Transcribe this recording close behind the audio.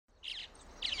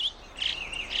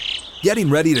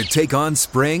Getting ready to take on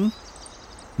spring?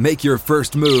 Make your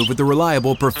first move with the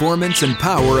reliable performance and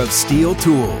power of Steel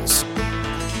tools.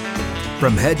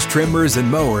 From hedge trimmers and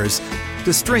mowers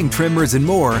to string trimmers and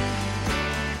more,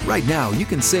 right now you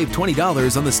can save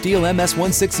 $20 on the Steel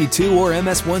MS-162 or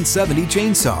MS-170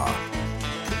 chainsaw.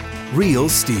 Real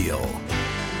Steel.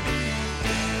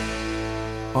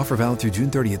 Offer valid through June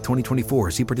 30th,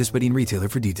 2024. See participating retailer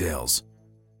for details.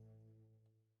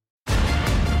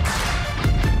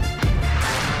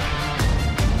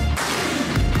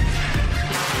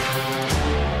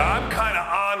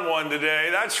 Today.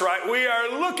 That's right. We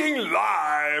are looking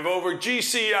live over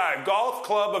GCI, Golf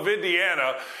Club of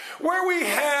Indiana, where we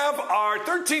have our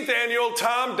 13th annual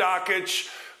Tom Dockich,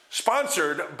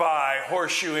 sponsored by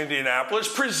Horseshoe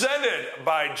Indianapolis, presented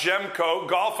by Gemco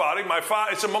Golf Outing.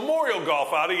 It's a memorial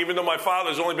golf outing, even though my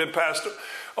father's only been passed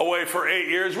away for 8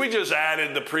 years. We just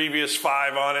added the previous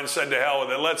 5 on and said to hell with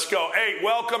it. Let's go. Hey,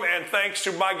 welcome and thanks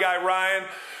to my guy Ryan,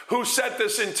 who set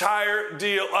this entire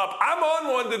deal up. I'm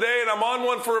on one today, and I'm on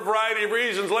one for a variety of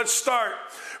reasons. Let's start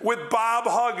with Bob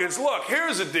Huggins. Look,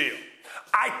 here's the deal.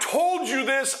 I told you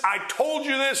this,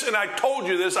 and I told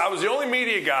you this. I was the only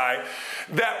media guy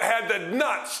that had the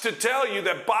nuts to tell you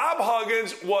that Bob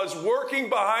Huggins was working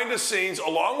behind the scenes,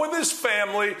 along with his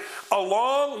family,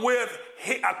 along with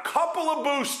a couple of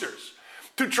boosters,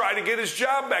 to try to get his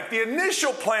job back. The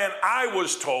initial plan, I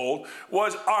was told,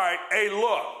 was, all right, hey,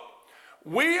 look,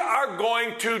 we are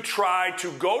going to try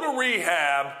to go to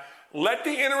rehab, let the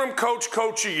interim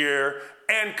coach a year,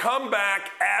 and come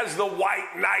back as the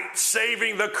White Knight,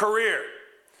 saving the career.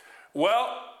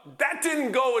 Well, that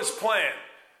didn't go as planned.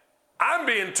 I'm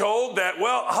being told that,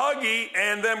 well, HUGGY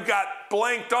and them got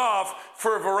blanked off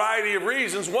for a variety of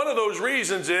reasons. One of those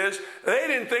reasons is they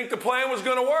didn't think the plan was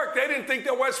going to work. They didn't think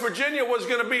that West Virginia was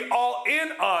going to be all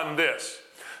in on this.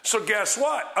 So guess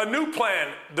what? A new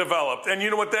plan developed. And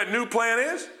you know what that new plan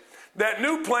is? That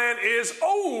new plan is,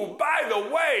 oh, by the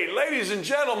way, ladies and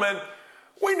gentlemen,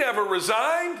 we never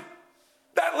resigned.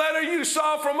 That letter you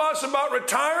saw from us about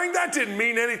retiring, that didn't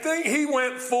mean anything. He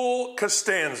went full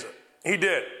Costanza. He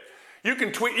did. You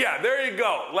can tweet. Yeah, there you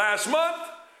go. Last month,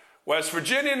 West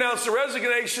Virginia announced the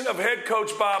resignation of head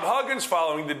coach Bob Huggins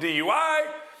following the DUI.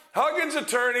 Huggins'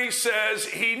 attorney says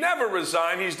he never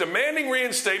resigned. He's demanding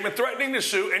reinstatement, threatening to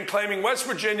sue, and claiming West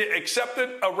Virginia accepted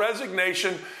a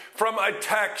resignation from a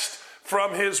text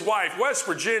from his wife. West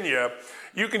Virginia,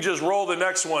 you can just roll the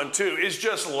next one too, is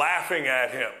just laughing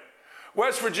at him.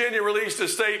 West Virginia released a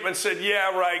statement, said,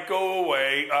 yeah, right, go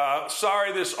away.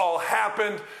 Sorry this all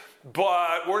happened,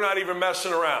 but we're not even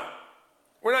messing around.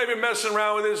 We're not even messing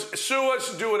around with this. Sue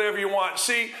us, do whatever you want.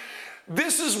 See,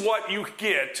 this is what you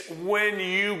get when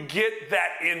you get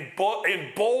that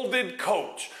emboldened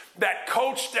coach, that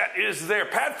coach that is there.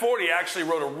 Pat Forty actually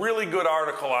wrote a really good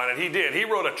article on it. He did. He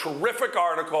wrote a terrific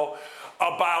article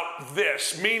about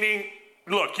this, meaning,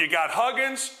 look, you got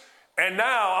Huggins, and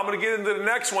now I'm going to get into the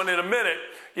next one in a minute.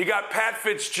 You got Pat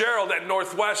Fitzgerald at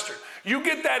Northwestern. You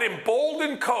get that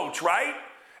emboldened coach, right?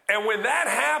 And when that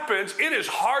happens, it is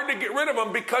hard to get rid of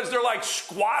them because they're like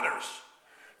squatters.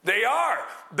 They are.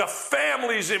 The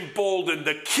family's emboldened.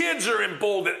 The kids are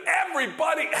emboldened.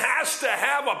 Everybody has to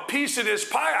have a piece of this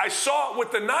pie. I saw it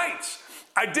with the Knights.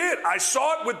 I did. I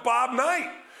saw it with Bob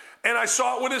Knight. And I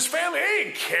saw it with his family. They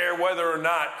didn't care whether or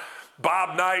not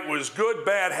Bob Knight was good,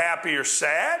 bad, happy, or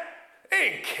sad. They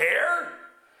didn't care.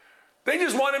 They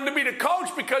just want him to be the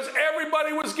coach because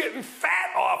everybody was getting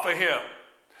fat off of him.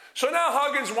 So now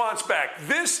Huggins wants back.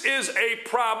 This is a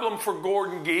problem for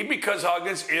Gordon Gee because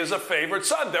Huggins is a favorite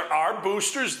son. There are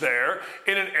boosters there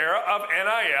in an era of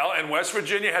NIL, and West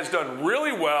Virginia has done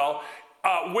really well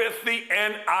with the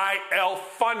NIL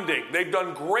funding. They've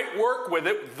done great work with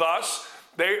it. Thus,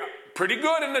 they're pretty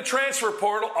good in the transfer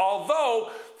portal,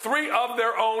 although 3 of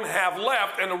their own have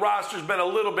left and the roster's been a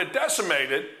little bit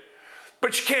decimated.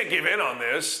 But you can't give in on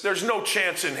this. There's no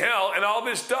chance in hell. And all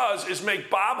this does is make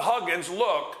Bob Huggins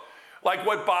look like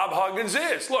what Bob Huggins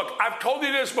is. Look, I've told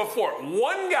you this before.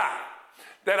 One guy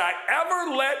that I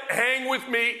ever let hang with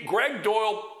me, Greg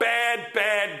Doyle, bad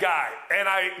guy. And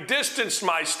I distanced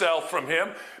myself from him.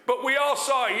 But we all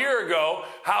saw a year ago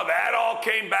how that all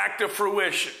came back to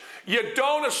fruition. You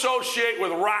don't associate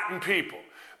with rotten people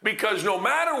because no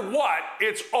matter what,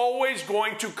 it's always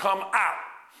going to come out.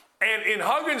 And in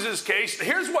Huggins' case,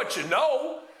 here's what you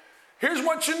know.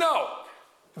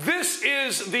 This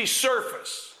is the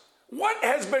surface. What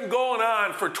has been going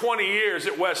on for 20 years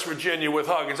at West Virginia with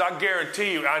Huggins? I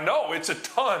guarantee you, I know it's a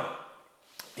ton.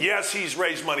 Yes, he's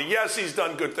raised money. Yes, he's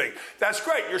done good things. That's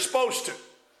great. You're supposed to.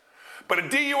 But a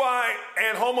DUI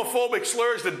and homophobic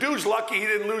slurs, the dude's lucky he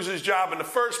didn't lose his job in the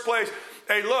first place.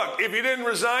 Hey, look, if he didn't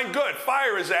resign, good.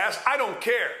 Fire his ass. I don't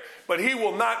care. But he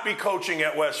will not be coaching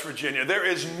at West Virginia. There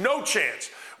is no chance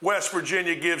West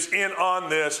Virginia gives in on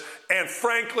this. And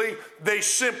frankly, they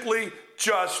simply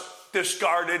just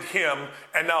discarded him.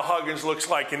 And now Huggins looks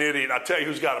like an idiot. I'll tell you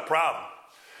who's got a problem.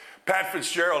 Pat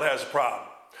Fitzgerald has a problem.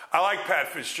 I like Pat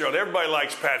Fitzgerald. Everybody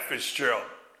likes Pat Fitzgerald.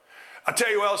 I'll tell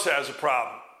you who else has a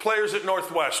problem. Players at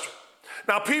Northwestern.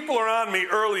 Now, people are on me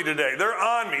early today. They're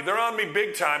on me. They're on me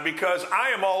big time because I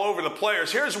am all over the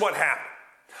players. Here's what happened.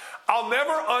 I'll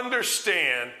never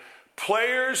understand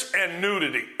players and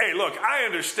nudity. Hey, look, I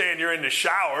understand you're in the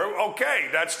shower. Okay,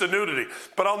 that's the nudity.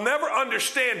 But I'll never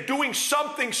understand doing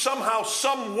something somehow,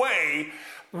 some way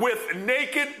with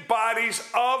naked bodies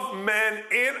of men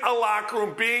in a locker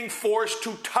room being forced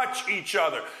to touch each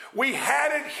other. We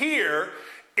had it here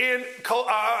in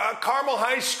Carmel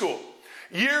High School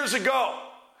years ago.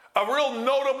 A real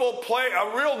notable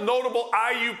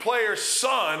IU player's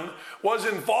son was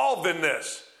involved in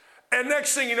this. And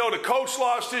next thing you know, the coach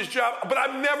lost his job. But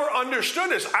I've never understood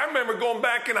this. I remember going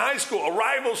back in high school, a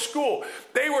rival school.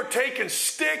 They were taking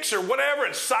sticks or whatever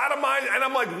and sodomizing. And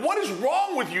I'm like, what is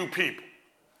wrong with you people?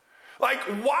 Like,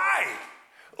 why?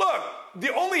 Look,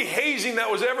 the only hazing that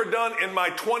was ever done in my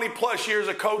 20-plus years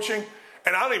of coaching,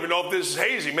 and I don't even know if this is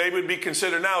hazing, maybe it would be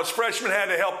considered now, is freshmen had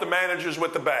to help the managers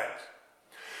with the bags.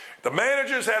 The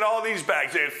managers had all these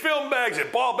bags. They had film bags, they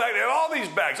had ball bags, they had all these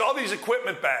bags, all these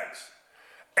equipment bags.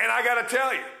 And I got to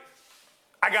tell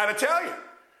you,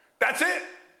 that's it.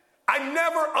 I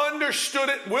never understood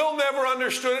it, will never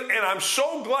understood it, and I'm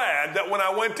so glad that when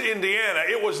I went to Indiana,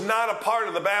 it was not a part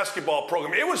of the basketball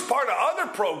program. It was part of other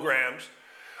programs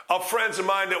of friends of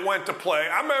mine that went to play.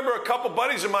 I remember a couple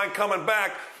buddies of mine coming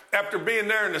back after being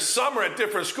there in the summer at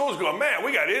different schools going, man,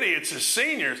 we got idiots as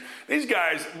seniors. These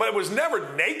guys, but it was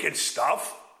never naked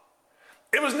stuff.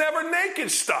 It was never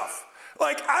naked stuff.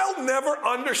 Like, I'll never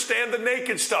understand the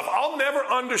naked stuff. I'll never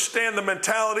understand the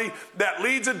mentality that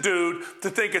leads a dude to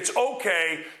think it's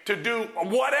okay to do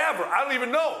whatever. I don't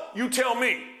even know. You tell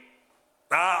me.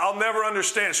 I'll never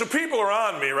understand. So people are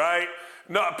on me, right?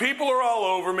 No, people are all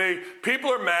over me. People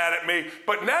are mad at me.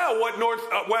 But now what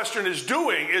Northwestern is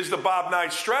doing is the Bob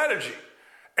Knight strategy.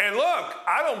 And look,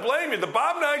 I don't blame you. The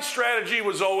Bob Knight strategy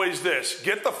was always this.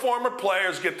 Get the former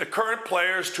players, get the current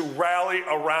players to rally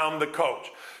around the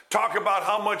coach. Talk about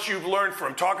how much you've learned from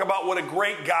him. Talk about what a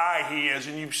great guy he is.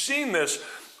 And you've seen this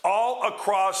all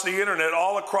across the internet,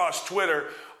 all across Twitter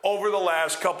over the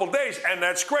last couple days. And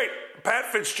that's great. Pat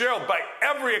Fitzgerald, by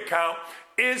every account,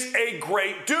 is a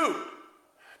great dude.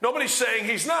 Nobody's saying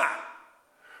he's not.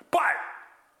 But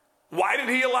why did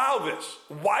he allow this?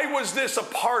 Why was this a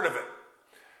part of it?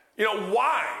 You know,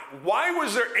 why? Why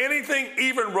was there anything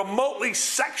even remotely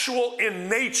sexual in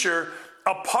nature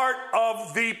a part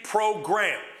of the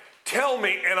program? Tell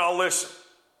me and I'll listen.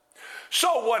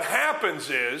 So what happens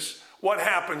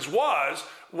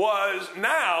was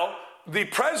now the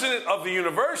president of the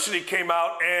university came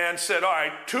out and said, all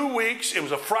right, 2 weeks. It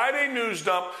was a Friday news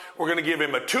dump. We're going to give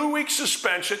him a 2-week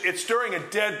suspension. It's during a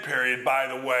dead period, by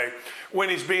the way, when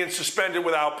he's being suspended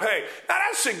without pay. Now,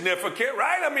 that's significant,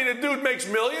 right? I mean, a dude makes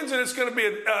millions, and it's going to be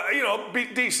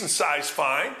a decent-sized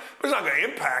fine, but it's not going to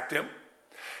impact him.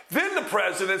 Then the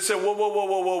president said,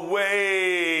 whoa,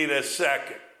 wait a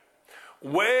second.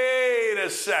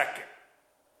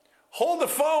 Hold the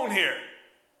phone here.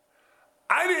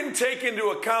 I didn't take into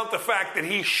account the fact that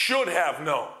he should have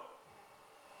known.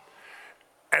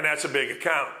 And that's a big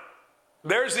account.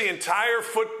 There's the entire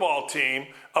football team.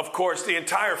 Of course, the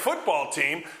entire football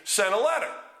team sent a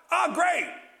letter. Oh, great.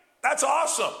 That's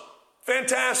awesome.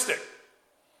 Fantastic.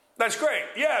 That's great.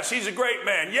 Yes, he's a great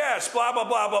man. Yes, blah, blah,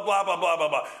 blah, blah, blah, blah, blah, blah,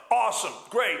 blah. Awesome.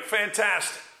 Great.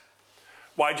 Fantastic.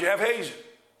 Why'd you have hazing?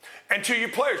 And to your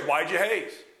players, why'd you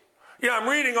haze? I'm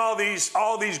reading all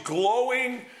these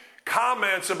glowing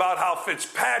comments about how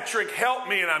Fitzpatrick helped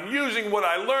me and I'm using what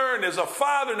I learned as a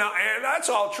father now. And that's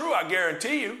all true, I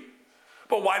guarantee you.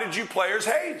 But why did you players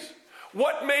haze?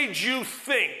 What made you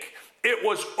think it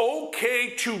was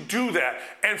okay to do that?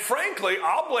 And frankly,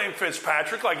 I'll blame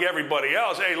Fitzpatrick like everybody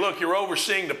else. Hey, look, you're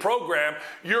overseeing the program.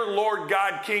 You're Lord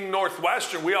God King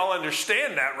Northwestern. We all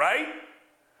understand that, right?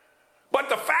 But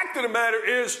the fact of the matter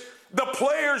is the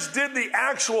players did the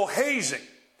actual hazing.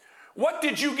 What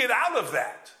did you get out of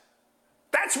that?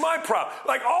 That's my problem.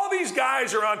 Like, all these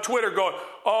guys are on Twitter going,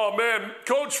 oh, man,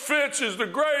 Coach Fitz is the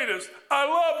greatest. I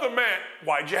love the man.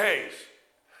 Why'd you haze?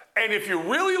 And if you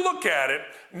really look at it,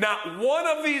 not one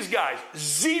of these guys,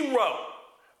 zero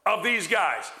of these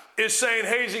guys is saying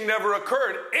hazing never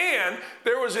occurred, and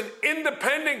there was an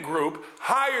independent group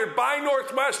hired by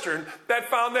Northwestern that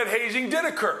found that hazing did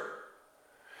occur.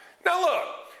 Now look,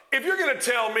 if you're going to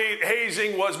tell me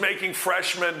hazing was making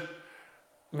freshmen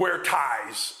wear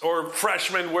ties, or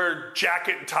freshmen wear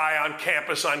jacket and tie on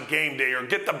campus on game day, or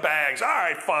get the bags, all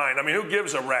right, fine. I mean, who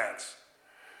gives a rat's?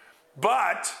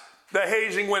 But the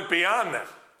hazing went beyond that.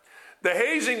 The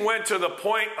hazing went to the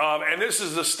point of, and this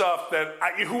is the stuff that,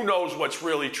 who knows what's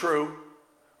really true,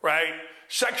 right?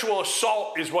 Sexual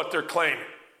assault is what they're claiming.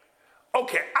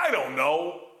 Okay, I don't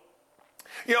know.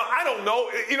 I don't know.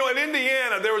 In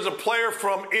Indiana, there was a player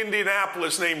from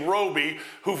Indianapolis named Roby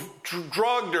who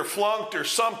drugged or flunked or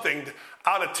something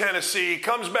out of Tennessee.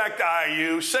 Comes back to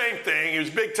IU, same thing. He was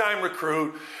a big-time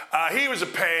recruit. He was a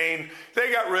pain.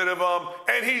 They got rid of him,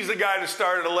 and he's the guy that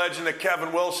started alleging that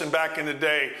Kevin Wilson back in the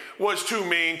day was too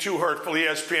mean, too hurtful.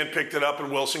 ESPN picked it up, and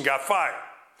Wilson got fired.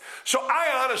 So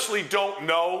I honestly don't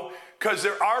know, because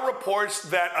there are reports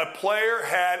that a player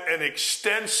had an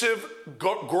extensive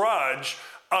grudge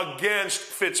against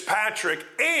Fitzpatrick,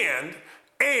 and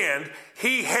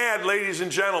he had, ladies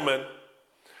and gentlemen,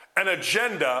 an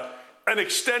agenda, an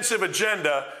extensive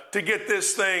agenda to get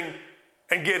this thing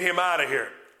and get him out of here.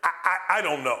 I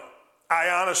don't know. I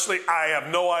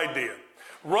have no idea.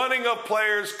 Running of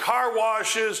players, car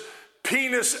washes,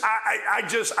 penis,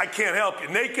 I can't help you.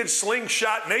 Naked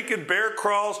slingshot, naked bear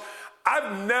crawls.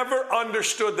 I've never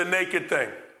understood the naked thing.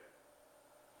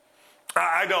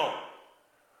 I don't.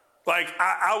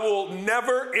 I will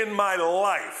never in my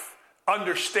life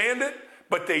understand it,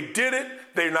 but they did it.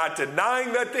 They're not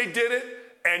denying that they did it.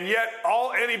 And yet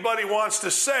all anybody wants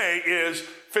to say is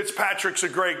Fitzpatrick's a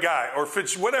great guy, or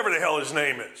whatever the hell his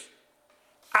name is.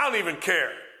 I don't even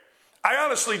care. I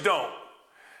honestly don't.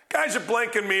 Guys are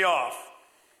blanking me off.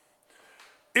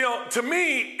 To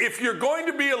me, if you're going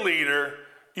to be a leader,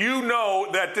 you know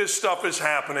that this stuff is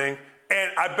happening,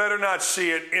 and I better not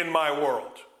see it in my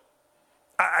world.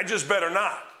 I just better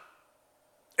not.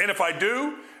 And if I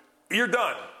do, you're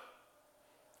done.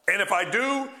 And if I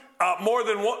do more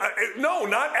than one, no,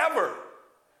 not ever.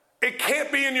 It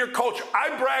can't be in your culture.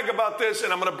 I brag about this,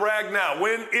 and I'm going to brag now.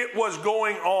 When it was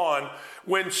going on,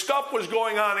 when stuff was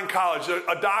going on in college,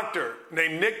 a doctor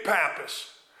named Nick Pappas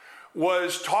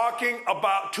was talking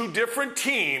about two different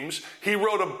teams. He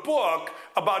wrote a book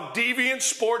about deviant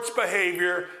sports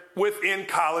behavior within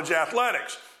college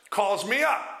athletics. Calls me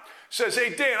up. Says,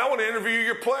 hey, Dan, I want to interview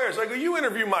your players. I go, you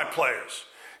interview my players.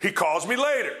 He calls me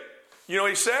later. You know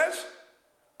what he says?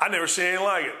 I never seen anything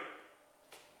like it.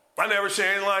 I never seen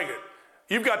anything like it.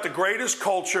 You've got the greatest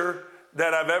culture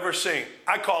that I've ever seen.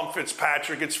 I call him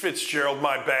Fitzpatrick. It's Fitzgerald.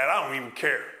 My bad. I don't even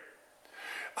care.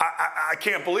 I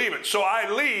can't believe it. So I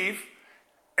leave,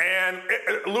 and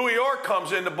Louis Orr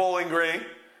comes into Bowling Green,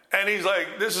 and he's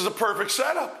like, this is a perfect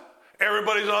setup.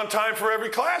 Everybody's on time for every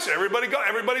class.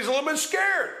 Everybody's a little bit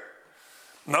scared.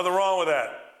 Nothing wrong with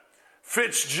that.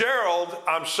 Fitzgerald,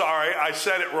 I'm sorry, I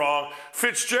said it wrong.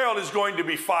 Fitzgerald is going to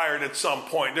be fired at some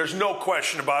point. There's no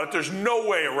question about it. There's no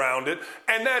way around it.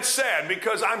 And that's sad,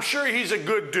 because I'm sure he's a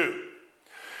good dude.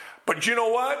 But you know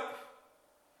what?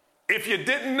 If you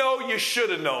didn't know, you should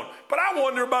have known. But I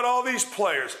wonder about all these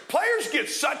players. Players get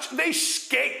they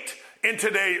skate in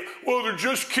today. Well, they're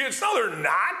just kids. No, they're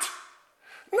not.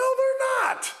 No, they're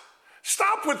not.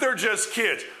 Stop with they're just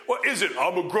kids. What is it?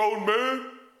 I'm a grown man?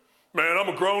 Man, I'm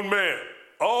a grown man.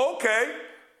 Oh, okay.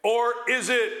 Or is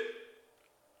it,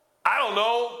 I don't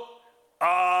know,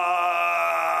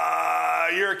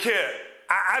 you're a kid.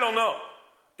 I don't know.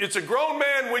 It's a grown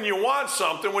man when you want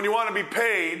something, when you want to be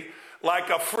paid like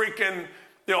a freaking,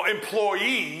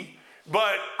 employee,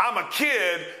 but I'm a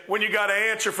kid when you got to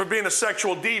answer for being a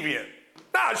sexual deviant.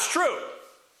 No, it's true.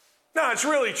 No, it's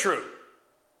really true.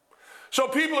 So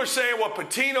people are saying what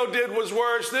Pitino did was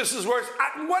worse, this is worse.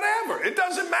 Whatever, it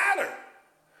doesn't matter.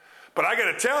 But I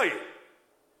got to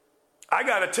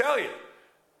tell you,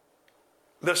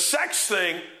 the sex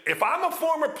thing, if I'm a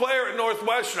former player at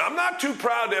Northwestern, I'm not too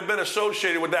proud to have been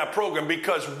associated with that program,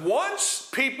 because once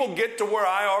people get to where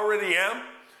I already am,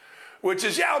 which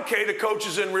is, okay, the coach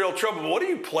is in real trouble, but what are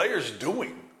you players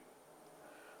doing?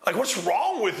 What's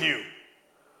wrong with you?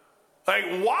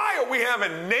 Why are we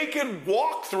having naked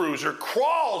walkthroughs or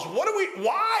crawls?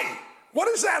 Why? What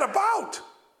is that about?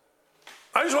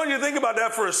 I just want you to think about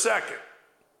that for a second.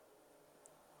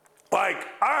 All right,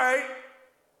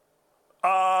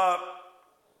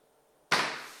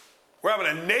 we're having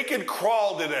a naked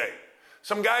crawl today.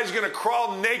 Some guy's going to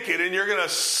crawl naked and you're going to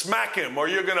smack him, or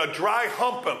you're going to dry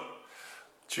hump him.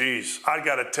 Jeez, I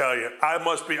got to tell you,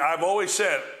 I've always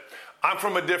said, I'm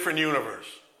from a different universe.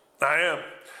 I am.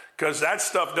 because that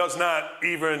stuff does not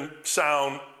even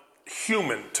sound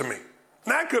human to me. And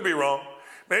that could be wrong.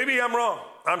 Maybe I'm wrong.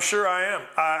 I'm sure I am.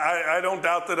 I don't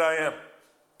doubt that I am.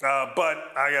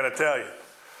 But I got to tell you,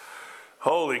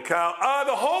 holy cow.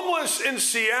 The homeless in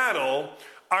Seattle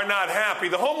are not happy.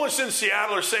 The homeless in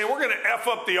Seattle are saying, we're going to F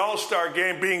up the All-Star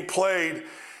game being played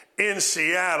in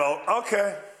Seattle.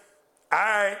 Okay. All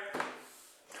right.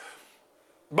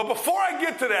 But before I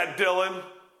get to that, Dylan,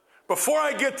 before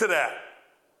I get to that,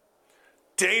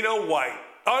 Dana White.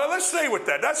 Oh, let's stay with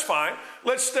that. That's fine.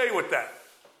 Let's stay with that.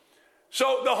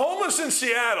 So the homeless in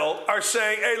Seattle are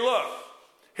saying, hey, look,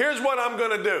 here's what I'm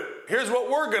going to do. Here's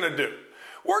what we're going to do.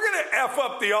 We're going to F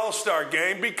up the All-Star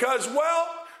game because,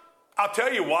 well, I'll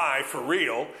tell you why, for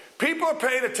real. People are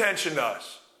paying attention to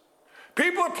us.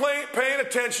 People are paying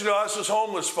attention to us as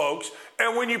homeless folks.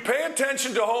 And when you pay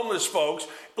attention to homeless folks,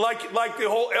 like the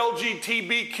whole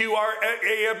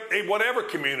LGBTQRA whatever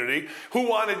community who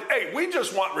wanted, hey, we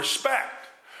just want respect.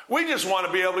 We just want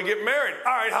to be able to get married.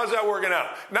 All right, how's that working out?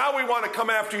 Now we want to come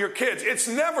after your kids. It's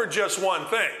never just one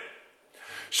thing.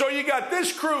 So you got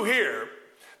this crew here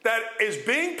that is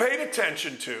being paid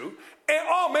attention to. And,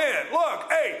 oh, man,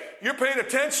 look, hey, you're paying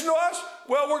attention to us?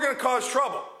 Well, we're going to cause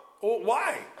trouble. Well,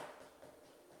 why?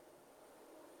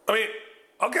 I mean,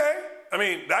 okay. I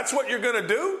mean, that's what you're going to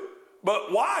do?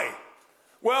 But why?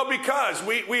 Well, because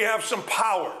we have some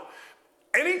power.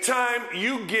 Anytime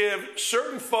you give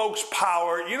certain folks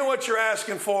power, you know what you're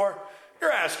asking for?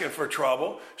 You're asking for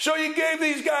trouble. So you gave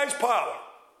these guys power.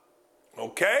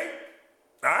 Okay?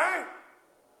 All right.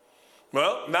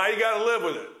 Well, now you got to live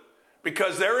with it.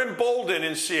 Because they're emboldened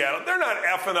in Seattle. They're not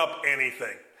effing up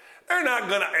anything. They're not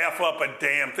going to F up a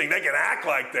damn thing. They can act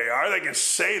like they are. They can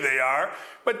say they are.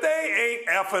 But they ain't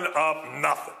effing up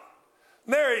nothing.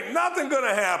 There ain't nothing going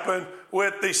to happen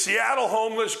with the Seattle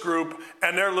homeless group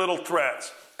and their little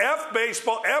threats. F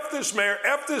baseball, F this mayor,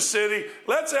 F this city.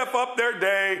 Let's F up their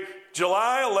day,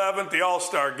 July 11th, the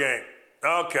All-Star game.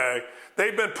 Okay.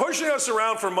 They've been pushing us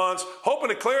around for months, hoping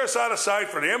to clear us out of sight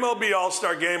for the MLB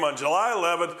All-Star game on July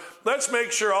 11th. Let's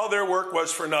make sure all their work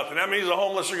was for nothing. That means the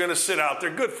homeless are going to sit out there.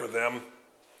 Good for them.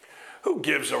 Who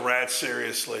gives a rat,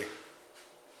 seriously?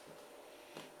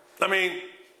 I mean,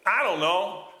 I don't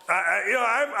know.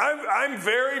 I'm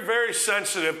very, very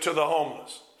sensitive to the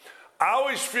homeless. I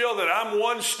always feel that I'm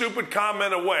one stupid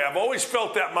comment away. I've always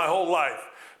felt that my whole life.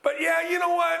 But yeah, you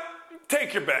know what?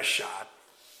 Take your best shot.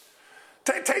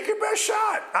 Take your best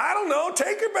shot. I don't know.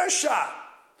 Take your best shot.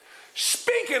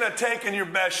 Speaking of taking your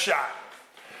best shot,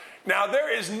 now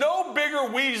there is no bigger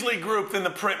Weasley group than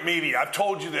the print media. I've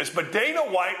told you this, but Dana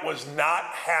White was not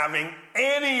having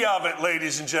any of it,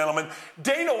 ladies and gentlemen.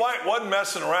 Dana White wasn't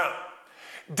messing around.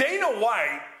 Dana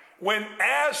White, when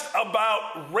asked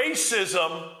about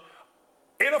racism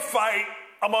in a fight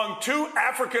among two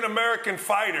African-American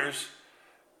fighters,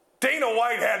 Dana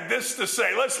White had this to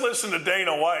say. Let's listen to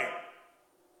Dana White.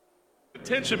 The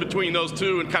tension between those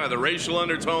two and kind of the racial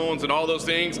undertones and all those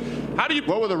things. How do you...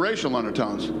 What were the racial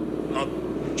undertones?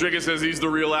 Drigga says he's the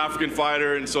real African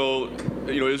fighter, and so,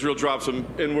 you know, Israel dropped some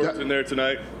N-words in there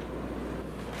tonight.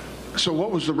 So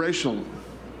what was the racial...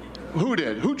 Who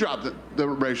did? Who dropped the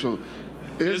racial?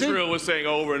 Israel was saying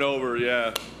over and over,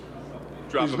 yeah.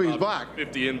 He's black.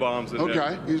 50 N-bombs in there.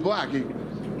 Okay, he's black.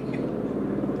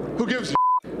 Who gives a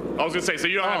I was going to say, so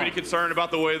you don't have any concern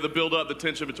about the way the build-up, the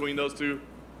tension between those two?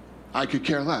 I could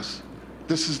care less.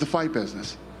 This is the fight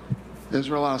business.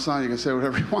 Israel Adesanya can say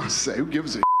whatever he wants to say. Who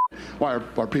gives a Why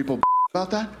are people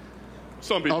about that?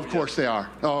 Some people. Of course they are.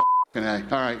 Oh, A. All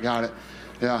right, got it.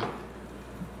 Yeah.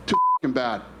 Too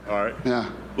bad. All right. Yeah.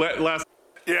 Last.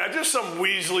 Yeah, just some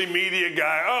Weasley media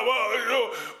guy. Oh, well, you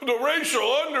know, the racial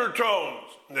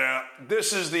undertones. Yeah,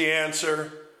 this is the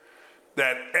answer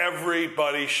that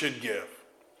everybody should give.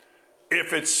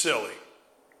 If it's silly.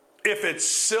 If it's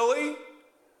silly,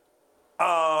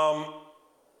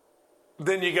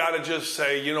 then you got to just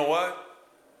say, you know what?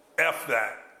 F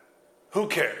that. Who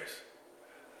cares?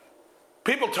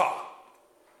 People talk.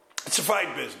 It's a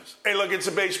fight business. Hey, look, it's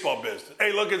a baseball business.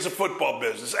 Hey, look, it's a football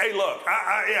business. Hey, look,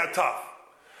 yeah, tough.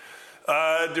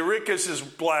 DeRickus is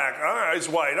black. All right, he's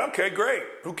white. Okay, great.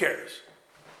 Who cares?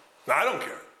 No, I don't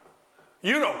care.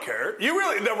 You don't care.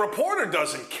 The reporter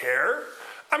doesn't care.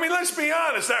 I mean, let's be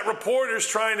honest. That reporter's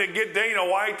trying to get Dana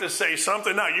White to say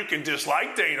something. Now, you can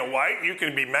dislike Dana White. You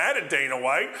can be mad at Dana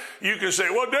White. You can say,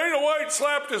 well, Dana White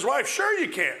slapped his wife. Sure you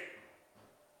can.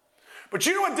 But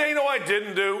you know what Dana White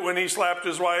didn't do when he slapped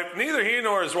his wife? Neither he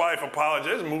nor his wife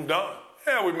apologized and moved on.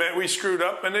 Yeah, we screwed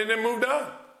up and then moved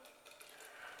on.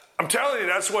 I'm telling you,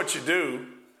 that's what you do.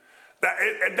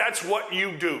 That's what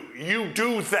you do. You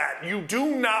do that. You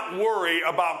do not worry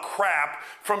about crap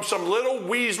from some little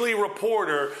Weasley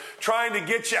reporter trying to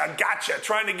get you a gotcha,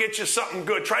 trying to get you something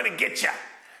good, trying to get you.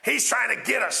 He's trying to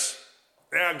get us.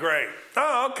 Yeah, great.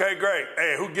 Oh, okay, great.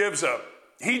 Hey, who gives up?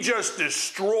 He just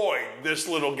destroyed this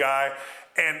little guy,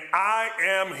 and I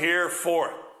am here for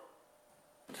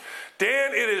it.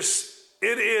 Dan, it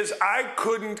is, I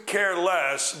couldn't care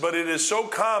less, but it is so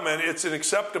common, it's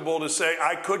unacceptable to say,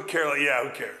 I could care less. Yeah,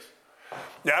 who cares?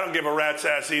 Yeah, I don't give a rat's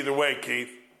ass either way, Keith.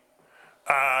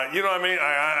 You know what I mean?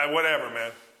 I whatever,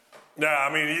 man. Yeah,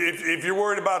 I mean, if you're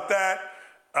worried about that,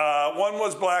 one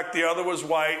was black, the other was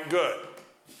white, good.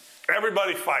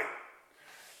 Everybody fight.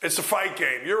 It's a fight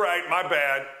game. You're right, my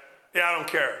bad. Yeah, I don't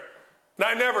care.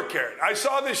 I never cared. I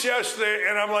saw this yesterday,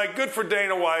 and I'm like, good for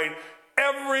Dana White.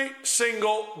 Every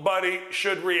single buddy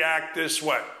should react this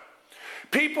way.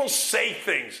 People say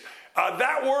things.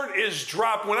 That word is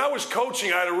dropped. When I was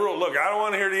coaching, I had a rule. Look, I don't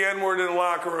want to hear the N-word in the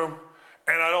locker room,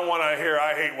 and I don't want to hear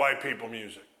I hate white people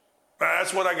music.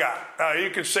 That's what I got. You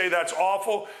can say that's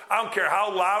awful. I don't care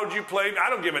how loud you play.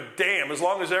 I don't give a damn as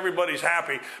long as everybody's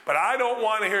happy. But I don't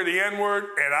want to hear the N-word,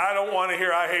 and I don't want to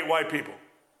hear I hate white people.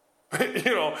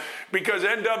 You know, because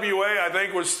NWA, I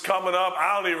think, was coming up.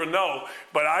 I don't even know.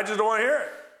 But I just don't want to hear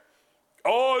it.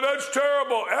 Oh, that's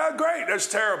terrible. Great, that's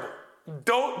terrible.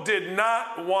 Did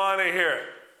not want to hear it.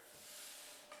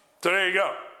 So there you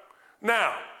go.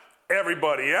 Now,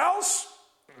 everybody else,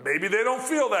 maybe they don't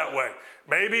feel that way.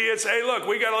 Maybe it's, hey, look,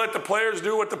 we got to let the players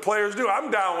do what the players do.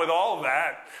 I'm down with all of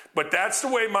that. But that's the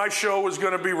way my show was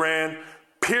going to be ran,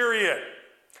 period.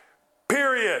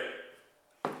 Period.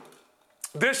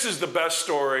 This is the best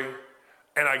story,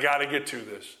 and I got to get to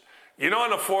this. You know, on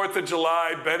the 4th of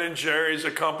July, Ben & Jerry's,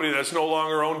 a company that's no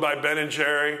longer owned by Ben &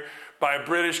 Jerry, by a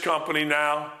British company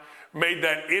now, made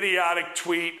that idiotic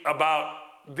tweet about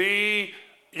the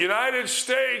United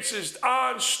States is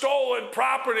on stolen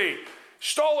property,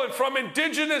 stolen from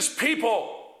indigenous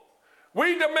people.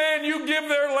 We demand you give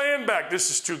their land back.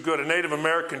 This is too good. A Native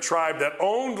American tribe that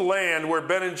owned land where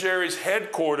Ben & Jerry's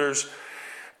headquarters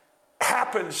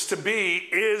happens to be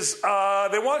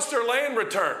they want their land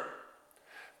returned.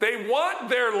 They want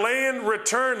their land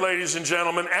returned, ladies and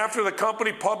gentlemen, after the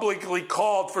company publicly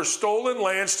called for stolen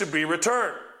lands to be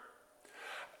returned.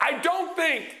 I don't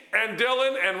think, and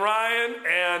Dylan and Ryan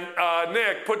and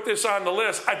Nick put this on the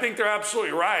list. I think they're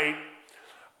absolutely right.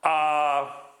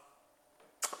 I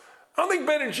don't think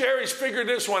Ben & Jerry's figured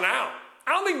this one out.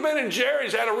 I don't think Ben &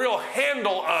 Jerry's had a real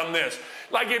handle on this.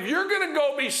 Like, if you're going to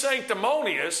go be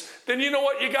sanctimonious, then you know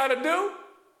what you got to do?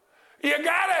 You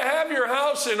got to have your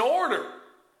house in order.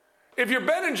 If you're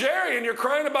Ben & Jerry and you're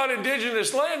crying about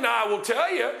indigenous land, now I will tell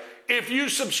you, if you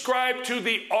subscribe to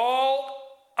the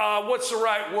what's the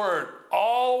right word?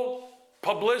 All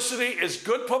publicity is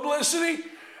good publicity,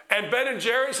 and Ben &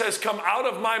 Jerry's has come out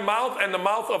of my mouth and the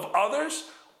mouth of others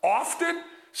often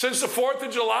since the 4th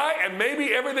of July, and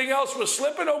maybe everything else was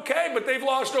slipping, okay, but they've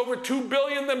lost over $2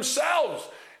 billion themselves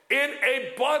in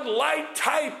a Bud Light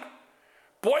type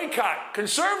boycott.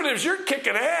 Conservatives, you're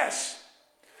kicking ass.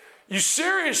 You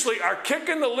seriously are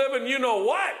kicking the living you know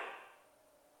what.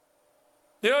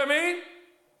 You know what I mean?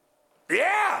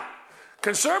 Yeah.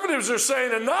 Conservatives are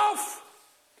saying enough.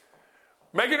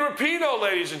 Megan Rapinoe,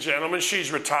 ladies and gentlemen,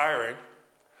 she's retiring.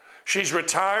 She's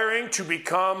retiring to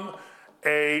become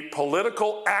a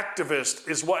political activist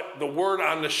is what the word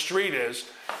on the street is.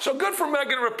 So good for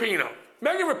Megan Rapinoe.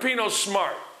 Megan Rapinoe's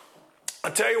smart.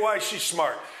 I'll tell you why she's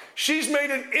smart. She's made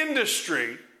an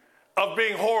industry of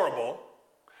being horrible,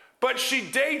 but she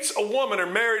dates a woman or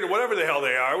married or whatever the hell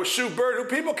they are with Sue Bird, who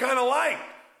people kind of like.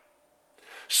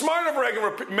 Smart of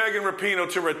Megan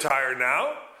Rapinoe to retire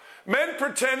now. Men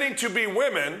pretending to be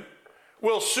women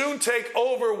will soon take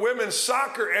over women's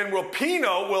soccer, and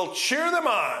Rapinoe will cheer them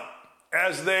on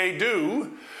as they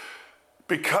do,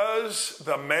 because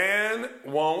the man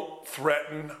won't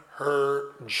threaten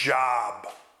her job.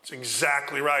 That's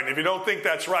exactly right. And if you don't think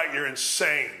that's right, you're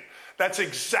insane. That's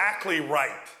exactly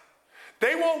right.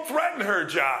 They won't threaten her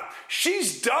job.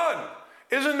 She's done.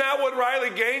 Isn't that what Riley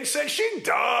Gaines said? She's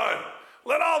done.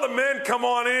 Let all the men come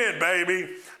on in,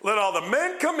 baby. Let all the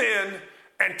men come in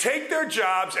and take their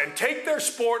jobs and take their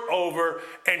sport over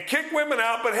and kick women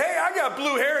out. But hey, I got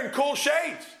blue hair and cool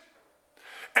shades.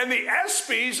 And the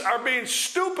ESPYs are being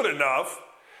stupid enough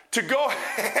to go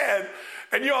ahead,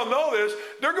 and you all know this,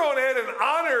 they're going ahead and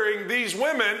honoring these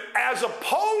women as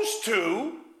opposed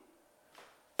to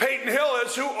Peyton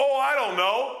Hillis, who, I don't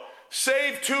know,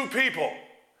 saved 2 people.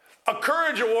 A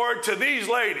courage award to these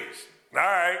ladies. All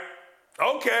right.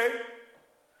 Okay.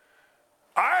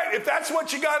 All right, if that's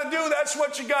what you got to do, that's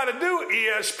what you got to do,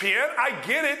 ESPN. I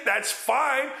get it, that's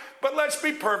fine, but let's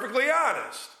be perfectly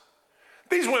honest.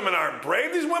 These women aren't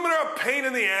brave. These women are a pain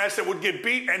in the ass that would get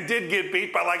beat and did get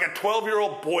beat by like a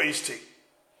 12-year-old boys team.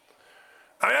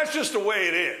 I mean, that's just the way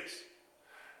it is.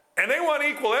 And they want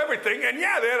equal everything, and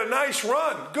yeah, they had a nice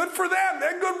run. Good for them, they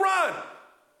had a good run.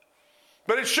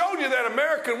 But it showed you that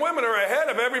American women are ahead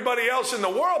of everybody else in the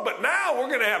world, but now we're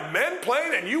going to have men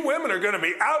playing, and you women are going to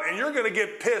be out, and you're going to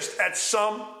get pissed at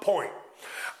some point.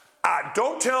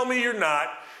 Don't tell me you're not,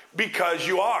 because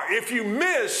you are. If you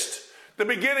missed the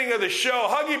beginning of the show,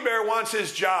 Huggy Bear wants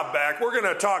his job back. We're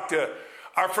going to talk to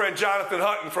our friend Jonathan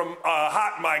Hutton from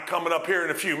Hot Mike coming up here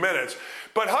in a few minutes.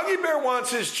 But Huggy Bear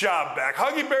wants his job back.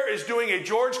 Huggy Bear is doing a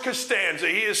George Costanza.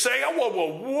 He is saying, oh,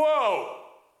 whoa.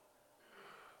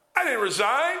 I didn't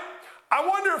resign. I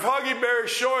wonder if Huggy Bear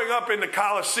is showing up in the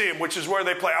Coliseum, which is where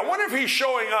they play. I wonder if he's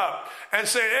showing up and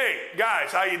saying, hey,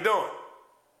 guys, how you doing?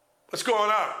 What's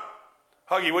going on?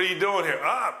 Huggy, what are you doing here?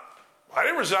 I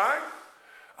didn't resign.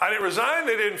 I didn't resign.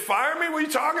 They didn't fire me. What are you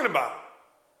talking about?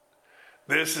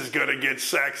 This is going to get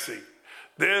sexy.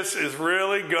 This is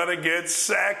really going to get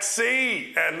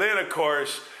sexy. And then, of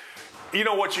course, you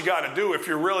know what you got to do if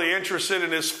you're really interested in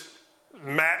this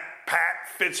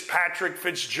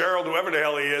Fitzgerald, whoever the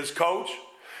hell he is, coach.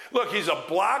 Look, he's a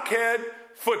blockhead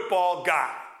football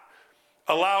guy,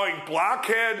 allowing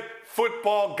blockhead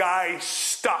football guy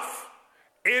stuff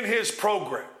in his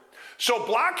program. So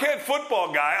blockhead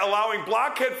football guy allowing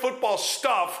blockhead football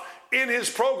stuff in his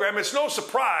program, it's no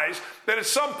surprise that at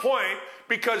some point,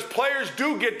 because players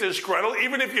do get disgruntled,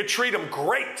 even if you treat them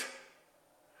great.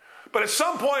 But at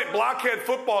some point, blockhead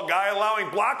football guy allowing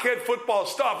blockhead football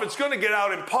stuff, it's going to get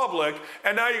out in public,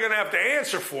 and now you're going to have to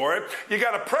answer for it. You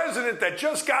got a president that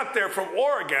just got there from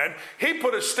Oregon. He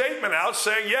put a statement out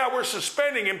saying, yeah, we're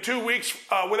suspending him 2 weeks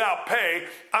without pay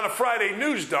on a Friday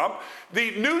news dump.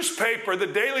 The newspaper, the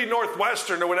Daily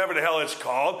Northwestern, or whatever the hell it's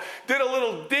called, did a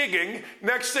little digging.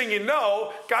 Next thing you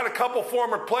know, got a couple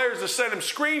former players to send him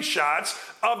screenshots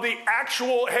of the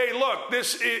actual, hey, look,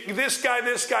 this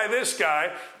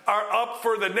guy are up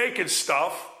for the naked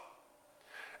stuff.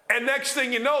 And next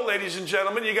thing you know, ladies and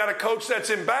gentlemen, you got a coach that's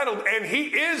embattled, and he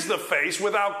is the face,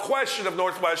 without question, of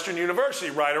Northwestern University,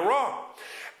 right or wrong.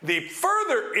 The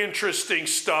further interesting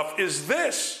stuff is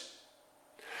this.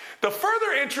 The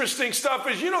further interesting stuff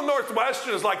is,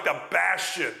 Northwestern is like the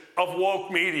bastion of woke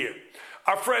media.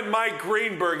 Our friend Mike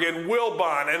Greenberg and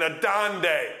Wilbon and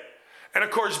Adonde, and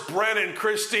of course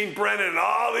Christine Brennan, and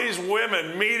all these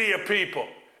women, media people.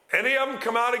 Any of them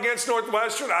come out against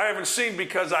Northwestern? I haven't seen,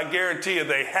 because I guarantee you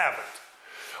they haven't.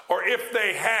 Or if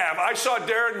they have, I saw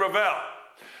Darren Ravel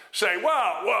say,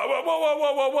 wow, whoa.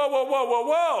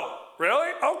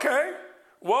 Really? Okay.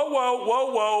 Whoa.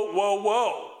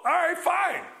 All right,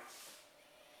 fine.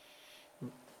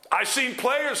 I seen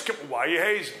players come, why are you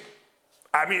hazing?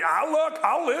 I mean,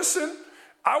 I'll listen.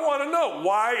 I want to know,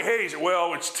 why hazing?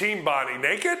 Well, it's team bonding.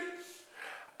 Naked?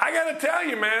 I got to tell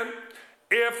you, man,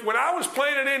 when I was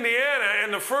playing in Indiana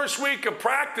in the first week of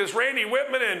practice, Randy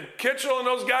Whitman and Kitchell and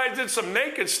those guys did some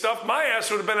naked stuff, my ass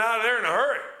would have been out of there in a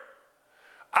hurry.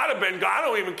 I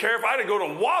don't even care if I had to go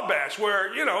to Wabash,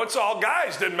 where, it's all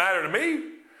guys, didn't matter to me.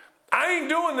 I ain't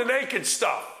doing the naked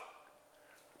stuff.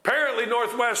 Apparently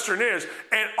Northwestern is.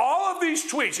 And all of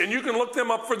these tweets, and you can look them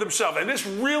up for themselves, and this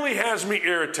really has me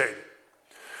irritated.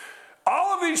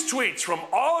 All of these tweets from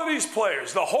all of these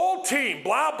players, the whole team,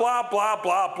 blah, blah, blah,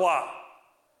 blah, blah.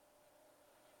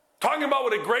 Talking about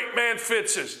what a great man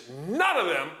Fitz is. None of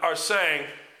them are saying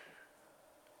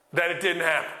that it didn't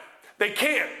happen. They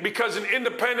can't, because an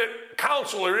independent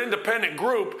counsel or independent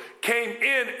group came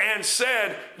in and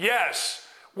said, yes,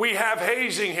 we have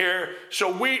hazing here,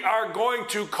 so we are going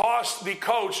to cost the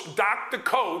coach, dock the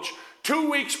coach, 2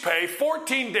 weeks pay,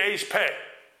 14 days pay.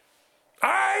 All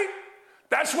right?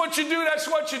 That's what you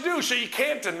do, so you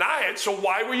can't deny it, so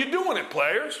why were you doing it,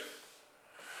 players?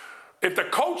 If the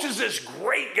coach is this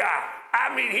great guy,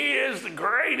 he is the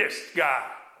greatest guy,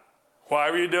 why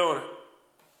were you doing it?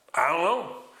 I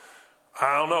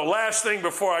don't know. Last thing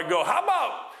before I go,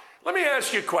 let me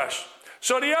ask you a question.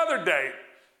 So the other day,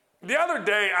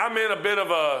 I'm in a bit of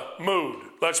a mood,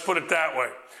 let's put it that way.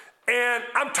 And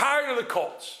I'm tired of the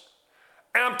Colts.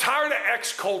 And I'm tired of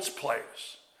ex-Colts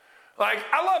players. Like,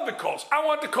 I love the Colts. I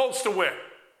want the Colts to win.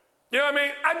 You know what I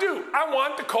mean? I do. I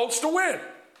want the Colts to win.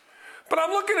 But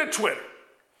I'm looking at Twitter,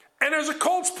 and there's a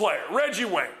Colts player, Reggie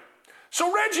Wayne.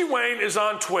 So Reggie Wayne is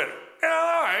on Twitter. Yeah,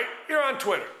 all right, you're on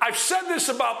Twitter. I've said this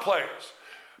about players.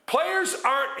 Players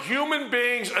aren't human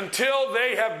beings until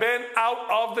they have been out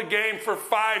of the game for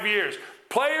 5 years.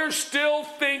 Players still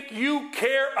think you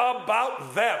care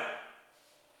about them.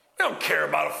 You don't care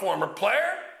about a former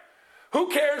player. Who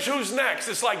cares who's next?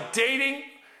 It's like dating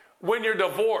when you're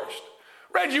divorced.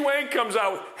 Reggie Wayne comes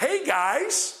out with, hey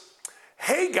guys,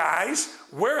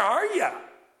 where are you?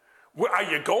 Are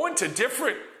you going to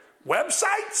different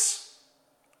websites?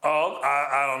 Oh,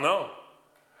 I don't know.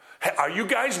 Hey, are you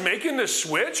guys making the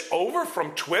switch over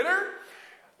from Twitter?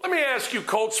 Let me ask you,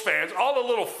 Colts fans, all the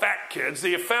little fat kids,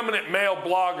 the effeminate male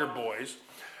blogger boys,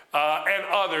 and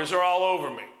others are all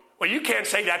over me. Well, you can't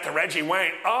say that to Reggie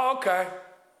Wayne. Oh, okay.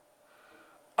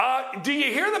 Do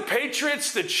you hear the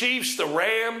Patriots, the Chiefs, the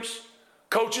Rams,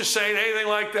 coaches saying anything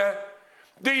like that?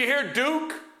 Do you hear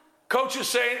Duke, coaches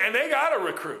saying, and they got to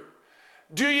recruit?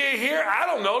 Do you hear, I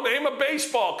don't know, name a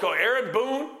baseball coach, Aaron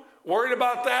Boone, worried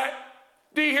about that?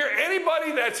 Do you hear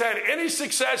anybody that's had any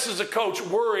success as a coach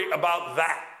worry about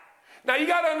that? Now, you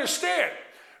got to understand,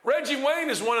 Reggie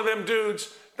Wayne is one of them dudes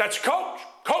that's coach.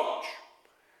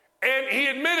 And he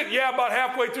admitted, yeah, about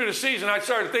halfway through the season, I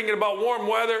started thinking about warm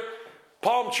weather,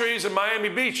 palm trees, and Miami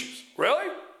beaches. Really?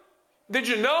 Did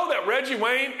you know that Reggie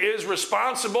Wayne is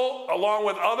responsible, along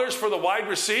with others, for the wide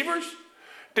receivers?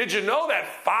 Did you know that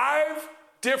 5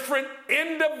 different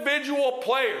individual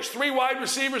players, 3 wide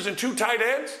receivers and 2 tight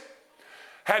ends,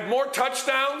 had more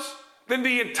touchdowns than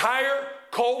the entire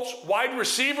Colts wide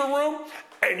receiver room?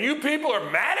 And you people are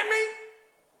mad at me?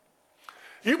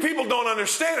 You people don't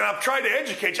understand, and I've tried to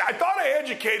educate you. I thought I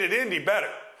educated Indy better.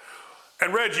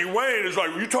 And Reggie Wayne is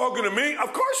like, you talking to me?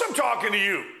 Of course I'm talking to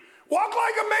you. Walk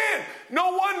like a man.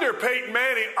 No wonder Peyton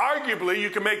Manning, arguably, you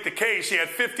can make the case, he had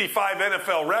 55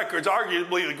 NFL records,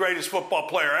 arguably the greatest football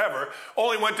player ever,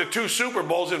 only went to 2 Super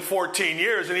Bowls in 14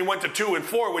 years, and he went to 2 and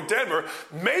 4 with Denver.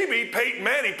 Maybe Peyton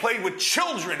Manning played with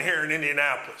children here in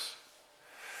Indianapolis.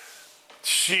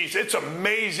 Jeez, it's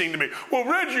amazing to me. Well,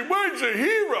 Reggie Wayne's a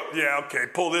hero. Yeah, okay,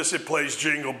 pull this, it plays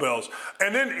Jingle Bells.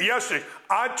 And then yesterday,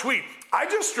 odd tweet. I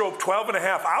just drove 12 and a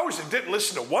half hours and didn't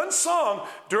listen to one song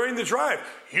during the drive.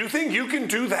 You think you can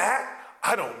do that?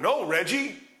 I don't know,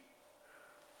 Reggie.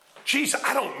 Jeez,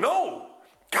 I don't know.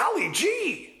 Golly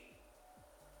gee.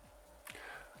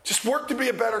 Just work to be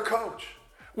a better coach.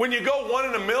 When you go 1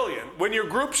 in a million, when your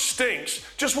group stinks,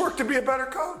 just work to be a better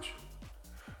coach.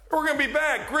 We're going to be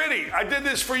back, gritty. I did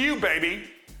this for you, baby.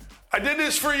 I did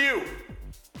this for you.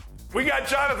 We got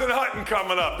Jonathan Hutton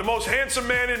coming up, the most handsome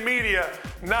man in media,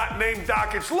 not named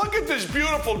Dockage. Look at this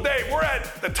beautiful day. We're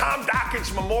at the Tom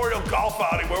Dockage Memorial Golf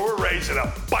Outing where we're raising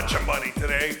a bunch of money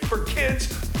today for kids,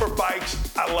 for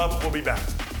bikes. I love it. We'll be back.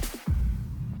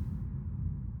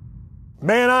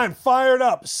 Man, I'm fired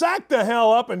up. Sack the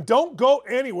hell up and don't go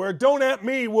anywhere. Don't at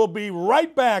me. We'll be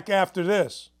right back after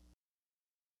this.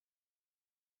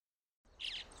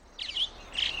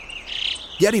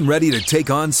 Getting ready to take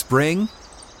on spring?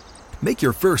 Make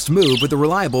your first move with the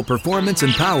reliable performance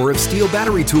and power of Steel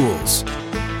battery tools.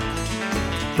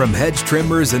 From hedge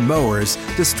trimmers and mowers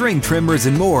to string trimmers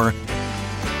and more,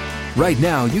 right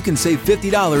now you can save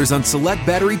 $50 on select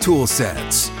battery tool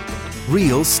sets.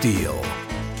 Real Steel.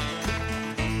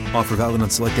 Offer valid on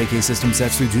select AK system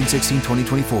sets through June 16,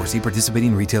 2024. See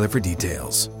participating retailer for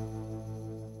details.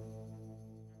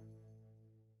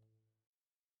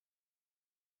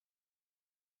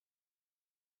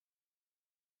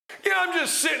 You know, I'm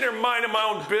just sitting here minding my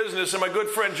own business, and my good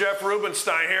friend Jeff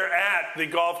Rubenstein here at the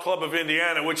Golf Club of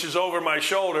Indiana, which is over my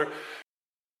shoulder,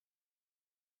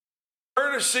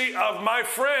 courtesy of my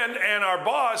friend and our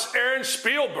boss, Aaron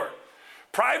Spielberg.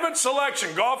 Private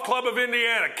selection, Golf Club of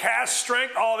Indiana, cast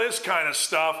strength, all this kind of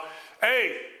stuff.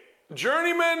 Hey,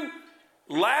 journeyman,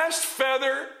 last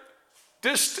feather,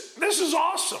 this is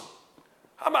awesome.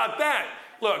 How about that?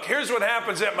 Look, here's what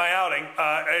happens at my outing,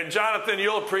 and Jonathan,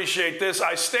 you'll appreciate this.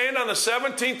 I stand on the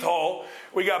 17th hole.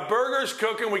 We got burgers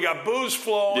cooking. We got booze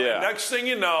flowing. Yeah. And next thing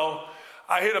you know,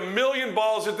 I hit 1,000,000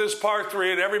 balls at this par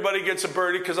 3, and everybody gets a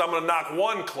birdie because I'm going to knock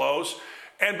one close.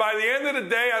 And by the end of the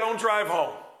day, I don't drive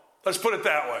home. Let's put it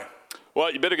that way.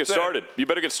 Well, you better get started.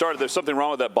 There's something wrong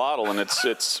with that bottle, and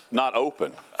it's not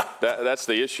open. That's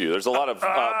the issue. There's a lot of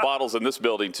bottles in this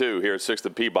building, too, here at 6th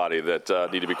and Peabody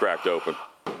that need to be cracked open.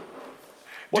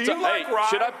 What's Do you up? like Hey,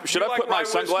 rye? should I put my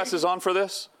sunglasses on for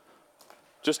this?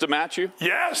 Just to match you?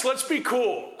 Yes, let's be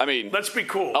cool. I mean, let's be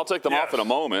cool. I'll take them off in a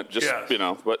moment. Just,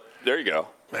 but there you go.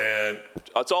 Man,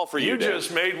 it's all for you, Dan.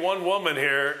 Just made one woman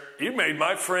here. You made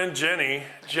my friend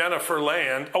Jennifer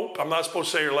Land. Oh, I'm not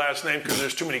supposed to say her last name because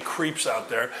there's too many creeps out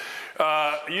there.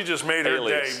 You just made her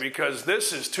day because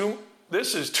this is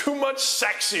too much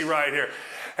sexy right here.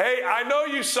 Hey, I know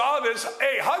you saw this.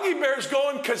 Hey, Huggy Bear's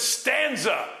going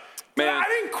Costanza. Man, I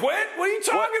didn't quit. What are you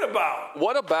talking about?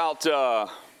 What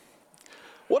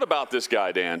What about this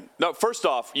guy, Dan? No, first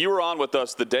off, you were on with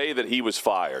us the day that he was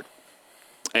fired.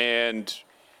 And,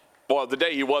 well, the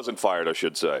day he wasn't fired, I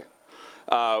should say.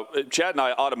 Chad and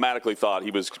I automatically thought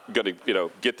he was going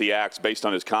to, get the axe based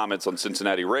on his comments on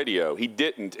Cincinnati radio. He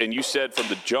didn't, and you said from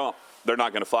the jump they're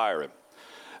not going to fire him.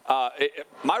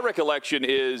 My recollection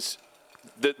is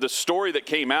the story that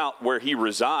came out where he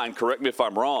resigned, correct me if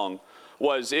I'm wrong,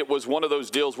 was one of those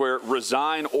deals where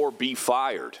resign or be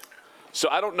fired. So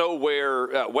I don't know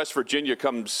where West Virginia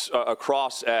comes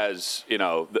across as,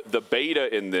 the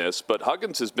beta in this, but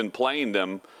Huggins has been playing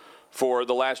them for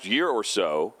the last year or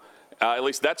so. At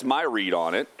least that's my read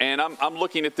on it. And I'm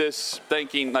looking at this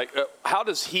thinking, how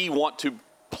does he want to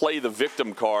play the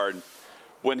victim card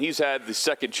when he's had the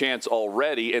second chance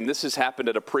already, and this has happened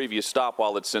at a previous stop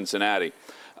while at Cincinnati?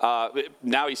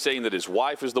 Now he's saying that his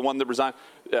wife is the one that resigned.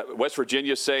 West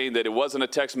Virginia's saying that it wasn't a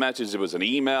text message, it was an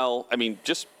email. I mean,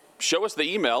 just show us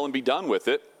the email and be done with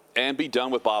it, and be done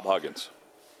with Bob Huggins.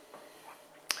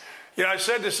 I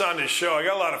said this on this show. I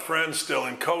got a lot of friends still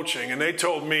in coaching, and they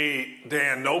told me,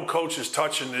 Dan, no coach is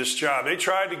touching this job. They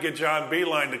tried to get John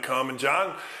Beilein to come, and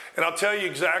I'll tell you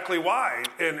exactly why.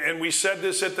 And we said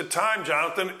this at the time,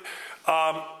 Jonathan.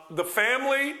 The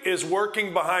family is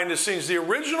working behind the scenes. The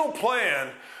original plan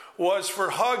was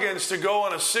for Huggins to go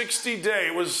on a 60-day,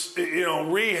 it was,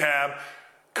 rehab,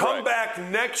 come back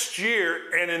next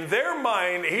year, and in their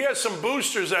mind, he has some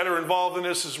boosters that are involved in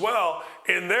this as well.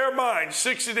 In their mind,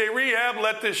 60-day rehab,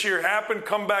 let this year happen,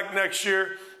 come back next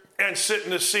year, and sit in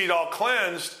the seat all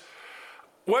cleansed.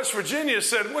 West Virginia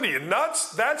said, what are you,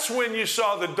 nuts? That's when you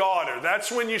saw the daughter.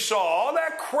 That's when you saw all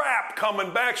that crap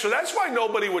coming back. So that's why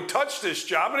nobody would touch this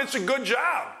job, and it's a good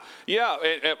job. Yeah,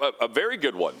 a very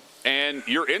good one. And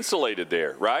you're insulated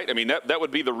there, right? I mean, that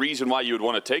would be the reason why you would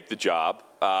want to take the job.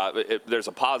 There's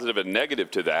a positive and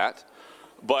negative to that.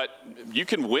 But you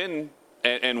can win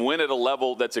and win at a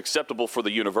level that's acceptable for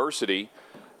the university.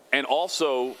 And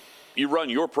also, you run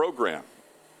your program.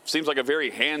 Seems like a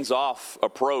very hands-off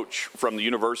approach from the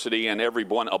university and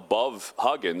everyone above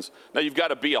Huggins. Now, you've got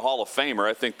to be a Hall of Famer.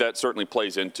 I think that certainly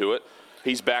plays into it.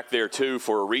 He's back there, too,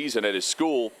 for a reason at his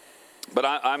school. But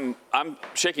I'm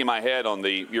shaking my head on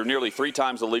you're nearly 3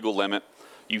 times the legal limit.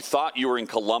 You thought you were in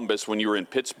Columbus when you were in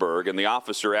Pittsburgh, and the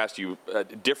officer asked you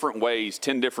different ways,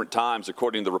 10 different times,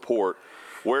 according to the report,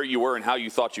 where you were and how you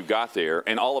thought you got there.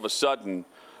 And all of a sudden,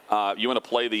 you want to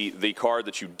play the card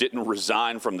that you didn't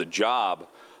resign from the job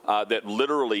that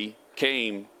literally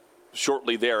came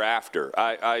shortly thereafter.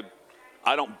 I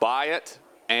don't buy it.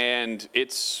 And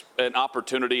it's an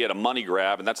opportunity at a money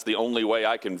grab, and that's the only way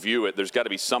I can view it. There's got to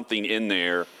be something in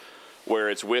there where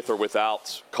it's with or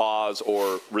without cause,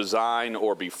 or resign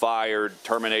or be fired,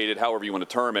 terminated, however you want to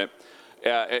term it.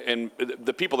 And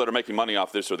the people that are making money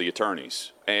off this are the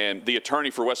attorneys. And the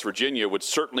attorney for West Virginia would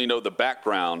certainly know the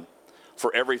background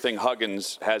for everything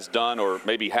Huggins has done or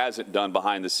maybe hasn't done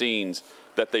behind the scenes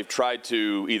that they've tried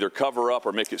to either cover up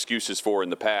or make excuses for in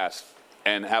the past,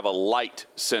 and have a light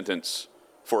sentence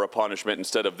for a punishment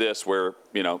instead of this where,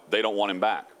 they don't want him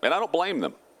back. And I don't blame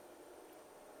them.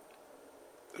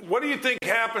 What do you think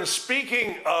happens?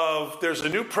 Speaking of, there's a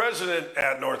new president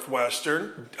at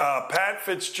Northwestern. Pat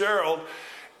Fitzgerald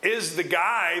is the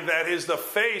guy that is the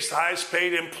highest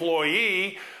paid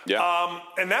employee. Yeah.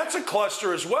 And that's a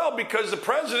cluster as well, because the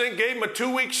president gave him a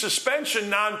 2-week suspension,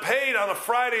 non-paid, on a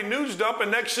Friday news dump.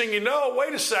 And next thing you know,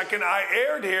 wait a second, I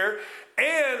aired here.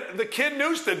 And the Kid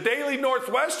News, the Daily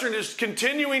Northwestern, is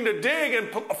continuing to dig, and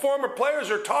former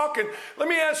players are talking. Let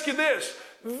me ask you this.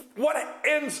 What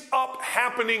ends up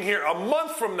happening here a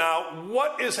month from now?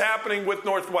 What is happening with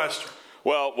Northwestern?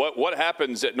 Well, what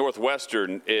happens at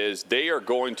Northwestern is they are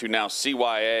going to now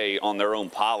CYA on their own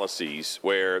policies,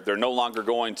 where they're no longer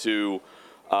going to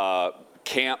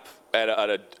camp at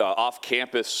a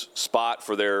off-campus spot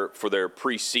for their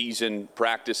preseason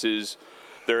practices.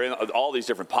 They're in all these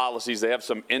different policies. They have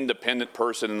some independent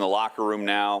person in the locker room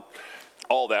now,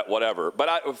 all that, whatever.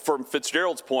 But from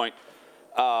Fitzgerald's point,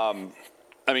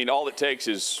 all it takes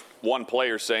is one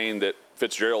player saying that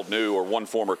Fitzgerald knew, or one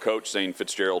former coach saying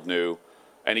Fitzgerald knew,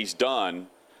 and he's done.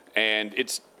 And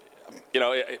it's,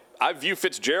 I view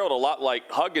Fitzgerald a lot like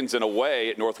Huggins in a way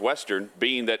at Northwestern,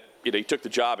 being that, he took the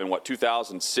job in,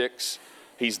 2006.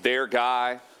 He's their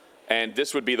guy, and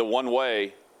this would be the one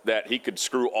way that he could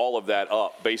screw all of that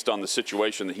up based on the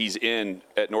situation that he's in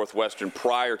at Northwestern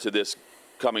prior to this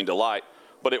coming to light.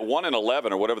 But at 1-11,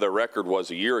 or whatever their record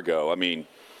was a year ago,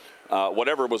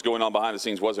 whatever was going on behind the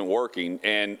scenes wasn't working.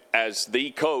 And as the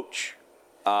coach,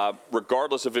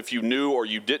 regardless of if you knew or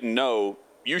you didn't know,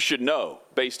 you should know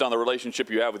based on the relationship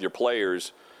you have with your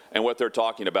players and what they're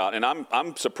talking about. And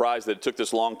I'm surprised that it took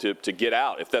this long to get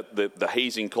out, if the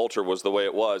hazing culture was the way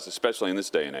it was, especially in this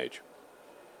day and age.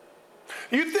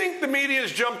 You think the media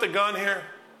has jumped the gun here?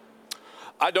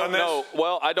 I don't know.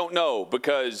 Well, I don't know,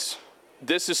 because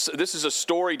this is a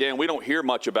story, Dan, we don't hear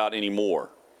much about anymore.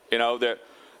 You know,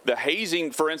 the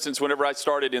hazing, for instance, whenever I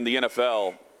started in the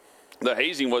NFL, the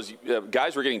hazing was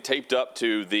guys were getting taped up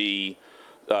to the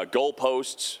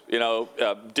goalposts, you know,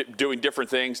 doing different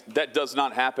things. That does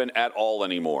not happen at all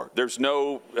anymore. There's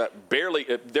no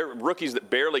there are rookies that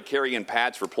barely carry in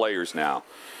pads for players now.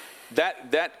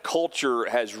 That culture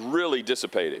has really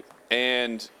dissipated,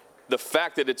 and the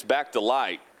fact that it's back to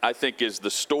light, I think, is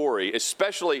the story.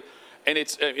 Especially, and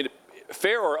it's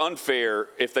fair or unfair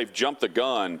if they've jumped the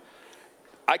gun.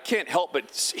 I can't help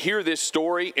but hear this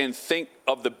story and think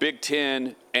of the Big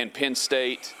Ten and Penn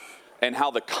State and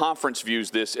how the conference views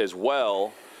this as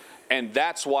well, and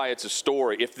that's why it's a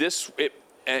story.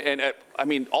 I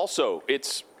mean, also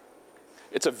it's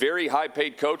a very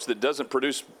high-paid coach that doesn't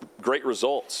produce great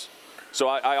results. So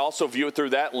I also view it through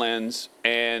that lens.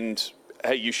 And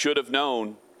hey, you should have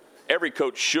known. Every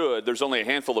coach should. There's only a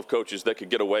handful of coaches that could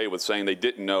get away with saying they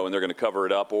didn't know and they're going to cover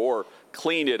it up or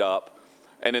clean it up.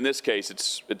 And in this case,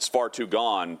 it's far too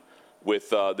gone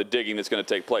with the digging that's going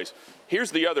to take place. Here's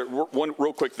the other one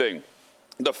real quick thing.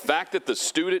 The fact that the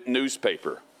student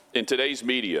newspaper in today's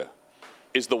media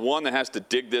is the one that has to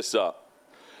dig this up.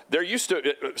 They're used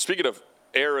to, speaking of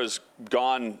eras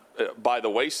gone by the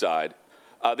wayside,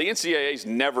 the NCAA's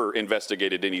never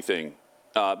investigated anything.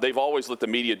 They've always let the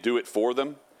media do it for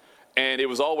them. And it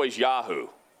was always Yahoo,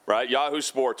 right? Yahoo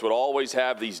Sports would always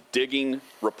have these digging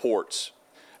reports.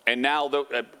 And now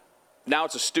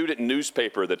it's a student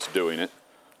newspaper that's doing it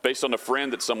based on a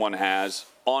friend that someone has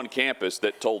on campus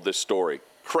that told this story.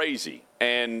 Crazy.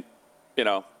 And, you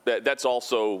know, that's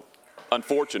also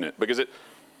unfortunate because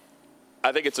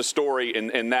I think it's a story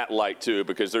in that light, too,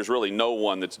 because there's really no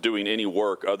one that's doing any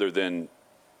work other than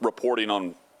reporting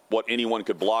on what anyone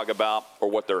could blog about or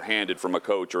what they're handed from a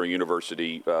coach or a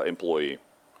university employee.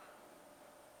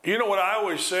 You know what I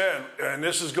always said, and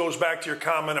this goes back to your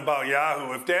comment about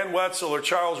Yahoo. If Dan Wetzel or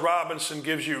Charles Robinson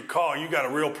gives you a call, you got a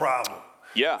real problem.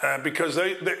 Yeah. Because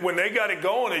they when they got it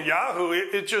going at Yahoo,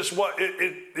 it's just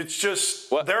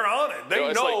they're on it.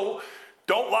 They know.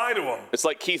 Don't lie to them. It's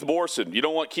like Keith Morrison. You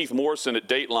don't want Keith Morrison at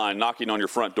Dateline knocking on your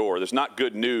front door. There's not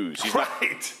good news.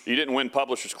 You didn't win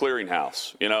Publishers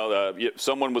Clearinghouse. You know,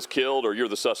 someone was killed or you're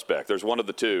the suspect. There's one of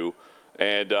the two.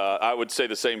 And I would say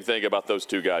the same thing about those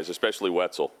two guys, especially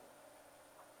Wetzel.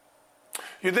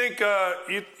 You think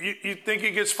you think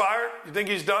he gets fired? You think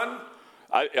he's done?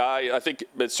 I think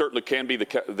it certainly can be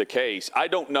the case. I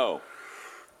don't know.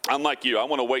 I'm like you. I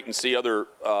want to wait and see other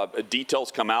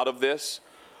details come out of this.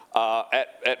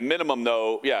 At minimum,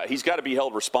 though, yeah, he's got to be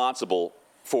held responsible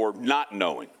for not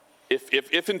knowing.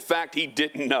 If in fact he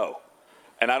didn't know,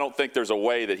 and I don't think there's a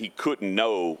way that he couldn't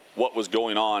know what was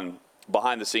going on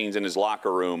behind the scenes in his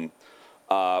locker room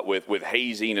with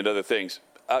hazing and other things.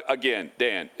 Again,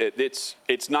 Dan,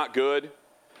 it's not good,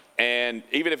 and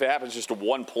even if it happens just to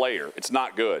one player, it's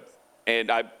not good. And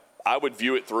I would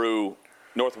view it through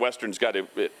Northwestern's got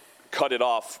to cut it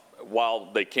off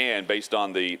while they can based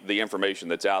on the information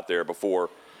that's out there before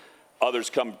others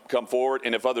come forward.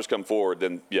 And if others come forward,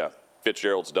 then, yeah,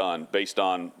 Fitzgerald's done based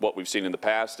on what we've seen in the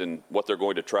past and what they're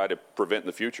going to try to prevent in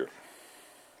the future.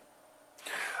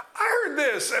 I heard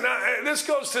this, and this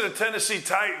goes to the Tennessee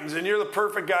Titans, and you're the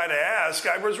perfect guy to ask.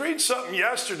 I was reading something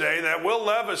yesterday that Will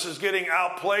Levis is getting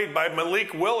outplayed by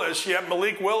Malik Willis, yet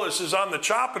Malik Willis is on the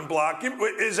chopping block.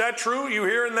 Is that true? You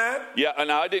hearing that? Yeah,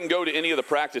 and I didn't go to any of the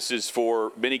practices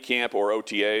for minicamp or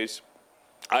OTAs.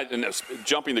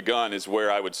 Jumping the gun is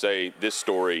where I would say this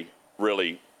story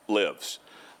really lives.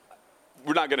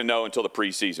 We're not going to know until the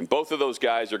preseason. Both of those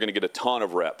guys are going to get a ton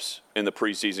of reps in the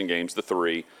preseason games, the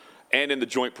three. And in the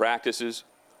joint practices,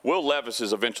 Will Levis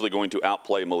is eventually going to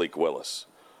outplay Malik Willis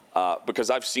because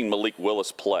I've seen Malik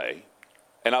Willis play,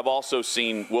 and I've also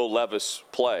seen Will Levis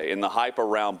play, and the hype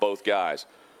around both guys.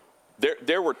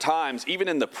 There were times, even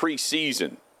in the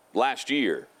preseason last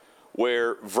year,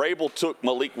 where Vrabel took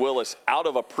Malik Willis out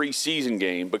of a preseason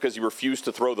game because he refused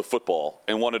to throw the football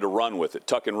and wanted to run with it,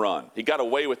 tuck and run. He got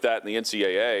away with that in the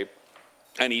NCAA,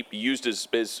 and he used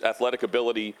his athletic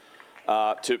ability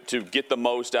to get the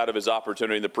most out of his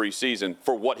opportunity in the preseason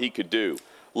for what he could do.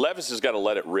 Levis has got to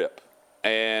let it rip.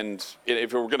 And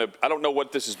if we're going to, I don't know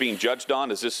what this is being judged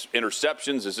on. Is this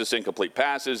interceptions? Is this incomplete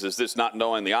passes? Is this not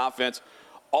knowing the offense?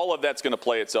 All of that's going to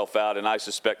play itself out, and I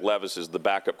suspect Levis is the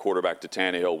backup quarterback to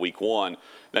Tannehill week one.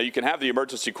 Now, you can have the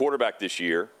emergency quarterback this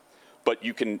year, but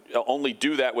you can only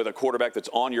do that with a quarterback that's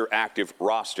on your active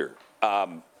roster.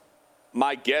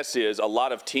 My guess is a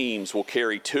lot of teams will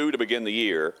carry 2 to begin the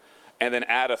year and then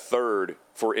add a third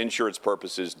for insurance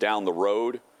purposes down the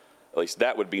road. At least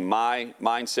that would be my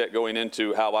mindset going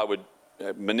into how I would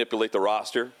manipulate the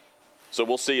roster. So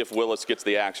we'll see if Willis gets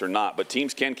the axe or not. But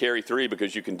teams can carry 3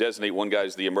 because you can designate one guy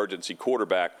as the emergency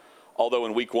quarterback, although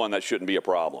in week 1 that shouldn't be a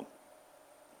problem.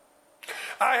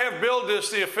 I have billed this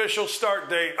the official start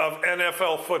date of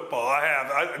NFL football. I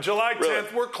have. July 10th,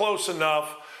 Really? We're close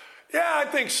enough. Yeah, I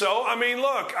think so. I mean,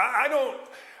 look,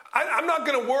 I'm not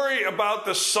going to worry about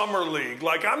the summer league.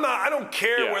 Like, I don't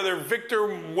care whether Victor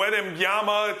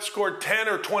Wembanyama scored 10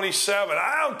 or 27.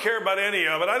 I don't care about any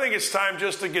of it. I think it's time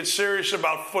just to get serious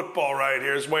about football right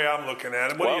here is the way I'm looking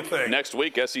at it. What do you think? Next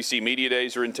week, SEC Media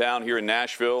Days are in town here in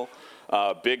Nashville.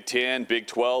 Big 10, Big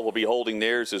 12 will be holding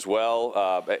theirs as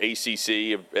well.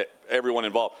 ACC, everyone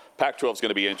involved. Pac-12 is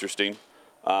going to be interesting,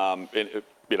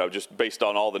 just based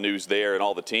on all the news there and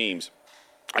all the teams.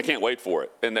 I can't wait for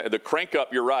it. And the crank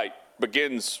up, you're right,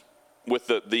 begins with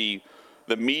the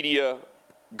media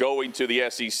going to the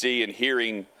SEC and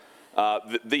hearing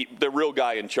the real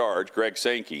guy in charge, Greg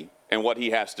Sankey, and what he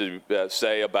has to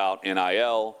say about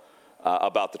NIL,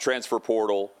 about the transfer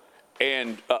portal,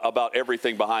 and about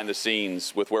everything behind the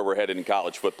scenes with where we're headed in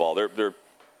college football. There are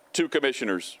 2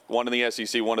 commissioners, one in the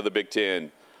SEC, one in the Big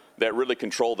Ten, that really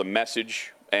control the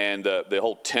message and the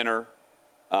whole tenor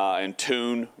and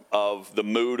tune of the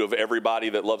mood of everybody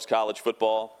that loves college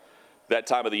football. That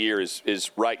time of the year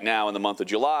is right now in the month of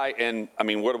July. And, I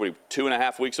mean, what are we,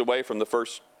 2.5 weeks away from the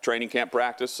first training camp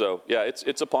practice? So, yeah,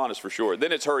 it's upon us for sure.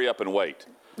 Then it's hurry up and wait.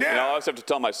 Yeah. I always have to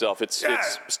tell myself it's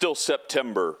still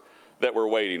September that we're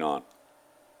waiting on.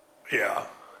 Yeah.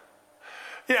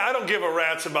 Yeah, I don't give a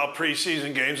rat's about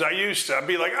preseason games. I used to. I'd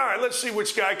be like, all right, let's see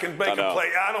which guy can make a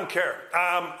play. I don't care.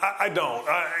 I don't.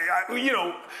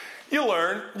 You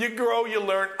learn. You grow, you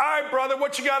learn. All right, brother,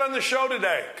 what you got on the show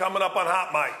today coming up on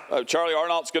Hot Mic? Charlie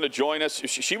Arnold's going to join us.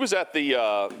 She was at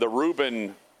the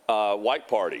Reuben white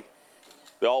party,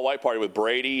 the all-white party with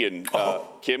Brady and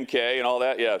Kim K and all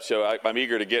that. Yeah, so I'm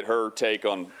eager to get her take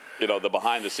on the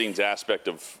behind-the-scenes aspect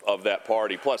of that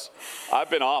party. Plus,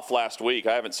 I've been off last week.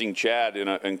 I haven't seen Chad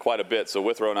in quite a bit, so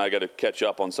Withrow and I got to catch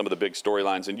up on some of the big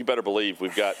storylines. And you better believe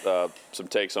we've got some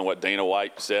takes on what Dana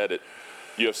White said at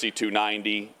UFC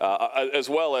 290, as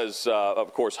well as,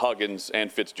 of course, Huggins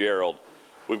and Fitzgerald.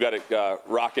 We've got it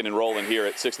rocking and rolling here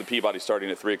at 6 the Peabody starting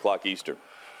at 3 o'clock Eastern.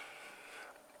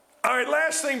 All right,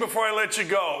 last thing before I let you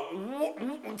go.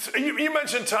 You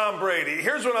mentioned Tom Brady.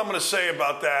 Here's what I'm going to say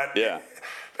about that. Yeah.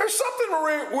 There's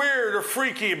something weird or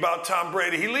freaky about Tom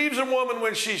Brady. He leaves a woman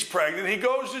when she's pregnant. He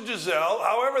goes to Giselle.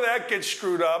 However that gets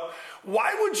screwed up.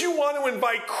 Why would you want to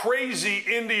invite crazy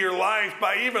into your life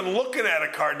by even looking at a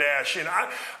Kardashian?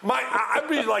 I'd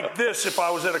be like this if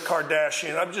I was at a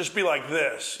Kardashian. I'd just be like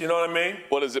this. You know what I mean?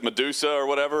 What is it, Medusa or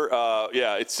whatever?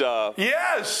 Yeah, it's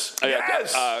yes.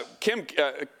 Yes.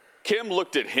 Kim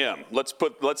looked at him.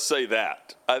 Let's say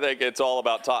that. I think it's all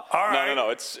about Tom. All right.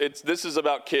 No. This is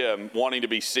about Kim wanting to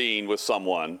be seen with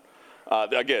someone.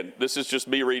 Again, this is just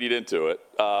me reading into it.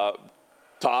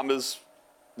 Tom is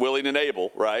willing and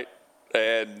able, right?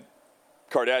 And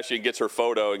Kardashian gets her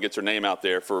photo and gets her name out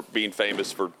there for being famous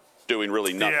for doing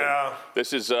really nothing. Yeah.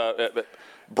 This is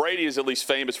Brady is at least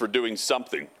famous for doing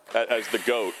something as the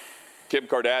GOAT. Kim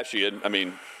Kardashian, I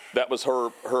mean, that was her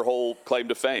whole claim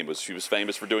to fame, was she was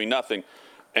famous for doing nothing.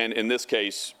 And in this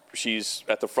case, she's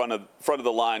at the front of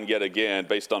the line yet again,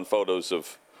 based on photos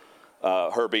of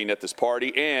her being at this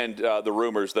party and the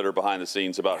rumors that are behind the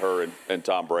scenes about her and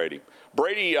Tom Brady.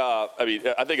 Brady, I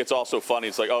think it's also funny.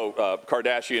 It's like,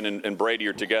 Kardashian and Brady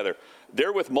are together.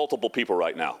 They're with multiple people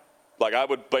right now. Like I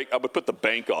would put the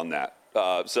bank on that.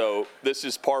 So this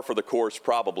is par for the course,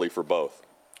 probably for both.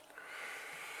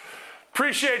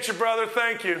 Appreciate you, brother.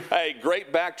 Thank you. Hey,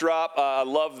 great backdrop. I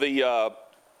love the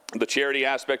charity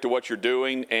aspect of what you're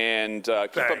doing, and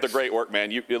keep up the great work,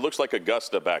 man. It looks like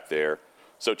Augusta back there.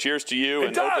 So cheers to you,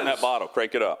 and open that bottle.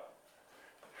 Crank it up.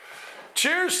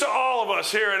 Cheers to all of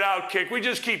us here at Outkick. We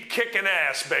just keep kicking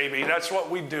ass, baby. That's what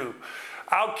we do.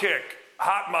 Outkick,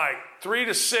 Hot Mic, 3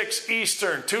 to 6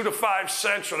 Eastern, 2 to 5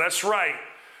 Central. That's right.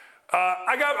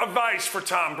 I got advice for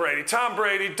Tom Brady. Tom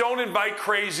Brady, don't invite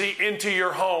crazy into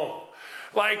your home.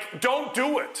 Like, don't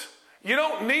do it. You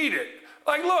don't need it.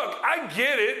 Like, look, I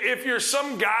get it. If you're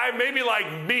some guy, maybe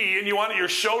like me, and you want your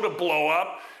show to blow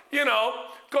up,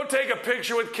 go take a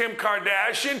picture with Kim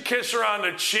Kardashian, kiss her on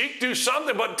the cheek, do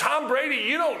something. But Tom Brady,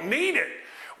 you don't need it.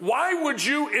 Why would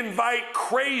you invite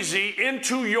crazy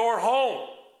into your home?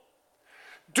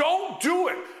 Don't do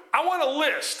it. I want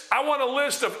a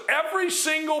list of every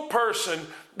single person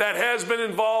that has been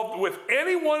involved with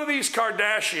any one of these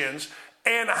Kardashians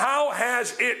and how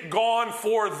has it gone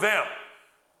for them.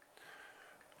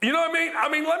 You know what I mean? I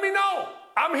mean, let me know.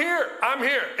 I'm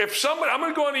here. If somebody, I'm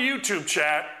going to go into YouTube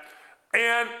chat,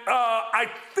 and I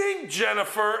think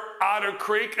Jennifer, Otter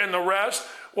Creek, and the rest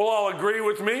will all agree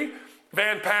with me.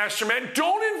 Van Pasture, man,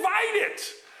 don't invite it.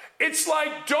 It's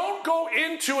like, don't go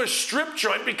into a strip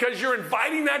joint because you're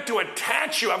inviting that to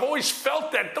attach you. I've always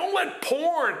felt that. Don't let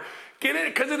porn get in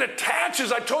it because it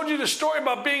attaches. I told you the story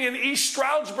about being in East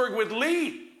Stroudsburg with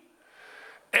Lee.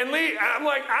 And Lee, I'm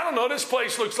like, I don't know, this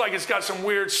place looks like it's got some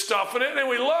weird stuff in it. And then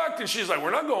we looked, and she's like,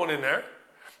 we're not going in there.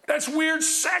 That's weird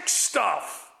sex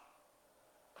stuff.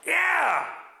 Yeah,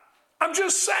 I'm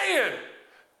just saying.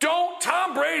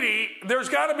 Tom Brady, there's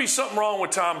got to be something wrong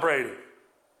with Tom Brady.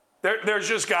 There's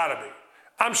just got to be.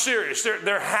 I'm serious.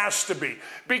 There has to be.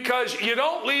 Because you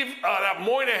don't leave that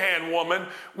Moynihan woman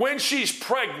when she's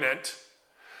pregnant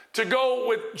to go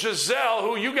with Giselle,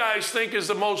 who you guys think is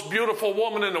the most beautiful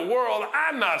woman in the world.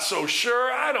 I'm not so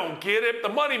sure. I don't get it. The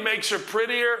money makes her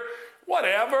prettier.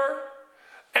 Whatever.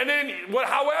 And then,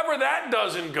 however that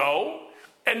doesn't go,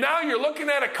 and now you're looking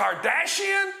at a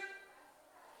Kardashian?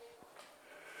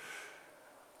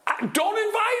 Don't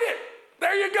invite it.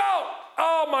 There you go.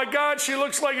 Oh my God, she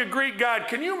looks like a Greek god.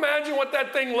 Can you imagine what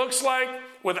that thing looks like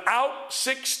without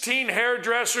 16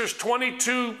 hairdressers,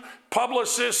 22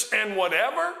 publicists, and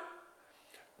whatever?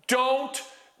 Don't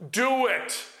do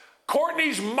it.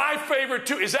 Courtney's my favorite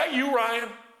too. Is that you, Ryan?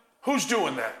 Who's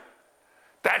doing that?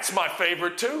 That's my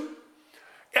favorite too.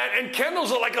 And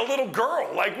Kendall's like a little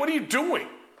girl. Like, what are you doing?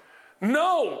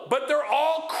 No, but they're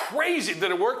all crazy.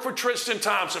 Did it work for Tristan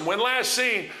Thompson? When last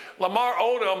seen, Lamar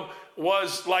Odom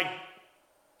was like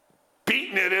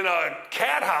beating it in a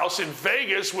cat house in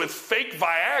Vegas with fake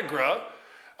Viagra.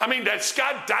 I mean, that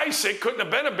Scott Disick couldn't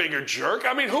have been a bigger jerk.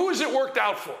 I mean, who has it worked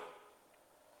out for?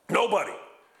 Nobody.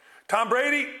 Tom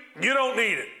Brady, you don't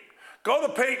need it. Go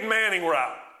the Peyton Manning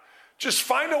route. Just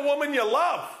find a woman you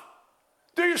love.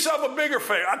 Do yourself a bigger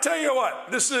favor. I'll tell you what,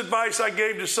 this is advice I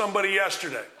gave to somebody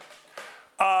yesterday.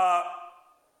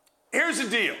 Here's the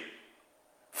deal.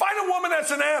 Find a woman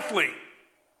that's an athlete.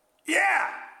 Yeah.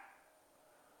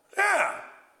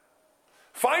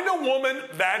 Find a woman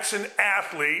that's an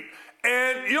athlete,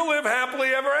 and you'll live happily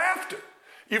ever after.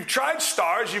 You've tried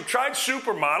stars, you've tried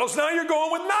supermodels, now you're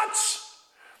going with nuts.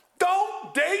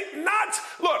 Don't date nuts.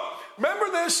 Look,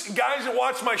 remember this, guys that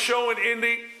watched my show in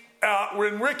Indy,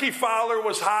 when Ricky Fowler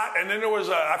was hot, and then there was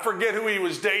I forget who he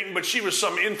was dating, but she was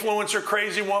some influencer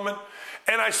crazy woman.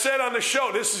 And I said on the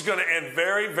show, this is going to end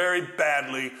very, very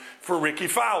badly for Ricky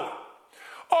Fowler.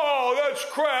 Oh, that's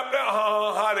crap.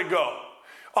 How'd it go?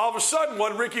 All of a sudden,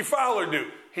 what did Ricky Fowler do?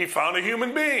 He found a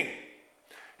human being.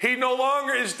 He no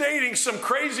longer is dating some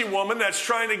crazy woman that's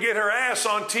trying to get her ass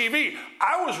on TV.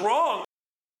 I was wrong.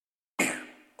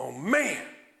 Oh,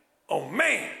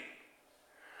 man.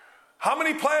 How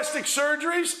many plastic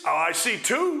surgeries? Oh, I see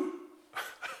 2.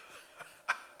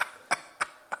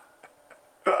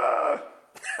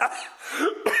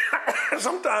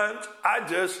 Sometimes I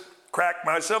just crack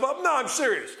myself up. No, I'm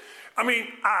serious. I mean,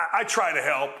 I try to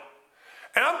help.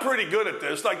 And I'm pretty good at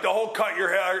this. Like the whole cut your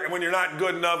hair when you're not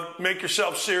good enough, make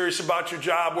yourself serious about your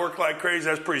job, work like crazy.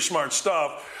 That's pretty smart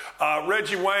stuff.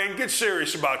 Reggie Wayne, get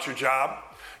serious about your job.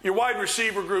 Your wide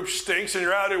receiver group stinks and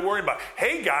you're out there worrying about,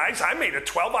 hey guys, I made a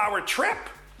 12-hour trip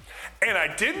and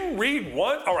I didn't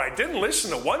listen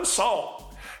to one song.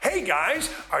 Hey guys,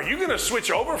 are you going to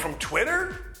switch over from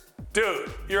Twitter?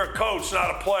 Dude, you're a coach,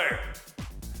 not a player.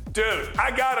 Dude,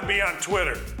 I got to be on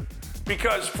Twitter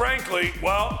because frankly,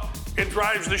 well, it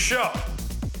drives the show.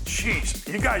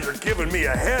 Jeez, you guys are giving me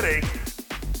a headache.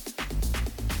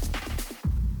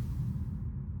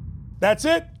 That's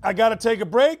it. I got to take a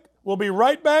break. We'll be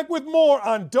right back with more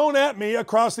on Don't At Me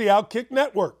across the Outkick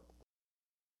Network.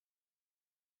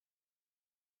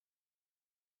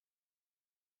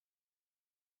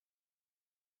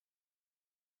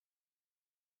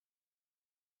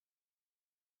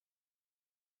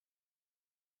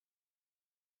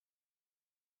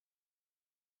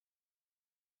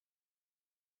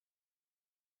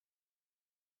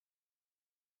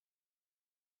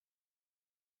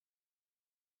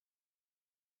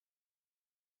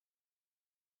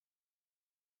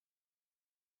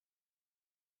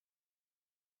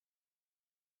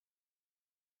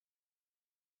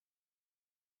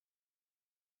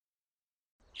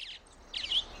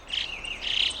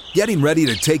 Getting ready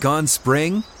to take on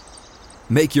spring?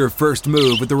 Make your first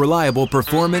move with the reliable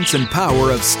performance and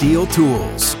power of Steel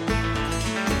tools.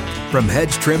 From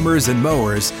hedge trimmers and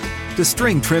mowers to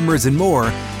string trimmers and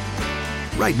more,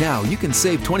 Right now, you can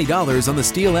save $20 on the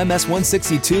Steel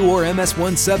MS-162 or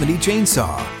MS-170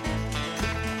 chainsaw.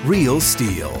 Real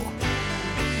Steel.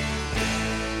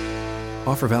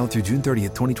 Offer valid through June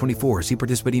 30th, 2024. See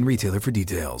participating retailer for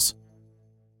details.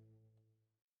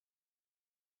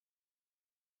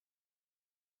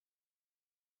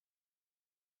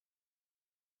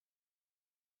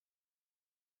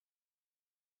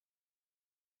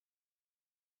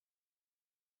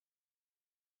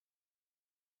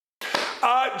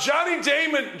 Johnny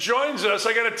Damon joins us.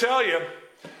 I got to tell you,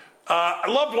 I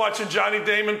loved watching Johnny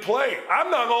Damon play. I'm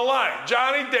not going to lie.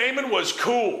 Johnny Damon was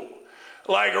cool.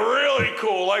 Like, really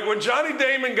cool. Like, when Johnny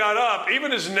Damon got up,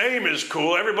 even his name is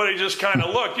cool. Everybody just kind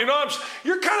of looked. You know,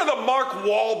 you're kind of the Mark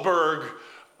Wahlberg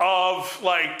of,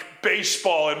 like,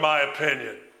 baseball, in my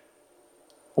opinion.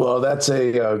 Well, that's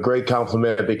a great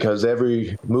compliment because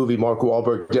every movie Mark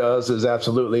Wahlberg does is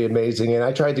absolutely amazing. And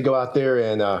I tried to go out there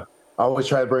and I always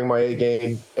try to bring my A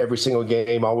game every single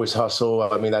game, always hustle.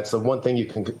 I mean, that's the one thing you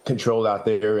can control out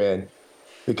there. And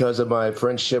because of my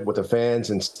friendship with the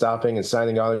fans and stopping and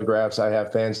signing autographs, I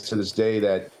have fans to this day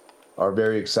that are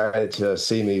very excited to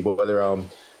see me, whether I'm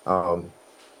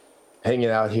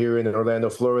hanging out here in Orlando,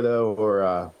 Florida,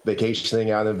 or vacationing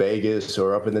out in Vegas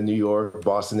or up in the New York,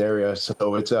 Boston area.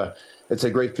 So it's a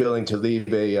great feeling to leave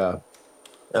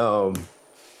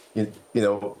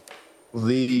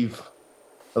leave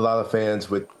a lot of fans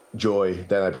with joy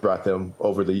that I brought them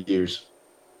over the years.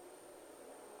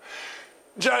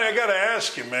 Johnny, I got to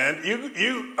ask you, man,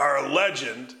 you are a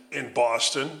legend in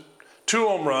Boston, 2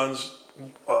 home runs,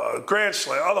 grand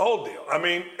slam, the whole deal. I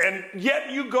mean, and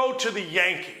yet you go to the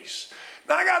Yankees.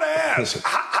 Now I got to ask,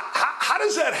 how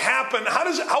does that happen?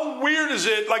 How weird is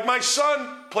it? Like, my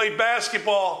son played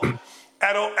basketball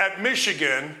at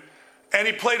Michigan, and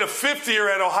he played a 5th year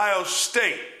at Ohio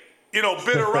State. You know,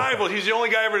 bitter rival. He's the only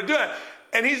guy ever to do that.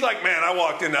 And he's like, man, I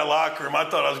walked in that locker room. I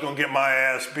thought I was going to get my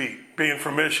ass beat being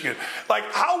from Michigan. Like,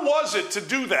 how was it to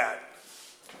do that?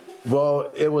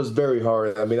 Well, it was very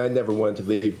hard. I mean, I never wanted to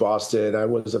leave Boston. I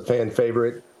was a fan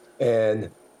favorite. And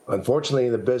unfortunately,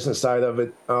 the business side of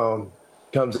it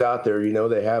comes out there. You know,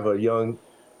 they have a young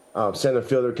center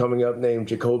fielder coming up named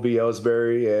Jacoby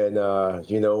Ellsbury. And,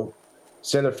 you know,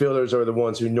 center fielders are the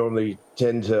ones who normally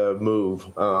tend to move.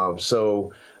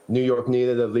 So New York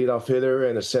needed a leadoff hitter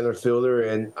and a center fielder,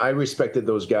 and I respected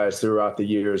those guys throughout the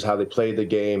years, how they played the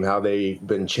game, how they've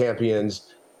been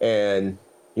champions. And,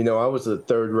 you know, I was the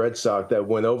 3rd Red Sox that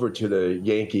went over to the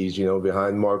Yankees, you know,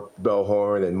 behind Mark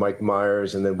Bellhorn and Mike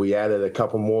Myers, and then we added a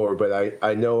couple more. But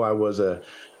I know I was a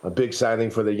big signing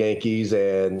for the Yankees,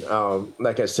 and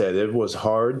like I said, it was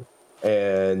hard.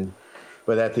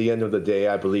 But at the end of the day,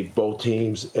 I believe both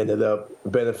teams ended up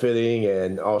benefiting.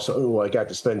 And also, I got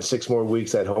to spend 6 more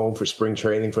weeks at home for spring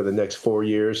training for the next 4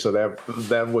 years. So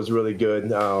that was really good.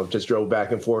 Just drove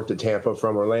back and forth to Tampa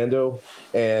from Orlando.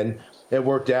 And it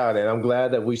worked out. And I'm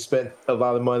glad that we spent a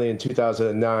lot of money in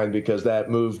 2009 because that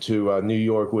move to New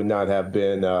York would not have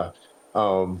been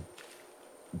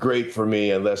great for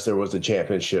me unless there was a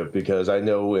championship. Because I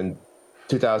know in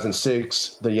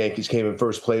 2006, the Yankees came in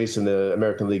 1st place in the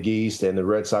American League East, and the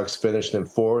Red Sox finished in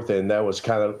 4th. And that was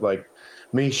kind of like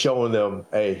me showing them,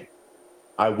 hey,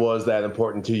 I was that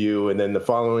important to you. And then the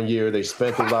following year, they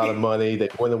spent a lot of money. They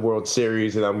won the World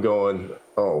Series, and I'm going,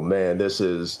 oh, man, this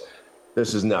is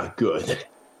not good.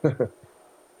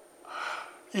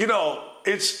 You know,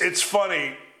 it's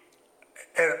funny,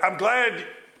 and I'm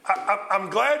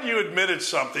glad you admitted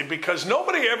something, because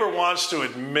nobody ever wants to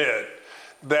admit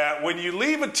that when you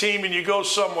leave a team and you go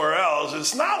somewhere else,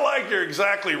 it's not like you're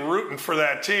exactly rooting for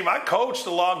that team. I coached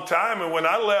a long time, and when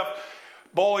I left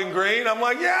Bowling Green, I'm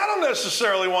like, yeah, I don't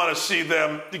necessarily want to see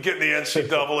them get in the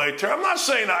NCAA tournament. I'm not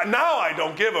saying now I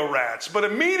don't give a rat's, but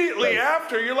immediately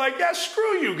after, you're like, yeah,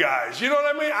 screw you guys. You know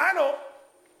what I mean? I don't.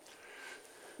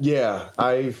 Yeah,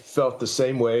 I felt the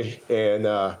same way, and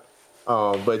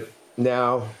but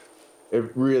now it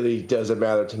really doesn't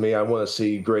matter to me. I want to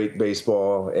see great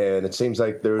baseball, and it seems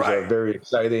like there's a very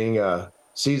exciting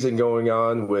season going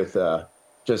on with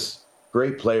just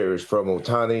great players from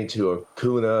Ohtani to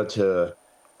Acuna to,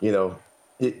 you know,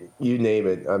 you name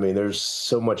it. I mean, there's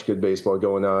so much good baseball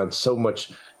going on, so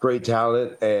much great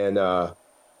talent, and the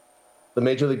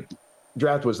Major League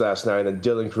Draft was last night, and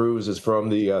Dylan Cruz is from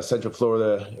the Central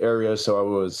Florida area, so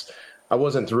I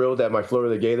wasn't thrilled that my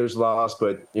Florida Gators lost,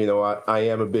 but, you know, I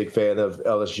am a big fan of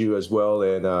LSU as well.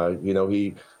 And, you know,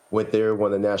 he went there,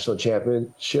 won the national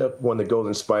championship, won the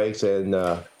Golden Spikes, and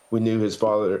we knew his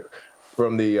father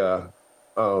from the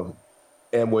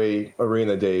Amway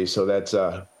Arena days. So that's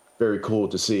very cool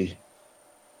to see.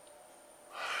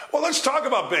 Well, let's talk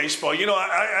about baseball. You know,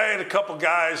 I had a couple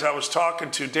guys I was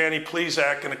talking to, Danny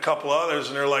Plesac and a couple others,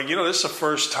 and they're like, you know, this is the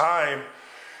first time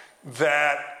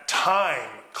that time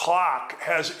clock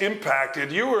has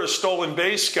impacted. You were a stolen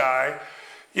base guy.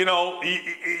 You know,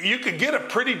 you could get a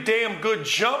pretty damn good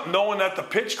jump knowing that the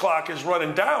pitch clock is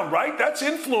running down, right? That's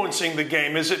influencing the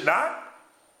game, is it not?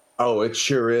 Oh, it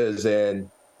sure is. And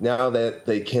now that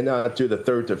they cannot do the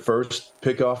third to first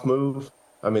pickoff move,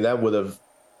 I mean, that would have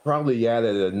probably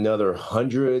added another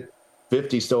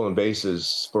 150 stolen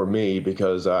bases for me,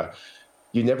 because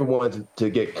you never wanted to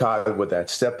get caught with that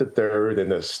step to third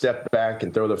and the step back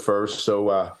and throw to first.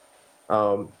 So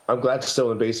I'm glad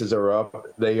stolen bases are up.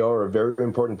 They are a very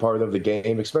important part of the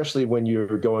game, especially when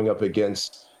you're going up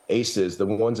against aces, the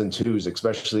ones and twos,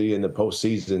 especially in the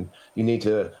postseason. You need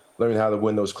to learn how to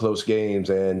win those close games.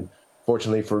 And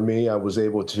fortunately for me, I was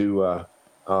able to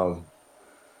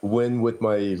win with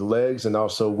my legs and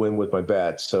also win with my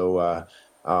bat. So,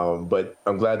 but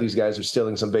I'm glad these guys are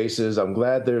stealing some bases. I'm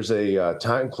glad there's a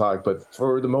time clock, but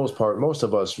for the most part, most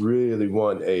of us really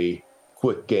want a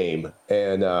quick game.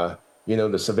 And, you know,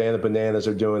 the Savannah Bananas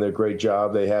are doing a great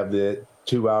job. They have the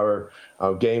 2-hour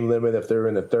game limit. If they're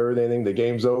in the third inning, the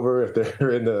game's over. If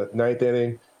they're in the ninth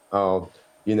inning,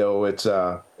 you know, it's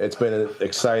been an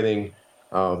exciting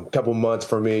couple months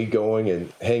for me going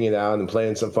and hanging out and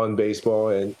playing some fun baseball.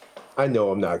 And I know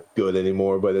I'm not good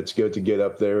anymore, but it's good to get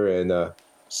up there and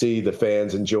see the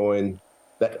fans enjoying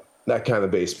that kind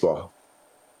of baseball.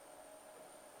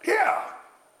 Yeah.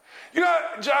 You know,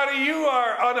 Johnny, you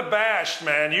are unabashed,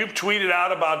 man. You've tweeted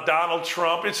out about Donald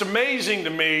Trump. It's amazing to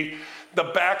me, the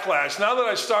backlash. Now that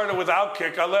I started with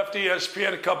Outkick, I left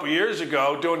ESPN a couple years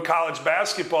ago doing college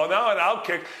basketball. Now at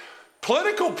Outkick,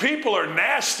 political people are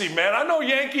nasty, man. I know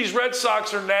Yankees, Red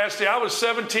Sox are nasty. I was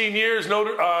 17 years,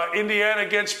 Indiana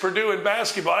against Purdue in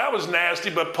basketball. That was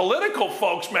nasty. But political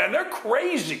folks, man, they're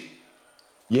crazy.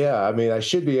 Yeah, I mean, I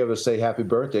should be able to say happy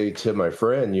birthday to my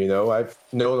friend. You know, I've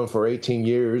known him for 18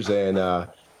 years, and,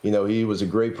 you know, he was a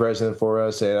great president for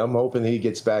us, and I'm hoping he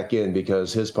gets back in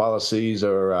because his policies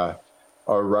are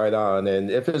right on.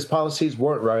 And if his policies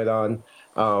weren't right on,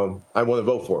 I want to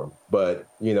vote for him. But,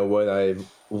 you know, when I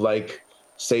like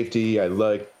safety, I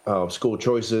like school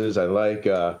choices, I like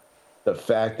the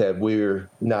fact that we're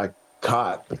not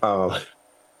caught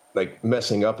like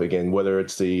messing up again, whether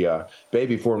it's the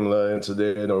baby formula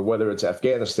incident or whether it's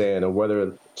Afghanistan or whether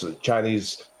it's a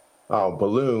Chinese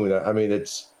balloon. I mean,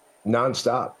 it's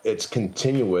nonstop. It's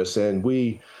continuous. And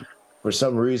we, for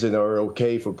some reason, are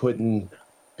okay for putting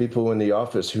people in the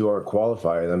office who aren't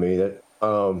qualified. I mean,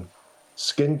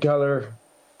 skin color,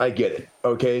 I get it.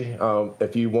 Okay.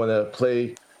 If you want to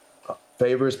play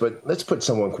favors, but let's put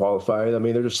someone qualified. I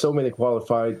mean, there's so many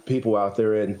qualified people out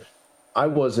there, and I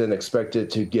wasn't expected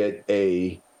to get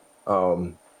a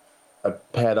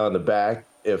pat on the back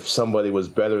if somebody was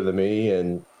better than me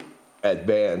and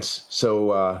advanced.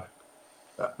 So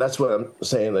that's what I'm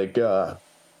saying. Like, I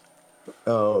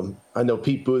know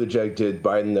Pete Buttigieg did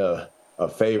Biden a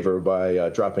favor by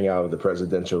dropping out of the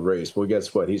presidential race. Well,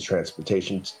 guess what? He's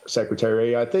transportation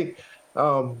secretary. I think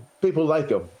people like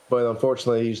him, but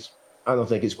unfortunately, I don't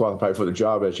think he's qualified for the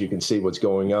job. As you can see, what's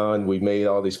going on. We made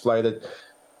all these pilots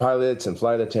and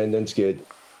flight attendants get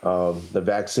the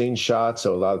vaccine shot,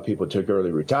 so a lot of people took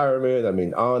early retirement. I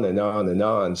mean, on and on and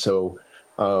on. So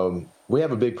we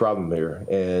have a big problem here,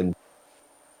 and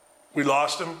we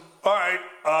lost him. All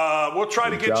right, we'll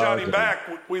try to get Johnny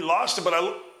back. We lost him, but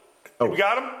we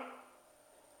got him.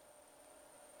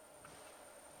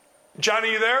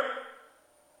 Johnny, you there?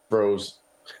 Froze.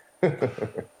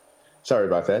 Sorry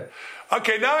about that.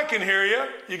 Okay, now I can hear you.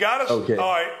 You got us? Okay.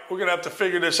 All right, we're going to have to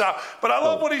figure this out. But I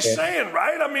love what he's saying,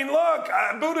 right? I mean, look,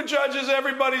 Buttigieg is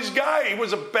everybody's guy. He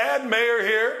was a bad mayor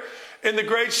here in the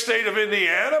great state of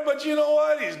Indiana, but you know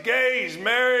what? He's gay, he's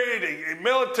married, he's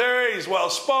military, he's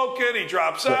well-spoken, he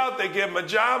drops out, they give him a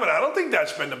job, and I don't think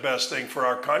that's been the best thing for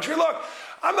our country. Look,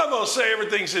 I'm not going to say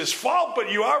everything's his fault,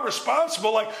 but you are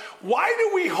responsible. Like, why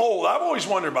do we hold, I've always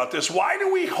wondered about this, why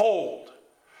do we hold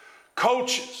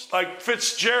coaches like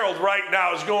Fitzgerald right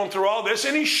now is going through all this,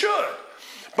 and he should.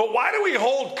 But why do we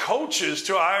hold coaches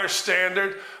to a higher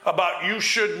standard about you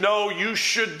should know, you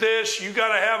should this, you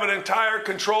got to have an entire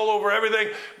control over everything,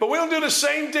 but we don't do the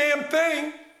same damn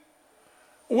thing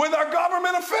with our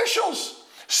government officials?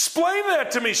 Explain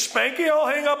that to me, Spanky. I'll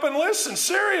hang up and listen.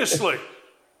 Seriously.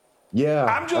 Yeah.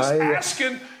 I'm just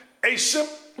asking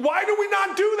why do we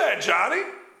not do that, Johnny?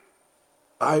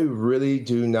 I really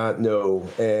do not know.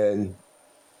 And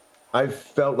I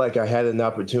felt like I had an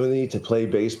opportunity to play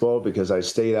baseball because I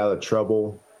stayed out of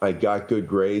trouble. I got good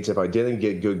grades. If I didn't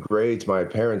get good grades, my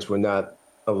parents would not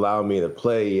allow me to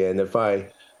play. And if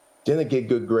I didn't get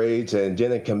good grades and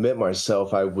didn't commit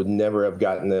myself, I would never have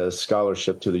gotten a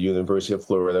scholarship to the University of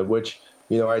Florida, which,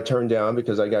 I turned down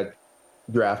because I got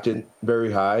drafted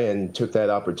very high and took that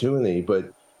opportunity.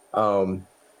 But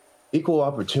equal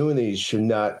opportunities should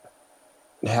not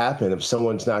happen if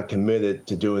someone's not committed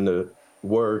to doing the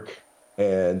work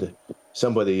and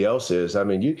somebody else is. I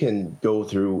mean, you can go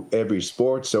through every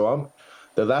sport. So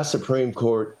the last Supreme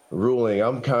Court ruling,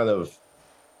 I'm kind of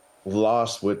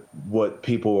lost with what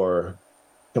people are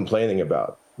complaining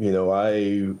about.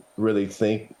 I really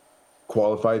think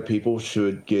qualified people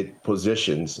should get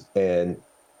positions. And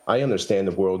I understand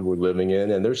the world we're living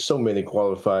in, and there's so many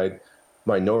qualified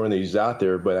minorities out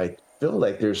there, but I feel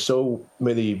like there's so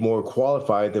many more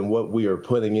qualified than what we are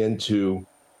putting into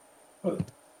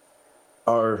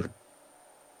our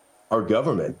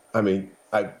government. I mean,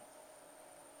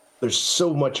 there's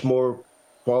so much more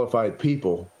qualified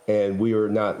people, and we are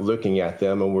not looking at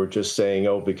them, and we're just saying,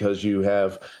 oh, because you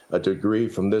have a degree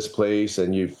from this place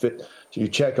and you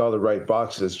check all the right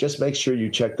boxes, just make sure you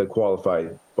check the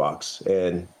qualified box,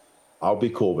 and I'll be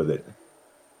cool with it.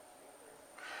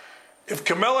 If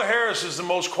Kamala Harris is the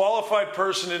most qualified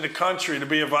person in the country to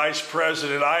be a vice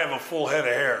president, I have a full head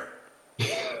of hair.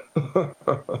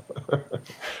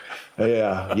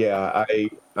 Yeah.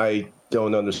 I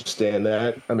don't understand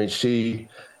that. I mean, she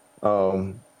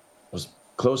was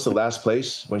close to last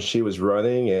place when she was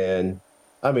running. And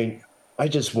I mean, I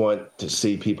just want to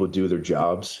see people do their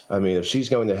jobs. I mean, if she's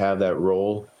going to have that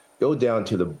role, go down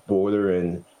to the border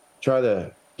and try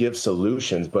to give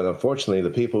solutions. But unfortunately, the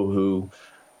people who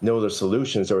know the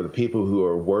solutions are the people who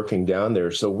are working down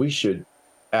there. So we should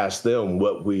ask them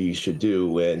what we should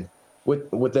do. And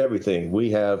with everything, we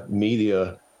have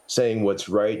media saying what's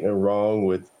right and wrong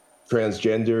with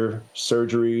transgender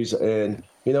surgeries. And,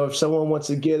 if someone wants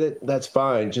to get it, that's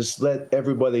fine. Just let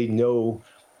everybody know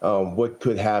what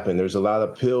could happen. There's a lot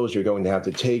of pills you're going to have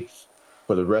to take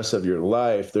for the rest of your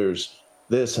life. There's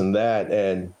this and that.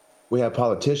 And we have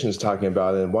politicians talking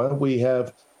about it. And why don't we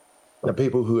have the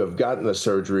people who have gotten the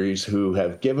surgeries, who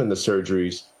have given the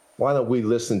surgeries, why don't we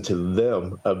listen to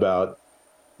them about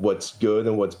what's good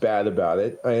and what's bad about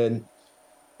it?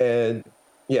 And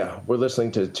yeah, we're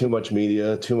listening to too much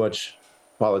media, too much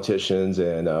politicians,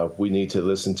 and we need to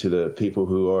listen to the people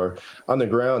who are on the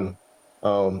ground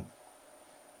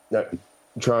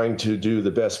trying to do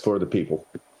the best for the people.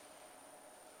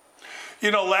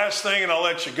 Last thing, and I'll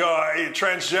let you go.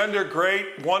 Transgender,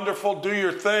 great, wonderful, do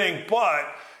your thing, but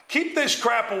keep this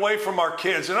crap away from our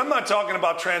kids. And I'm not talking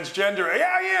about transgender.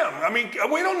 Yeah, I am. I mean,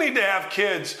 we don't need to have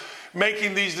kids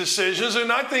making these decisions.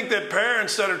 And I think that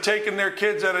parents that are taking their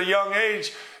kids at a young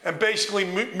age and basically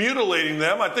mutilating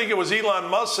them, I think it was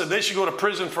Elon Musk said they should go to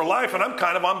prison for life. And I'm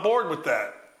kind of on board with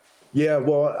that. Yeah,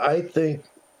 well, I think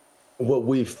what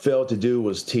we failed to do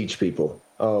was teach people.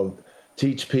 I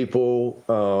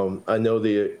know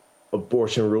the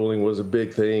abortion ruling was a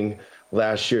big thing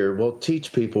last year. Well,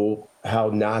 teach people how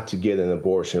not to get an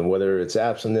abortion, whether it's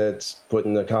abstinence,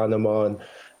 putting the condom on,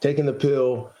 taking the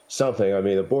pill, something. I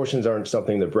mean, abortions aren't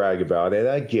something to brag about, and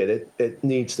I get it. It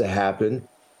needs to happen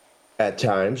at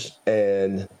times,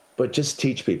 but just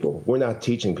teach people. We're not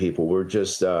teaching people. We're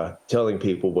just telling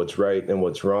people what's right and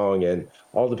what's wrong. And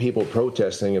all the people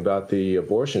protesting about the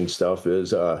abortion stuff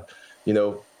is,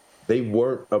 they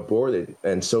weren't aborted,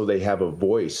 and so they have a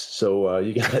voice. So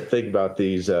you got to think about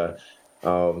these. I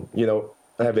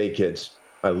have 8 kids.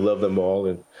 I love them all,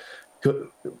 and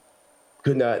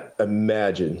could not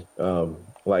imagine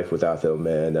life without them.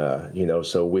 And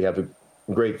so we have a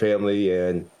great family,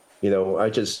 and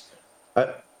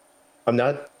I'm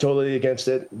not totally against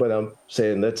it, but I'm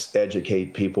saying let's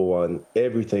educate people on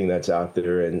everything that's out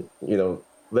there, and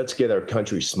let's get our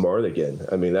country smart again.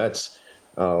 I mean, that's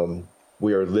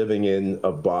we are living in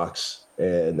a box,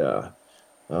 and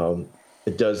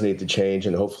it does need to change,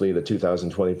 and hopefully the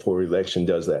 2024 election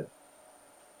does that.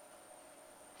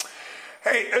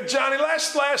 Hey, Johnny,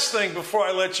 last thing before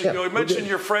I let you go. You mentioned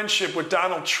your friendship with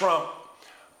Donald Trump.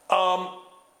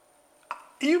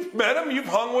 You've met him. You've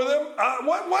hung with him.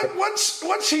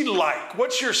 What's he like?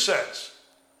 What's your sense?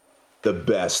 The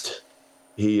best.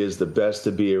 He is the best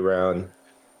to be around.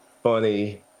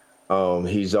 Funny.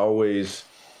 He's always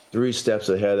 3 steps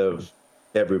ahead of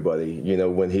everybody.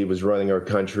 When he was running our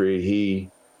country, he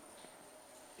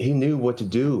knew what to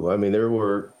do. I mean, there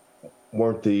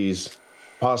weren't these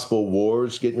possible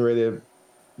wars getting ready to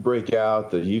break out.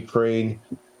 The Ukraine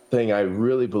thing, I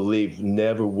really believe,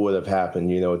 never would have happened.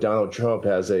 Donald Trump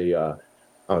has a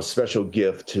special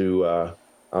gift to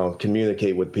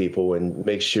communicate with people and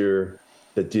make sure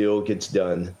the deal gets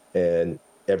done. And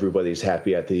everybody's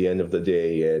happy at the end of the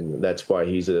day. And that's why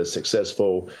he's a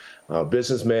successful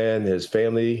businessman. His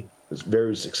family is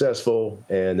very successful.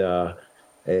 And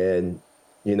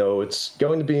it's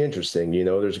going to be interesting.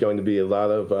 There's going to be a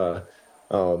lot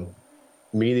of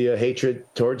media hatred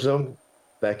towards him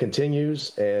that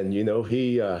continues. And,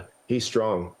 he's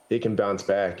strong. He can bounce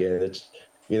back. And it's,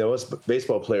 us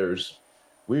baseball players,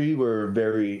 we were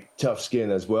very tough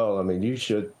skinned as well. I mean, you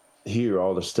should hear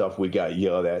all the stuff we got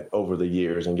yelled at over the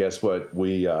years. And guess what?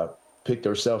 We picked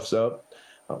ourselves up.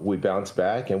 We bounced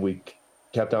back, and we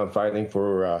kept on fighting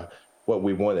for what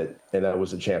we wanted, and that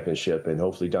was a championship. And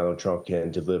hopefully Donald Trump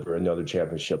can deliver another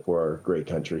championship for our great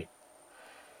country.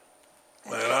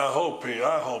 Man, I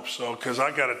hope so, because I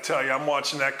got to tell you, I'm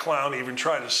watching that clown even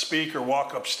try to speak or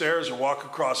walk upstairs or walk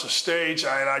across the stage,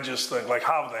 and I just think, like,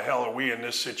 how the hell are we in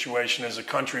this situation as a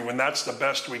country when that's the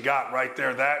best we got right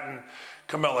there, that and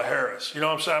Kamala Harris? You know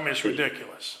what I'm saying? I mean, it's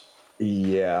ridiculous.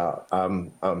 Yeah,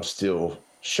 I'm still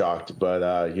shocked, but,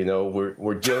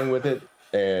 we're dealing with it,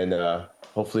 and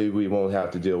hopefully we won't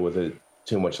have to deal with it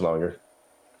too much longer.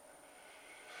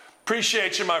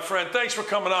 Appreciate you, my friend. Thanks for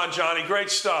coming on, Johnny.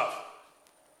 Great stuff.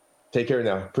 Take care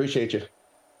now. Appreciate you.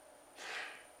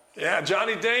 Yeah,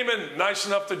 Johnny Damon, nice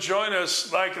enough to join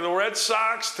us. Like the Red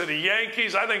Sox to the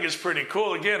Yankees, I think it's pretty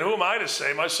cool. Again, who am I to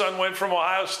say? My son went from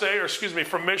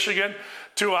from Michigan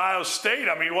to Ohio State.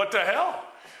 I mean, what the hell?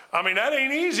 I mean, that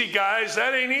ain't easy, guys.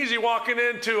 That ain't easy walking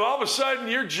into, all of a sudden,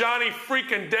 you're Johnny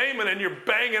freaking Damon and you're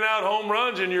banging out home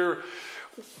runs and you're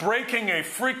breaking a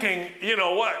freaking,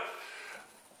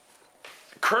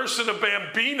 Curse of the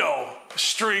Bambino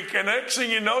streak, and next thing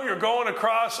you know, you're going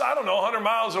across, 100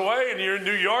 miles away, and you're in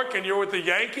New York, and you're with the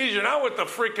Yankees. You're not with the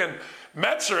freaking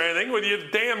Mets or anything, with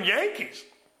your damn Yankees.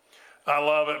 I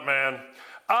love it, man.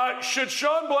 Should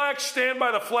Sean Black stand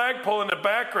by the flagpole in the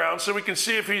background so we can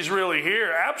see if he's really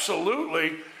here?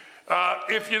 Absolutely.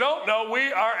 If you don't know,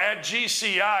 we are at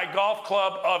GCI, Golf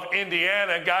Club of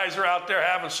Indiana. Guys are out there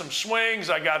having some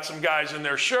swings. I got some guys in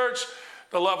their shirts.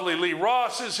 The lovely Lee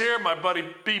Ross is here, my buddy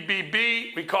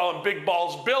BBB. We call him Big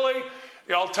Balls Billy.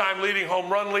 The all-time leading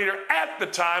home run leader at the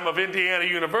time of Indiana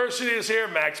University is here.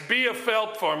 Max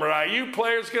Bielfeldt, former IU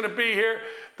player, is going to be here.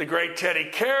 The great Teddy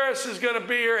Karras is going to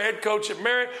be here, head coach at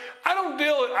Marriott.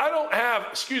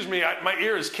 My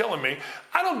ear is killing me.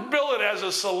 I don't bill it as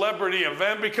a celebrity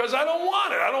event because I don't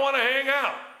want it. I don't want to hang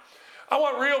out. I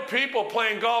want real people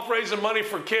playing golf, raising money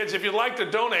for kids. If you'd like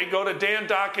to donate, go to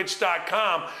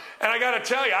dandokich.com. And I got to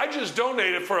tell you, I just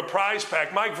donated for a prize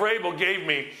pack. Mike Vrabel gave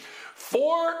me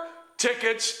 4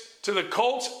 tickets to the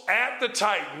Colts at the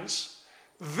Titans,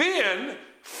 then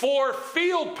 4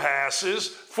 field passes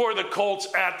for the Colts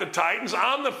at the Titans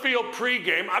on the field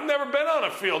pregame. I've never been on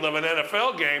a field of an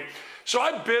NFL game, so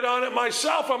I bid on it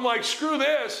myself. I'm like, screw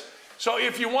this. So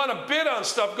if you want to bid on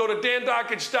stuff, go to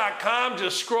dandokich.com.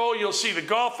 Just scroll. You'll see the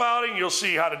golf outing. You'll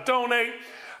see how to donate.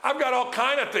 I've got all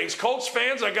kind of things. Colts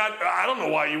fans, I don't know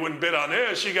why you wouldn't bid on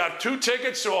this. You got 2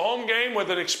 tickets to a home game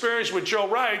with an experience with Joe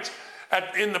Wright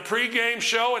in the pregame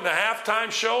show and the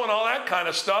halftime show and all that kind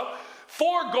of stuff.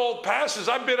 4 gold passes.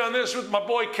 I bid on this with my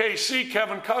boy KC,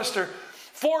 Kevin Custer.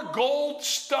 4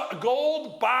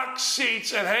 gold box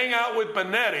seats and hang out with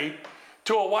Benetti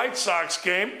to a White Sox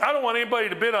game. I don't want anybody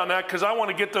to bid on that because I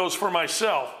want to get those for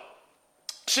myself.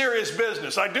 Serious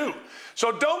business, I do.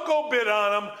 So don't go bid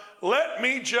on them.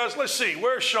 Let's see,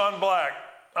 where's Sean Black?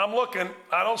 I'm looking,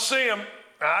 I don't see him.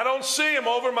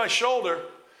 Over my shoulder.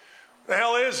 The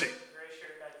hell is he? Gray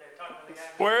shirt back there, talking to the guy.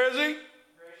 Where is he? Gray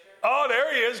shirt. Oh,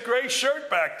 there he is, gray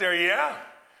shirt back there, yeah.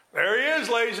 There he is,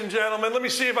 ladies and gentlemen. Let me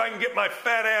see if I can get my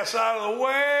fat ass out of the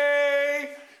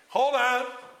way. Hold on.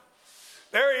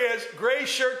 There he is, gray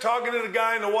shirt, talking to the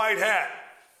guy in the white hat.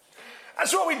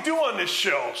 That's what we do on this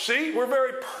show, see? We're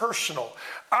very personal.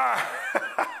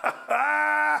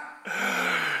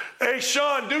 Hey,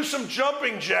 Sean, do some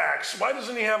jumping jacks. Why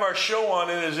doesn't he have our show on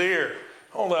in his ear?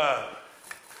 Hold on.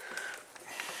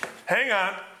 Hang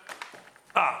on.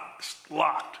 It's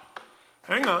locked.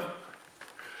 Hang on.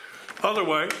 Other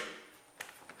way.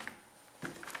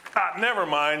 Never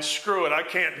mind. Screw it. I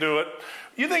can't do it.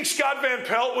 You think Scott Van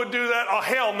Pelt would do that? Oh,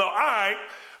 hell no. All right.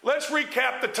 Let's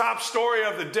recap the top story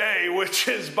of the day, which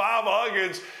is Bob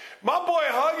Huggins. My boy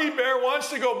Huggy Bear wants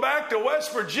to go back to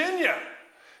West Virginia.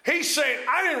 He's saying,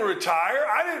 I didn't retire.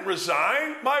 I didn't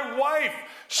resign. My wife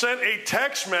sent a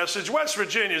text message. West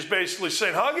Virginia is basically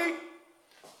saying, Huggy,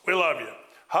 we love you.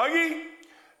 Huggy,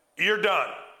 you're done.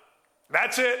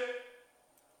 That's it.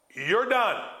 You're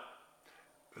done.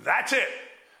 That's it.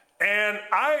 And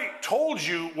I told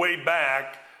you way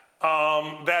back,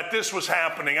 that this was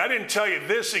happening. I didn't tell you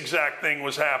this exact thing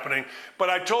was happening, but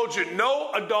I told you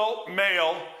no adult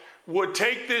male would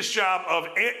take this job of,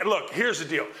 look, here's the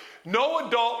deal. No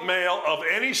adult male of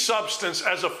any substance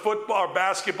as a football or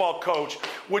basketball coach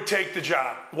would take the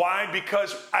job. Why?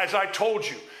 Because, as I told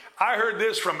you, I heard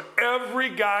this from every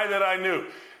guy that I knew.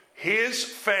 His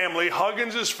family,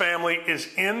 Huggins' family, is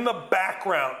in the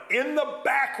background,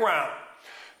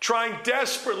 trying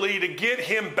desperately to get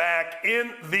him back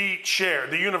in the chair.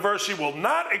 The university will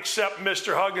not accept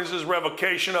Mr. Huggins'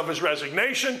 revocation of his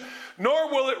resignation,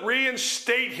 nor will it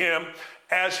reinstate him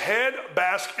as head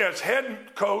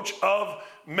coach of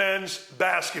men's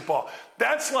basketball.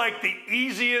 That's like the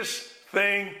easiest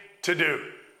thing to do.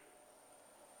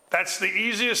 That's the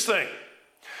easiest thing.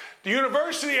 The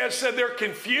university has said they're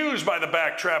confused by the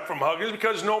backtrap from Huggins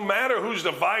because no matter whose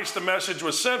device the message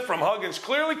was sent from, Huggins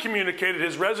clearly communicated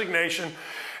his resignation,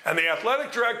 and the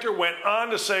athletic director went on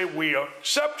to say, "We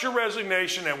accept your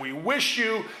resignation and we wish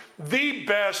you the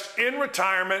best in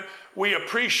retirement. We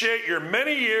appreciate your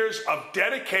many years of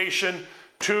dedication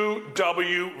to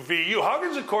WVU."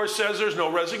 Huggins, of course, says there's no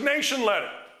resignation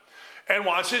letter and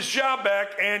wants his job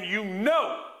back, and you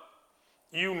know,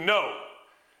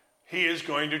 he is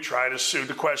going to try to sue.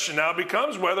 The question now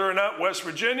becomes whether or not West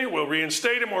Virginia will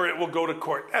reinstate him or it will go to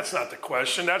court. That's not the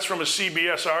question. That's from a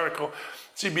CBS article,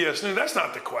 CBS News. That's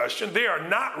not the question. They are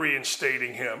not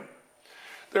reinstating him.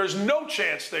 There's no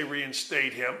chance they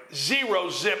reinstate him. Zero,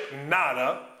 zip,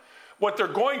 nada. What they're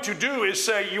going to do is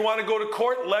say, you want to go to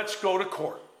court? Let's go to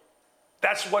court.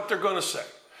 That's what they're going to say.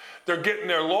 They're getting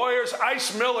their lawyers.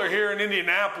 Ice Miller here in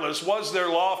Indianapolis was their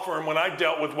law firm when I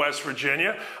dealt with West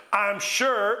Virginia. I'm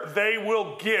sure they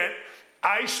will get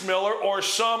Ice Miller or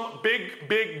some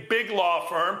big law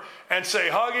firm and say,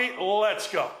 Huggy, let's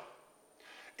go.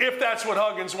 If that's what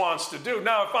Huggins wants to do.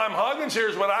 Now, if I'm Huggins,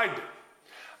 here's what I do.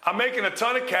 I'm making a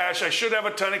ton of cash. I should have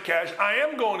a ton of cash. I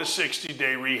am going to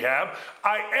 60-day rehab.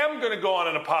 I am going to go on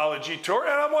an apology tour,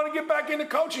 and I want to get back into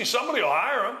coaching. Somebody will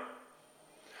hire him.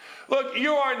 Look,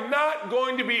 you are not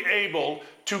going to be able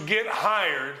to get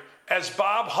hired as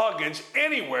Bob Huggins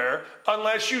anywhere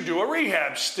unless you do a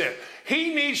rehab stint.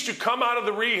 He needs to come out of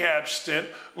the rehab stint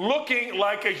looking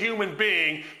like a human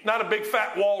being, not a big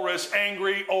fat walrus,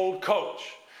 angry old coach.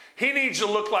 He needs to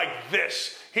look like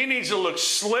this. He needs to look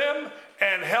slim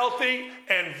and healthy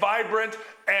and vibrant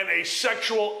and a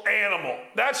sexual animal.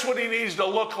 That's what he needs to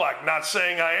look like. Not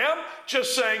saying I am,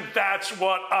 just saying that's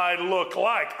what I look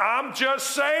like. I'm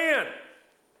just saying.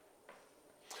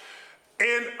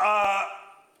 In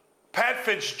Pat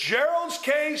Fitzgerald's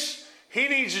case, he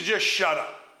needs to just shut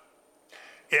up.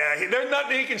 Yeah, there's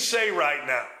nothing he can say right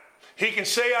now. He can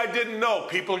say, I didn't know.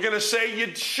 People are going to say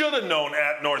you should have known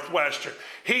at Northwestern.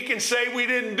 He can say we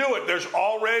didn't do it. There's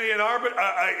already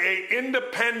an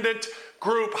independent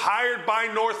group hired by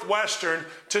Northwestern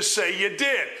to say you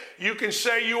did. You can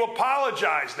say you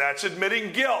apologize. That's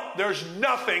admitting guilt. There's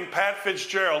nothing Pat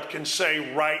Fitzgerald can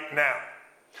say right now.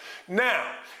 Now,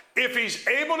 if he's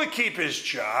able to keep his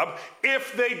job,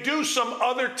 if they do some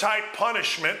other type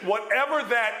punishment, whatever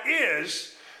that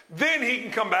is, then he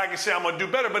can come back and say, I'm going to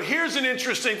do better. But here's an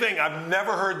interesting thing. I've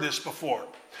never heard this before.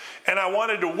 And I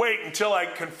wanted to wait until I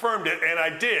confirmed it, and I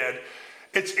did.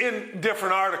 It's in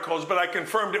different articles, but I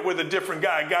confirmed it with a different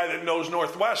guy, a guy that knows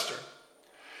Northwestern.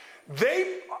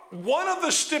 One of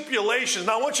the stipulations,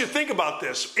 now I want you to think about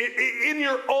this. In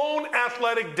your own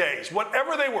athletic days,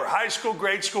 whatever they were, high school,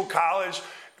 grade school, college,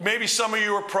 maybe some of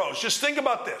you were pros. Just think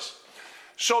about this.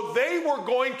 So they were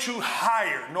going to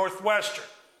hire, Northwestern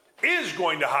is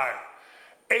going to hire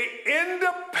an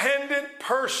independent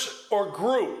person or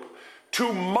group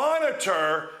to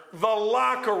monitor the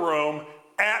locker room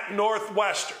at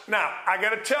Northwestern. Now, I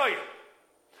got to tell you,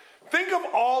 think of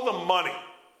all the money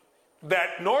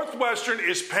that Northwestern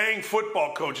is paying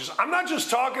football coaches. I'm not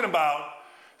just talking about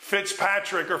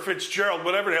Fitzpatrick or Fitzgerald,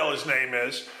 whatever the hell his name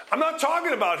is. I'm not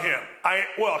talking about him.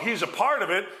 Well, he's a part of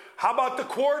it. How about the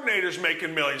coordinators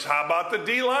making millions? How about the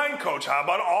D-line coach? How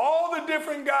about all the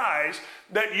different guys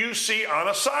that you see on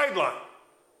a sideline?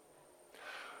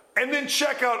 And then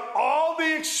check out all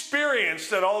the experience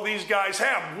that all these guys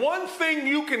have. One thing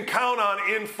you can count on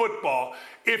in football,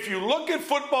 if you look at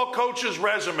football coaches'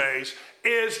 resumes,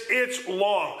 is it's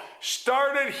long.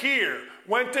 Started here,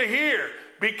 went to here,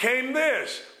 became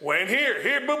this, went here,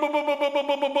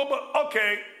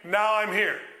 okay, now I'm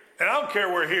here. And I don't care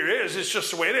where here is, it's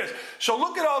just the way it is. So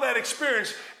look at all that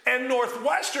experience. And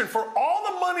Northwestern, for all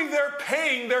the money they're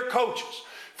paying their coaches,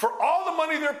 for all the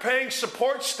money they're paying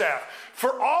support staff,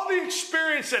 for all the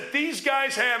experience that these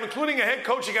guys have, including a head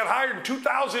coach that got hired in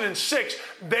 2006,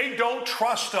 they don't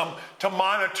trust them to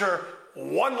monitor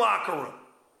one locker room.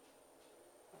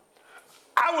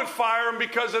 I would fire him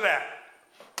because of that.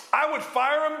 I would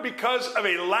fire him because of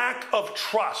a lack of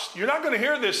trust. You're not going to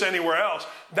hear this anywhere else.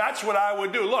 That's what I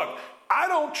would do. Look, I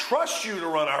don't trust you to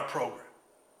run our program.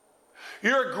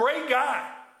 You're a great guy.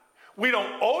 We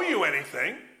don't owe you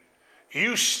anything.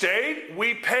 You stayed,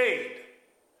 we paid.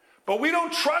 But we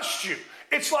don't trust you.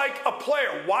 It's like a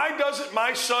player. Why doesn't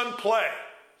my son play?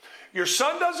 Your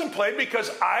son doesn't play because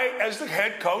I, as the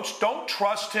head coach, don't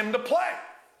trust him to play.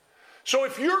 So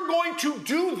if you're going to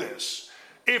do this,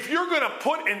 if you're going to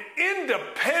put an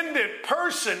independent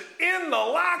person in the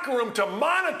locker room to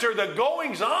monitor the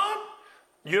goings on,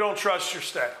 you don't trust your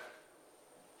staff.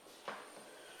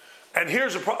 And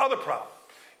here's the other problem.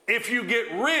 If you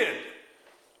get rid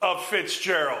of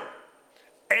Fitzgerald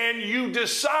and you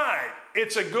decide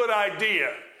it's a good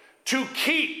idea to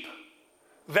keep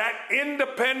that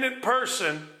independent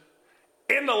person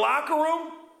in the locker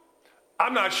room,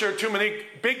 I'm not sure too many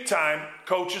big-time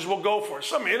coaches will go for it.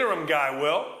 Some interim guy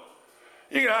will.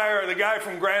 You can hire the guy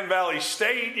from Grand Valley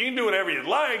State. You can do whatever you'd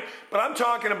like. But I'm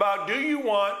talking about, do you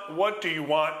want, what do you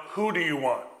want, who do you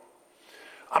want?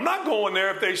 I'm not going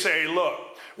there if they say, hey, look,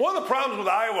 one of the problems with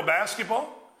Iowa basketball,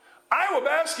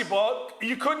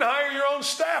 you couldn't hire your own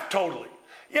staff totally.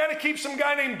 You had to keep some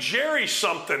guy named Jerry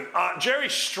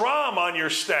Strom on your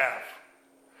staff.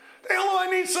 Hell, I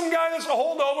need some guy that's a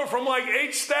holdover from like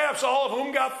 8 staffs, all of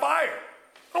whom got fired.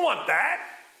 I don't want that.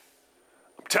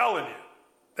 I'm telling you,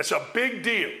 that's a big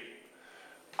deal.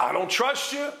 I don't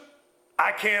trust you.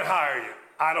 I can't hire you.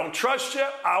 I don't trust you.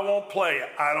 I won't play you.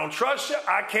 I don't trust you.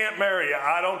 I can't marry you.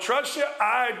 I don't trust you.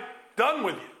 I'm done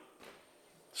with you.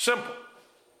 Simple.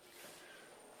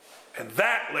 And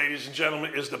that, ladies and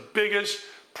gentlemen, is the biggest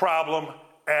problem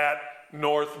at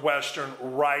Northwestern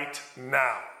right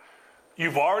now.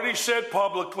 You've already said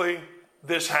publicly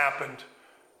this happened.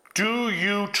 Do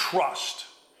you trust?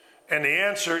 And the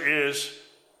answer is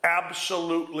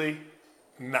absolutely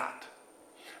not.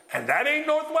 And that ain't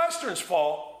Northwestern's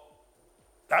fault.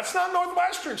 That's not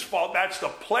Northwestern's fault. That's the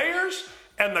players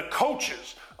and the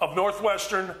coaches of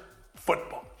Northwestern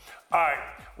football. All right,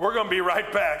 we're going to be right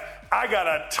back. I got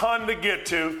a ton to get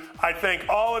to. I thank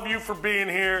all of you for being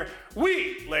here.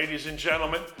 We, ladies and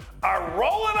gentlemen, are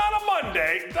rolling on a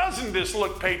Monday. Doesn't this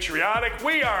look patriotic?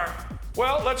 We are,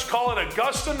 well, let's call it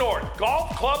Augusta North,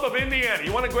 Golf Club of Indiana.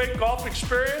 You want a great golf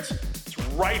experience? It's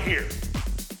right here.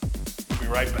 We'll be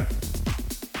right back.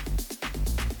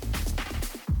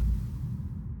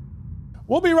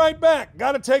 We'll be right back.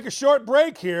 Got to take a short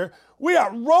break here. We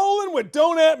are rolling with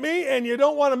Don't At Me, and you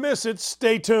don't want to miss it.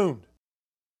 Stay tuned.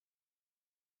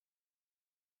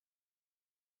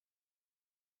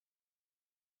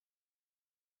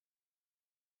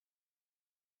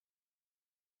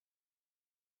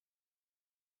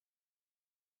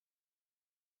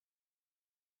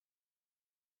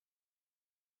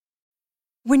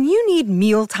 When you need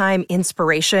mealtime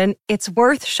inspiration, it's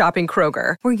worth shopping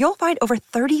Kroger, where you'll find over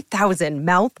 30,000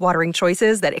 mouth-watering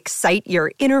choices that excite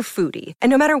your inner foodie. And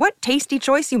no matter what tasty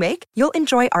choice you make, you'll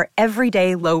enjoy our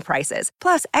everyday low prices,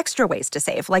 plus extra ways to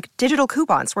save, like digital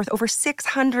coupons worth over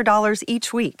 $600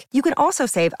 each week. You can also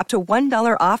save up to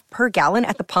 $1 off per gallon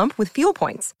at the pump with fuel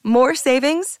points. More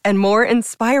savings and more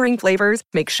inspiring flavors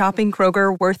make shopping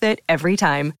Kroger worth it every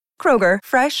time. Kroger,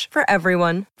 fresh for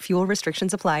everyone. Fuel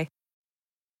restrictions apply.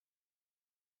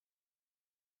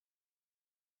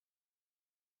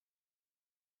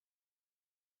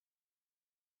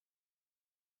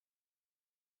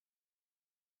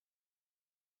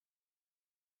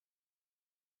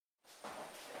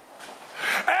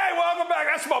 Hey, welcome back.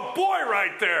 That's my boy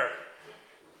right there.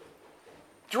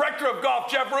 Director of Golf,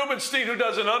 Jeff Rubenstein, who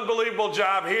does an unbelievable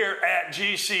job here at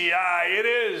GCI. It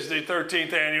is the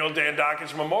 13th annual Tom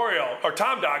Dockage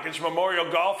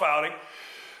Memorial Golf Outing,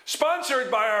 sponsored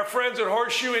by our friends at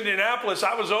Horseshoe Indianapolis.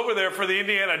 I was over there for the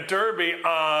Indiana Derby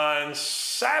on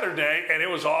Saturday, and it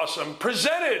was awesome.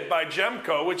 Presented by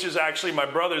Gemco, which is actually my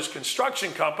brother's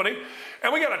construction company.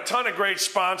 And we got a ton of great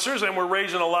sponsors, and we're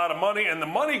raising a lot of money, and the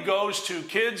money goes to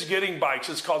kids getting bikes.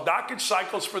 It's called Dockage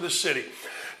Cycles for the City.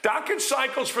 Dockage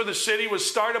Cycles for the City was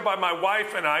started by my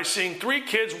wife and I, seeing 3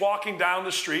 kids walking down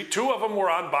the street. 2 of them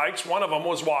were on bikes, 1 of them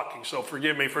was walking, so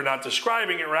forgive me for not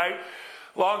describing it right.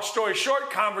 Long story short,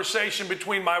 conversation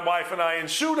between my wife and I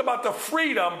ensued about the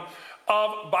freedom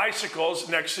of bicycles.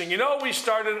 Next thing you know, we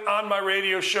started on my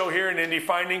radio show here in Indy,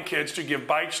 finding kids to give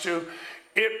bikes to.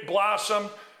 It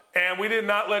blossomed. And we did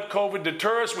not let COVID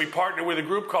deter us. We partnered with a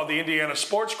group called the Indiana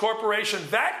Sports Corporation.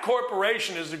 That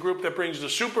corporation is the group that brings the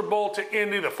Super Bowl to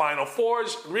Indy, the Final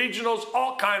Fours, regionals,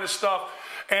 all kind of stuff.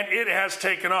 And it has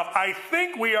taken off. I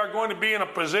think we are going to be in a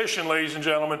position, ladies and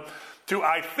gentlemen, to,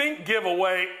 I think, give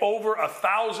away over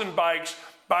 1,000 bikes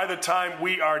by the time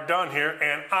we are done here,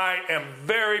 and I am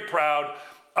very proud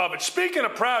of it. Speaking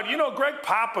of proud, you know, Greg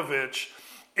Popovich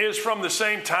is from the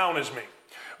same town as me.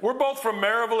 We're both from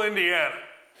Maryville, Indiana.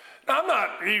 Now,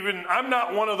 I'm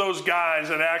not one of those guys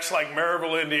that acts like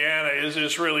Maryville, Indiana is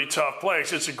this really tough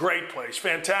place. It's a great place,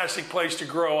 fantastic place to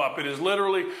grow up. It is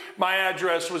literally, my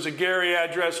address was a Gary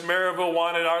address. Maryville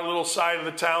wanted our little side of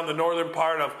the town, the northern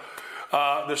part of,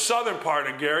 the southern part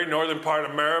of Gary, northern part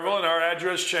of Maryville, and our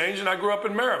address changed, and I grew up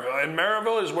in Maryville. And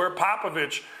Maryville is where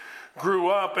Popovich grew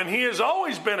up, and he has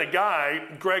always been a guy,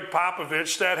 Greg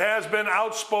Popovich, that has been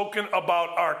outspoken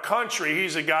about our country.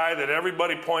 He's a guy that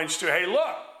everybody points to. Hey,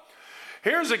 look,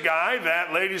 here's a guy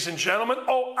that, ladies and gentlemen,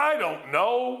 I don't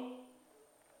know.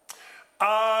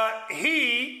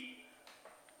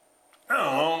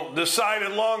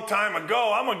 Decided a long time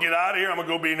ago, I'm going to get out of here. I'm going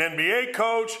to go be an NBA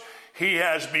coach. He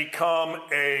has become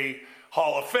a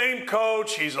Hall of Fame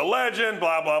coach. He's a legend,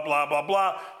 blah, blah, blah, blah,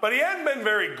 blah. But he hadn't been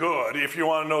very good, if you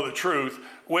want to know the truth,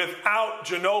 without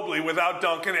Ginobili, without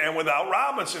Duncan, and without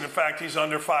Robinson. In fact, he's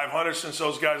under 500 since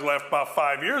those guys left about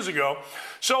 5 years ago.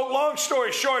 So long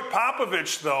story short,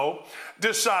 Popovich, though,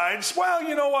 decides, well,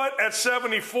 you know what, at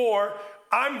 74,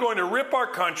 I'm going to rip our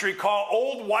country, call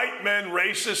old white men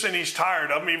racist, and he's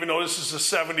tired of them, even though this is a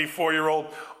 74-year-old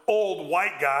old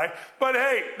white guy. But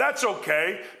hey, that's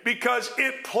okay, because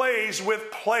it plays with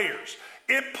players.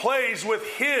 It plays with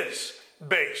his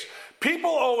base.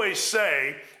 People always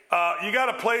say, you got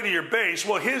to play to your base.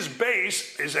 Well, his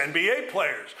base is NBA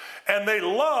players, and they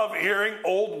love hearing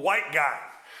old white guy.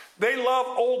 They love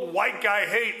old white guy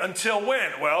hate until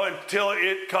when? Well, until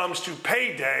it comes to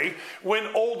payday, when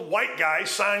old white guy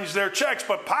signs their checks.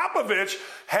 But Popovich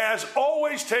has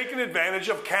always taken advantage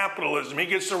of capitalism. He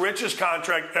gets the richest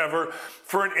contract ever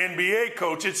for an NBA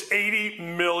coach. It's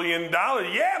 $80 million.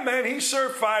 Yeah, man, he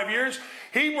served 5 years.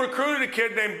 He recruited a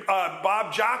kid named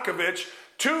Bob Djokovic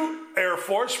to Air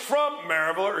Force from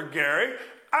Maryville or Gary.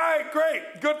 All right,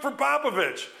 great. Good for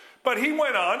Popovich. But he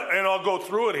went on, and I'll go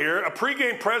through it here, a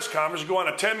pregame press conference, go on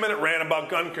a 10-minute rant about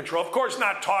gun control. Of course,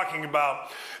 not talking about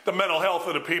the mental health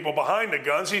of the people behind the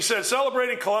guns. He said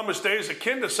celebrating Columbus Day is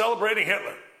akin to celebrating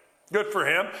Hitler. Good for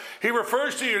him. He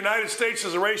refers to the United States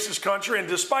as a racist country, and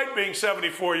despite being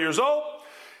 74 years old,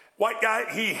 white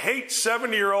guy, he hates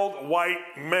 70-year-old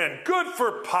white men. Good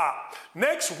for Pop.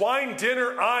 Next wine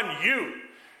dinner on you.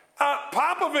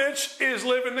 Popovich is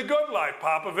living the good life.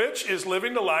 Popovich is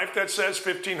living the life that says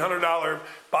 $1,500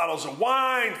 bottles of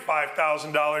wine,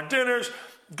 $5,000 dinners.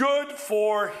 Good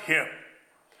for him.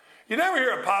 You never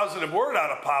hear a positive word out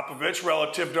of Popovich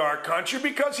relative to our country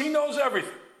because he knows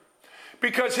everything.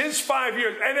 Because his 5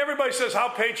 years, and everybody says how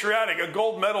patriotic, a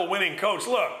gold medal winning coach.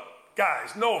 Look,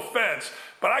 guys, no offense,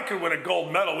 but I could win a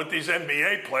gold medal with these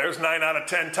NBA players 9 out of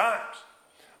 10 times.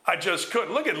 I just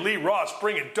couldn't. Look at Lee Ross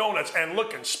bringing donuts and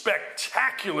looking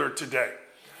spectacular today.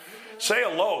 Say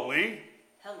hello, Lee.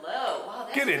 Hello. Wow,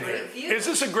 that's Get in a great here. view. Is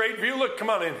this a great view? Look, come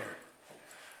on in here.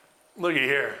 Looky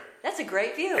here. That's a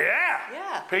great view.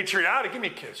 Yeah. Patriotic. Give me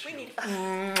a kiss. We need.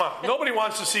 Mwah. Nobody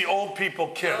wants to see old people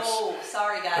kiss. Oh,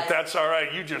 sorry, guys. But that's all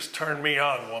right. You just turned me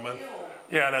on, woman.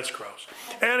 Ew. Yeah, that's gross.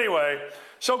 Anyway,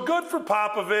 so good for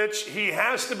Popovich. He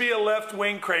has to be a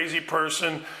left-wing crazy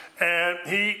person, and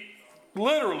he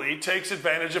literally takes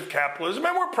advantage of capitalism,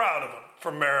 and we're proud of him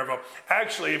from Maryville.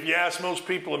 Actually, if you ask most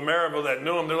people in Maryville that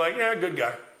knew him, they're like, yeah, good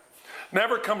guy.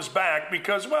 Never comes back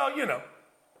because, well, you know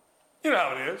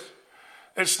how it is.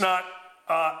 It's not,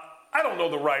 I don't know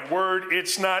the right word.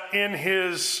 It's not in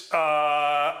his,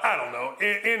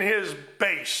 in his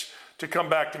base to come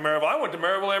back to Maryville. I went to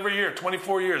Maryville every year,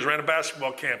 24 years, ran a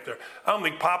basketball camp there. I don't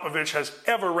think Popovich has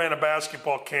ever ran a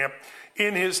basketball camp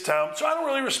in his town, so I don't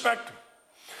really respect him.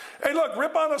 Hey, look,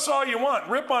 rip on us all you want.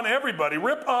 Rip on everybody.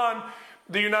 Rip on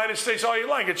the United States all you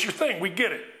like. It's your thing. We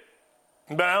get it.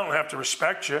 But I don't have to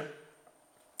respect you.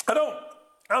 I don't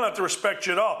have to respect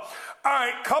you at all. All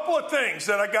right, couple of things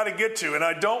that I got to get to, and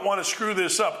I don't want to screw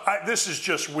this up. This is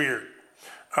just weird.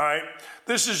 All right?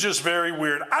 This is just very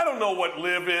weird. I don't know what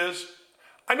LIV is.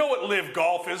 I know what LIV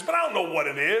Golf is, but I don't know what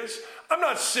it is. I'm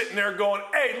not sitting there going,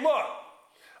 hey, look,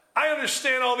 I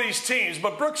understand all these teams,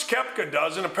 but Brooks Koepka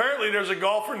does, and apparently there's a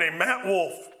golfer named Matt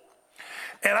Wolff.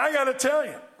 And I got to tell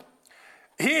you,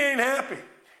 he ain't happy.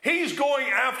 He's going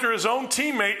after his own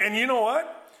teammate, and you know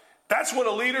what? That's what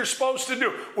a leader's supposed to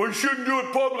do. Well, you shouldn't do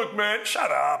it public, man.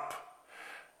 Shut up.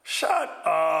 Shut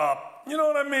up. You know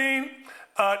what I mean?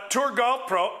 Tour Golf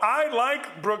Pro, I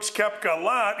like Brooks Koepka a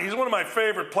lot. He's one of my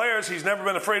favorite players. He's never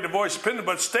been afraid to voice opinion,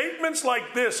 but statements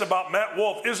like this about Matt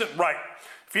Wolff isn't right.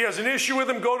 If he has an issue with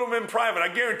him, go to him in private. I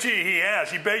guarantee you he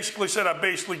has. He basically said, I've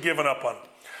basically given up on him.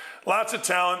 Lots of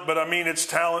talent, but I mean, it's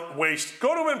talent waste.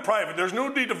 Go to him in private. There's no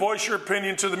need to voice your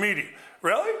opinion to the media.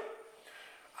 Really?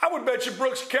 I would bet you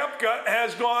Brooks Koepka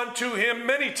has gone to him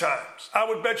many times. I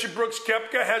would bet you Brooks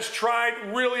Koepka has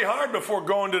tried really hard before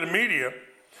going to the media.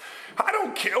 I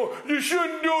don't care. Oh, you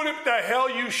shouldn't do it. The hell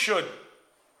you should.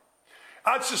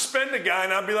 I'd suspend the guy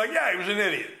and I'd be like, yeah, he was an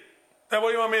idiot. Now, what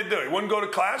do you want me to do? He wouldn't go to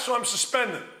class, so I'm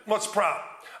suspending. What's the problem?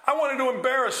 I wanted to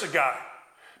embarrass a guy.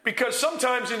 Because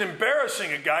sometimes in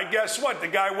embarrassing a guy, guess what? The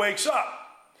guy wakes up.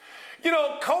 You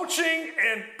know, coaching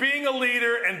and being a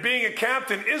leader and being a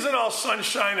captain isn't all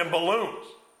sunshine and balloons.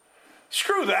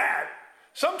 Screw that.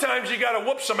 Sometimes you got to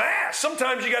whoop some ass.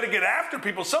 Sometimes you got to get after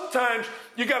people. Sometimes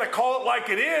you got to call it like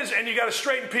it is, and you got to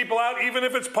straighten people out, even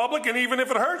if it's public and even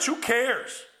if it hurts. Who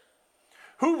cares?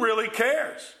 Who really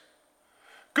cares?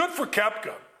 Good for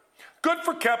Koepka. Good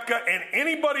for Koepka, and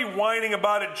anybody whining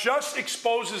about it just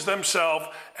exposes themselves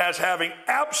as having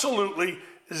absolutely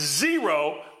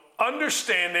zero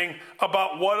understanding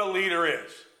about what a leader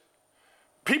is.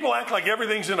 People act like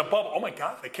everything's in a bubble. Oh my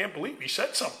God, I can't believe he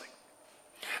said something.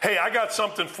 Hey, I got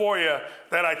something for you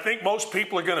that I think most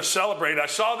people are going to celebrate. I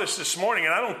saw this morning,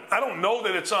 and I don't know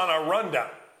that it's on our rundown.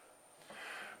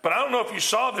 But I don't know if you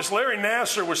saw this. Larry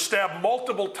Nassar was stabbed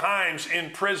multiple times in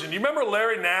prison. You remember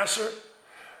Larry Nassar?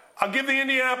 I'll give the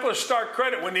Indianapolis Star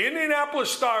credit. When the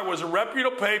Indianapolis Star was a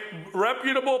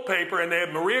reputable paper, and they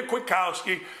had Maria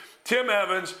Kwiatkowski, Tim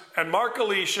Evans, and Mark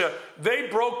Alicia, they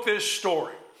broke this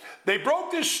story. They broke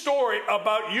this story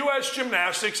about U.S.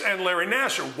 gymnastics and Larry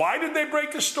Nassar. Why did they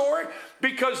break the story?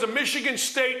 Because the Michigan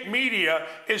State media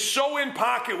is so in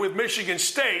pocket with Michigan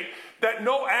State that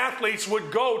no athletes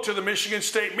would go to the Michigan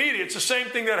State media. It's the same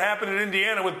thing that happened in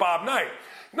Indiana with Bob Knight.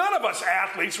 None of us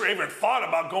athletes were even thought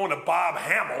about going to Bob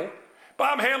Hamill.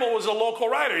 Bob Hamill was a local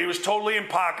writer. He was totally in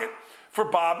pocket for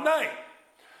Bob Knight.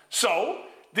 So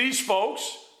these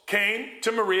folks came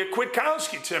to Maria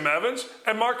Kwiatkowski, Tim Evans,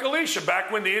 and Mark Alicia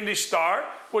back when the Indy Star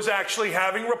was actually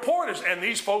having reporters. And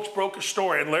these folks broke a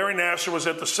story, and Larry Nassar was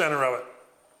at the center of it.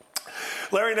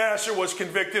 Larry Nassar was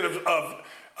convicted of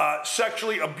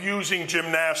sexually abusing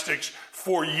gymnastics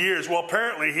for years. Well,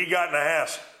 apparently he got in a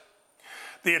hassle.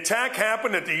 The attack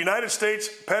happened at the United States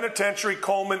Penitentiary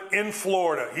Coleman in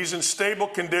Florida. He's in stable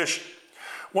condition.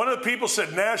 One of the people said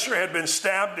Nassar had been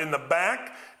stabbed in the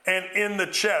back and in the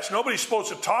chest. Nobody's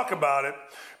supposed to talk about it,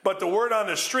 but the word on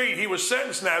the street, he was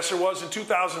sentenced, Nassar was, in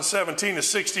 2017 to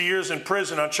 60 years in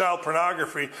prison on child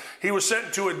pornography. He was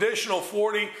sentenced to additional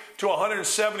 40 to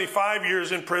 175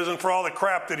 years in prison for all the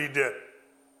crap that he did.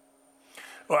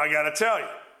 Well, I got to tell you.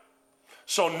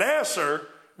 So Nassar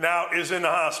now is in the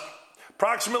hospital.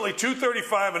 Approximately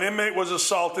 2:35, an inmate was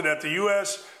assaulted at the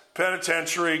U.S.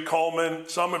 Penitentiary, Coleman,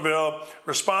 Somerville.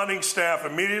 Responding staff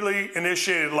immediately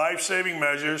initiated life-saving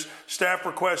measures. Staff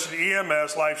requested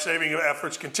EMS. Life-saving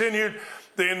efforts continued.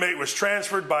 The inmate was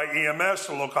transferred by EMS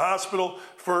to a local hospital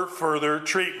for further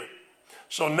treatment.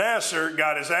 So Nassar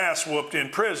got his ass whooped in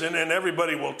prison, and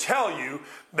everybody will tell you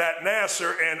that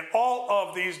Nassar and all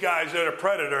of these guys that are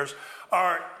predators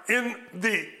are in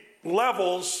the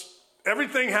levels.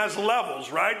 Everything has levels,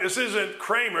 right? This isn't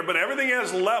Kramer, but everything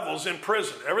has levels in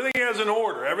prison. Everything has an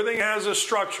order. Everything has a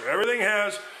structure. Everything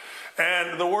has,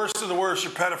 and the worst of the worst are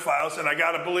pedophiles. And I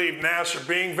got to believe Nassar,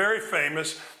 being very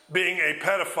famous, being a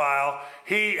pedophile,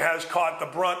 he has caught the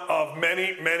brunt of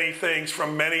many, many things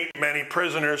from many, many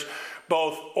prisoners,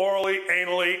 both orally,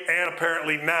 anally, and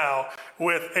apparently now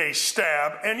with a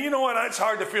stab. And you know what? It's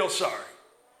hard to feel sorry.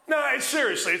 No,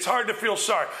 seriously, it's hard to feel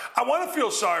sorry. I want to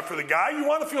feel sorry for the guy. You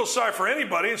want to feel sorry for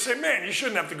anybody and say, man, you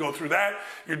shouldn't have to go through that.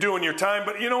 You're doing your time.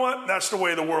 But you know what? That's the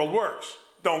way the world works.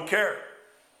 Don't care.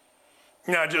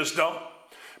 No, just don't.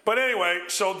 But anyway,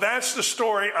 so that's the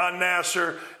story on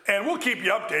Nassar, and we'll keep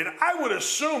you updated. I would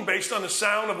assume, based on the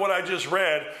sound of what I just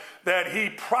read, that he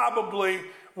probably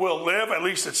will live, at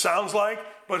least it sounds like,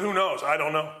 but who knows? I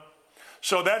don't know.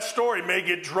 So that story may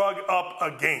get drug up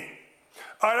again.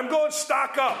 All right, I'm going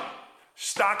stock up,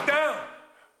 stock down.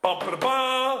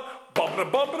 Bump-a-da-ba,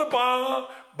 bump-a-da-bump-a-da-ba,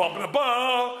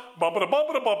 bump-a-da-ba,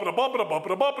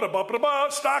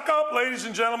 bump-a-da-bump-a-da-bump-a-da-bump-a-da-bump-a-da-ba. Stock up, ladies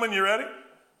and gentlemen, you ready?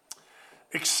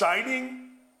 Exciting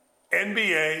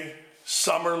NBA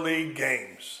Summer League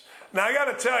games. Now, I got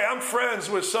to tell you, I'm friends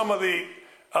with some of the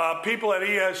people at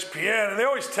ESPN, and they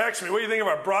always text me, what do you think of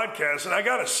our broadcast? And I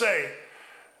got to say,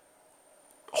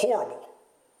 horrible,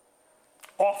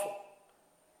 awful.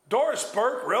 Doris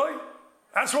Burke, really?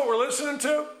 That's what we're listening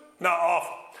to? No,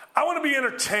 awful. I want to be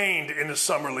entertained in the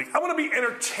Summer League. I want to be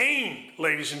entertained,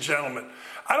 ladies and gentlemen.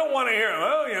 I don't want to hear,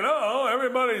 well, you know,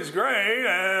 everybody's great,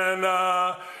 and,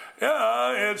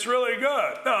 Yeah, it's really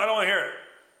good. No, I don't want to hear it.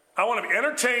 I want to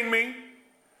entertain me,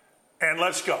 and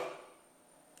let's go.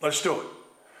 Let's do it.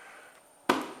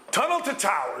 Tunnel to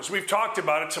Towers. We've talked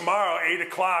about it tomorrow, 8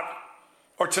 o'clock,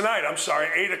 or tonight,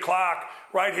 8 o'clock,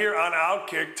 right here on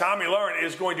Outkick. Tommy Lauren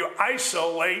is going to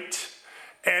isolate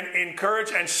and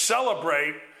encourage and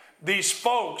celebrate these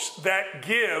folks that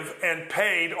give and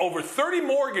paid over 30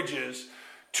 mortgages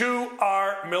to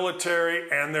our military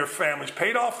and their families.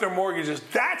 Paid off their mortgages.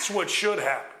 That's what should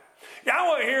happen. Yeah, I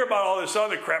want to hear about all this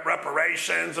other crap,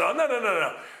 reparations.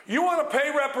 No. You want to pay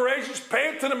reparations? Pay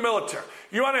it to the military.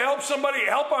 You want to help somebody?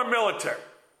 Help our military.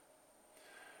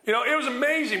 You know, it was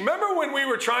amazing. Remember when we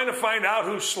were trying to find out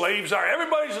who slaves are?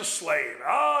 Everybody's a slave.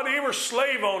 Oh, they were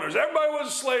slave owners. Everybody was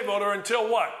a slave owner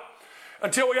until what?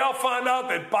 Until we all found out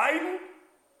that Biden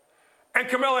and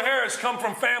Kamala Harris come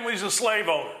from families of slave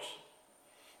owners.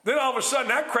 Then all of a sudden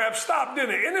that crap stopped,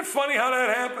 didn't it? Isn't it funny how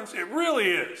that happens? It really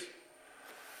is.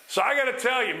 So I got to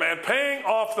tell you, man, paying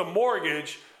off the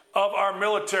mortgage of our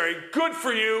military, good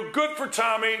for you, good for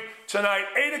Tommy. Tonight,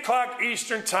 8 o'clock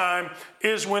Eastern time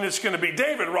is when it's going to be.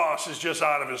 David Ross is just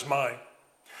out of his mind.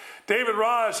 David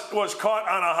Ross was caught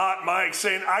on a hot mic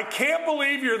saying, I can't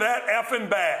believe you're that effing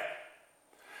bad.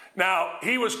 Now,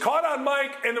 he was caught on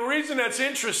mic, and the reason that's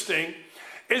interesting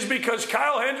is because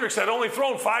Kyle Hendricks had only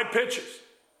thrown 5 pitches.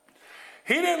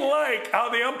 He didn't like how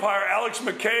the umpire, Alex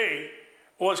McKay,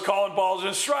 was calling balls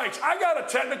and strikes. I got a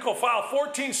technical foul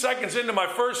 14 seconds into my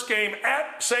first game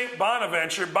at St.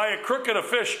 Bonaventure by a crooked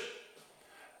official.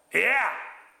 Yeah.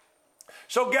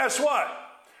 So guess what?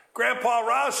 Grandpa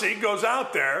Rossi goes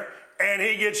out there and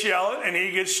he gets yelling and he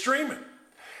gets streaming.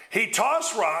 He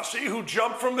tossed Rossi, who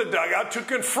jumped from the dugout to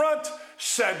confront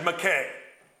said McKay.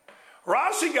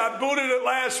 Rossi got booted it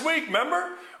last week,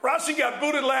 remember? Rossi got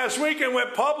booted last week and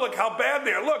went public how bad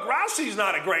they are. Look, Rossi's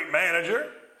not a great manager.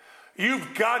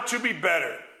 You've got to be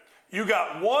better. You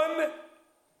got one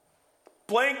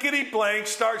blankety blank,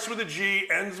 starts with a G,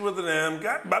 ends with an M,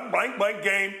 got blank blank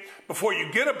game before you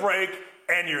get a break,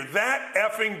 and you're that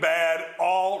effing bad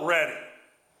already.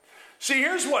 See,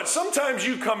 here's what. Sometimes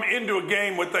you come into a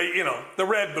game with the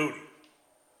red booty.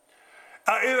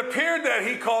 It appeared that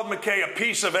he called McKay a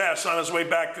piece of S on his way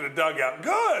back to the dugout.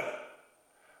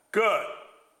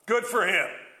 Good for him.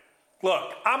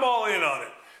 Look, I'm all in on it.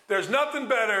 There's nothing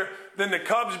better than the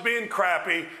Cubs being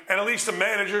crappy and at least the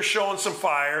manager showing some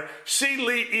fire. See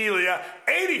Lee Elia,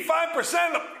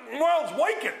 85% of the world's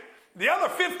waking. The other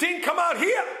 15 come out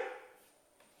here.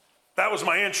 That was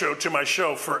my intro to my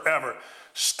show forever.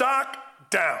 Stock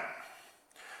down.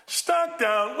 Stock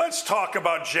down. Let's talk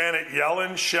about Janet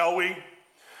Yellen, shall we?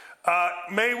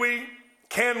 May we?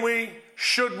 Can we?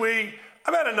 Should we?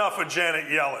 I've had enough of Janet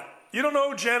Yellen. You don't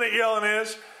know who Janet Yellen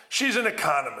is? She's an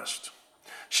economist.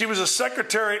 She was a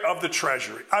secretary of the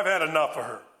Treasury. I've had enough of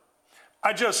her.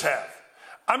 I just have.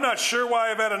 I'm not sure why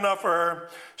I've had enough of her.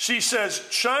 She says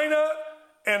China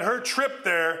and her trip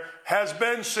there has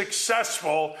been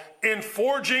successful in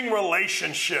forging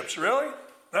relationships. Really?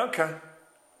 Okay.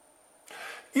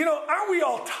 You know, aren't we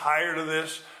all tired of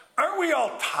this? Aren't we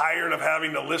all tired of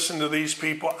having to listen to these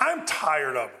people? I'm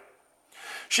tired of it.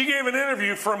 She gave an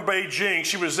interview from Beijing.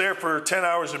 She was there for 10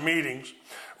 hours of meetings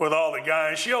with all the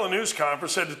guys. She held a news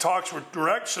conference, said the talks were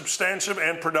direct, substantive,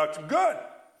 and productive. Good.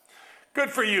 Good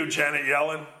for you, Janet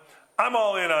Yellen. I'm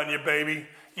all in on you, baby.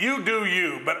 You do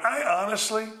you. But I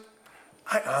honestly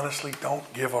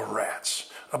don't give a rat's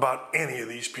about any of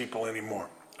these people anymore.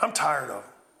 I'm tired of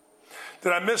them.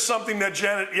 Did I miss something that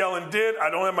Janet Yellen did? I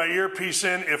don't have my earpiece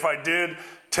in. If I did,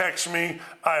 text me.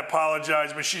 I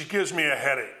apologize, but she gives me a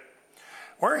headache.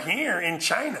 We're here in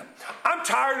China. I'm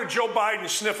tired of Joe Biden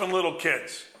sniffing little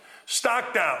kids.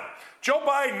 Stock down. Joe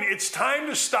Biden, it's time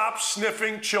to stop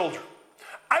sniffing children.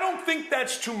 I don't think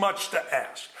that's too much to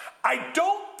ask. I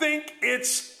don't think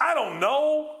it's, I don't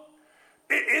know.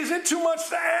 Is it too much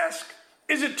to ask?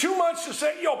 Is it too much to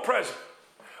say, yo, President,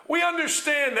 we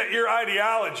understand that your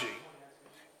ideology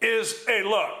is, hey,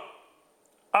 look,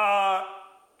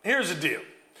 here's the deal.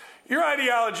 Your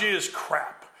ideology is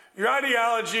crap. Your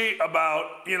ideology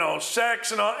about,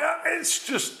 sex and all, it's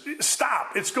just,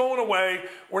 stop. It's going away.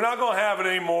 We're not going to have it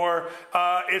anymore.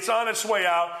 It's on its way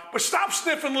out. But stop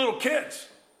sniffing little kids.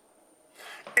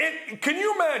 Can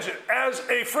you imagine, as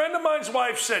a friend of mine's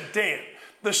wife said, Dan,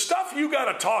 the stuff you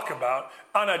got to talk about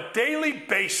on a daily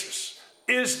basis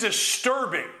is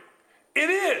disturbing. It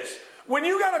is. When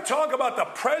you got to talk about the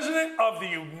President of the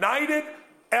United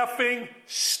effing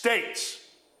States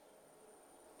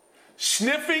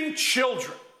sniffing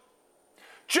children.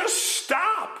 Just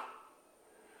stop.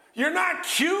 You're not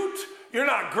cute. You're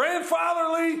not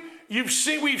grandfatherly. We've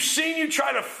seen you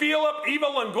try to feel up Eva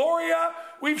Longoria.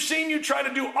 We've seen you try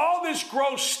to do all this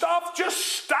gross stuff. Just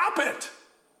stop it.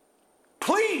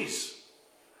 Please.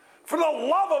 For the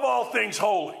love of all things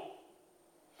holy.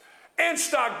 And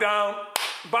stock down,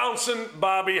 bouncing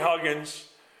Bobby Huggins,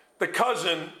 the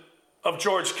cousin of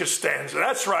George Costanza.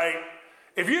 That's right.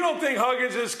 If you don't think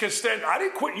Huggins is Costanza, I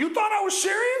didn't quit. You thought I was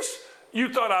serious?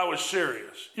 You thought I was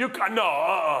serious.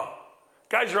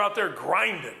 Guys are out there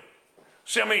grinding.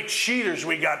 See how many cheaters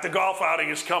we got. The golf outing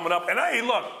is coming up. And hey,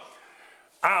 look,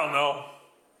 I don't know.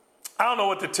 I don't know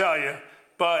what to tell you,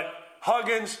 but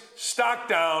Huggins, stock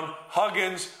down.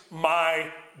 Huggins,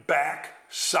 my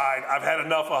backside. I've had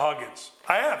enough of Huggins.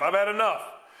 I've had enough.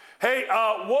 Hey,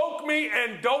 woke me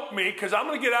and dope me, because I'm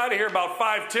going to get out of here about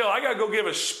 5 till. I got to go give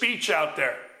a speech out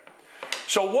there.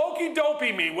 So wokey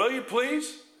dopey me, will you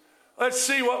please? Let's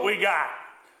see what we got.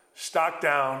 Stock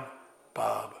down,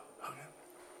 Bob Huggins.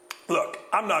 Look,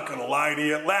 I'm not going to lie to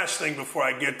you. Last thing before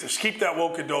I get this, keep that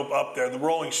woke and dope up there. The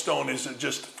Rolling Stone is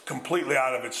just completely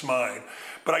out of its mind.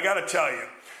 But I got to tell you,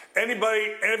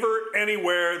 anybody ever,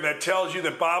 anywhere that tells you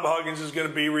that Bob Huggins is going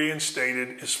to be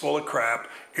reinstated is full of crap.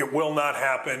 It will not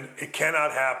happen. It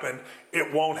cannot happen.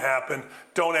 It won't happen.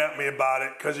 Don't at me about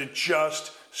it, because it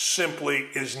just simply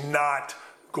is not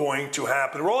going to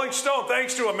happen. Rolling Stone,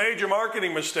 thanks to a major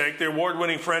marketing mistake, the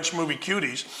award-winning French movie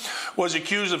Cuties was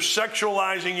accused of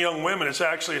sexualizing young women. It's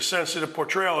actually a sensitive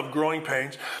portrayal of growing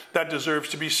pains that deserves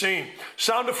to be seen.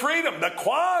 Sound of Freedom, the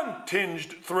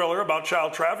Quan-tinged thriller about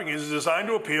child trafficking, is designed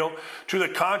to appeal to the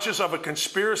conscience of a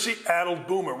conspiracy-addled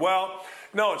boomer. Well,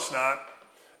 no, it's not.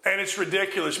 And it's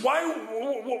ridiculous. Why?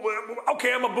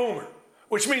 Okay, I'm a boomer,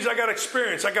 which means I got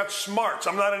experience. I got smarts.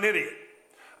 I'm not an idiot.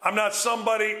 I'm not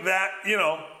somebody that,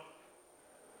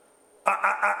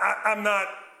 I'm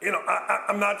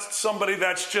not somebody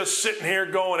that's just sitting here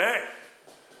going, hey,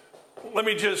 let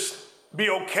me just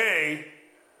be okay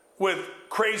with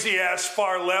crazy ass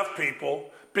far left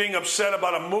people being upset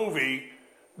about a movie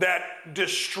that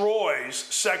destroys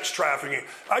sex trafficking.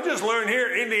 I just learned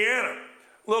here in Indiana,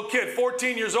 little kid,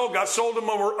 14 years old, got sold to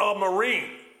a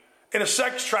Marine in a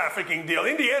sex trafficking deal.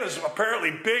 Indiana's apparently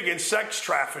big in sex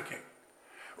trafficking.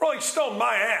 Rolling Stone,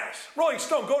 my ass. Rolling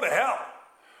Stone, go to hell.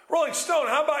 Rolling Stone,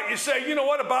 how about you say, you know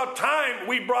what, about time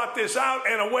we brought this out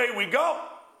and away we go.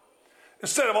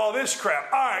 Instead of all this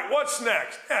crap. All right, what's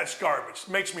next? Yeah, it's garbage. It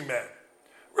makes me mad.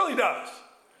 It really does.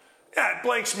 Yeah, it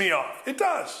blanks me off. It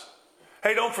does.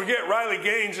 Hey, don't forget, Riley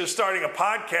Gaines is starting a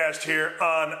podcast here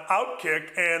on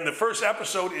Outkick, and the first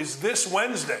episode is this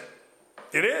Wednesday.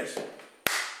 It is.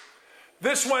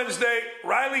 This Wednesday,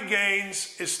 Riley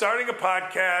Gaines is starting a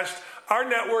podcast. Our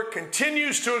network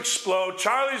continues to explode.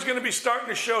 Charlie's going to be starting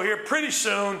a show here pretty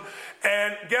soon.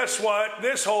 And guess what?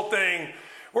 This whole thing,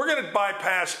 we're going to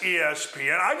bypass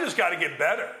ESPN. I just got to get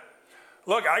better.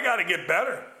 Look, I got to get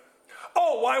better.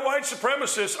 Oh, why white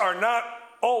supremacists are not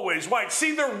always white.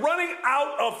 See, they're running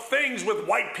out of things with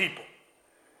white people.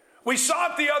 We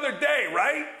saw it the other day,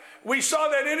 right? We saw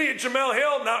that idiot Jamel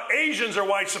Hill. Now Asians are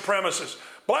white supremacists.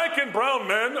 Black and brown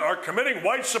men are committing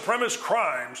white supremacist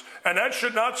crimes, and that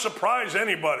should not surprise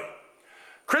anybody.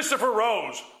 Christopher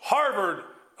Rose, Harvard,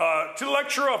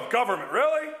 lecturer of government.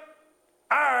 Really?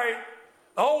 All right.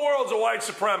 The whole world's a white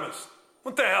supremacist.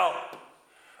 What the hell?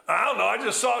 I don't know. I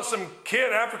just saw some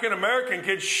kid, African-American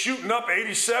kid, shooting up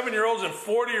 87-year-olds and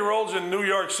 40-year-olds in New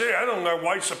York City. I don't know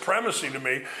white supremacy to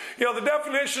me. The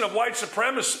definition of white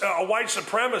supremacist, a white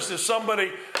supremacist is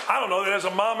somebody, I don't know, that has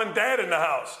a mom and dad in the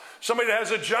house. Somebody that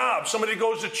has a job. Somebody that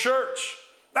goes to church.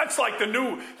 That's like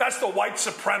that's the white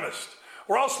supremacist.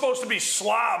 We're all supposed to be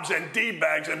slobs and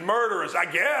D-bags and murderers, I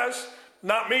guess.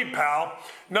 Not me, pal.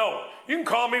 No, you can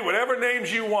call me whatever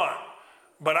names you want.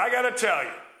 But I got to tell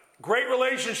you, great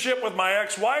relationship with my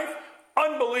ex-wife.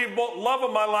 Unbelievable. Love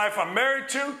of my life I'm married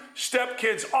to.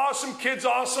 Stepkids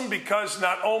awesome because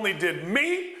not only did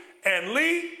me and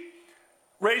Lee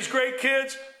raise great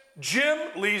kids, Jim,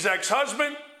 Lee's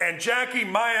ex-husband, and Jackie,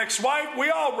 my ex-wife, we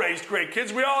all raised great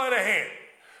kids. We all had a hand.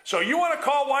 So you want to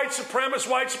call white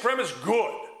supremacist,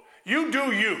 good. You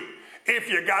do you. If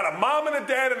you got a mom and a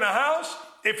dad in the house,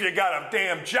 if you got a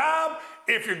damn job,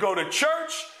 if you go to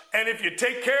church, and if you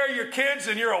take care of your kids,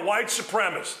 then you're a white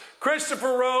supremacist.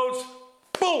 Christopher Rhodes,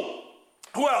 boom.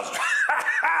 Who else?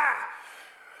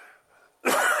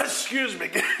 Excuse me.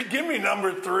 Give me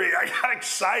number 3. I got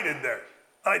excited there.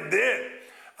 I did.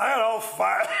 I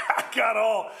got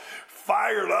all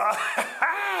fired up.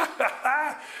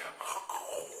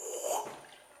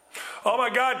 Oh my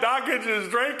God, Dockage is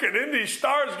drinking. Indy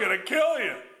Star's gonna kill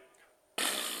you.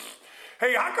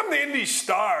 Hey, how come the Indy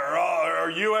Star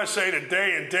or USA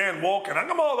Today and Dan Wolken, how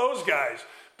come all those guys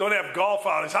don't have golf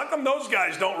outings. How come those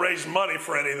guys don't raise money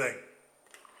for anything?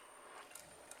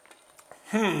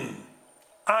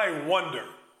 I wonder.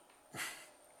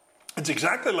 It's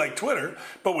exactly like Twitter,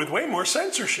 but with way more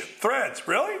censorship. Threads,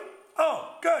 really?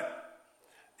 Oh, good.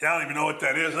 Yeah, I don't even know what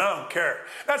that is, and I don't care.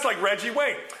 That's like Reggie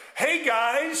Wayne. Hey,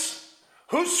 guys,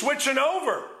 who's switching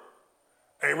over?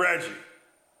 Hey, Reggie,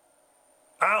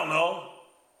 I don't know.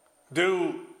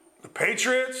 Do the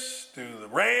Patriots, do the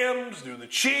Rams, do the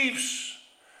Chiefs?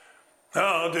 I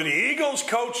don't know, do the Eagles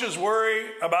coaches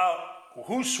worry about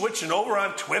who's switching over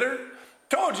on Twitter?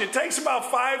 Told you, it takes about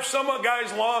 5 some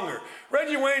guys longer.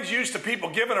 Reggie Wayne's used to people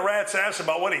giving a rat's ass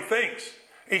about what he thinks.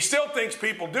 He still thinks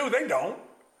people do. They don't.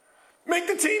 Make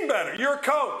the team better. You're a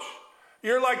coach.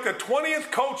 You're like the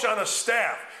 20th coach on a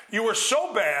staff. You were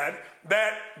so bad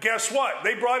that, guess what?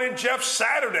 They brought in Jeff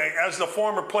Saturday as the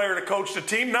former player to coach the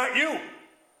team, not you.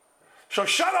 So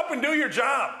shut up and do your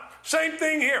job. Same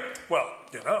thing here. Well,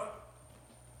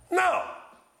 No.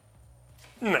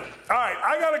 All right,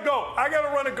 I got to go. I got to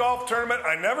run a golf tournament.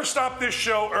 I never stop this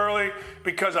show early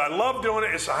because I love doing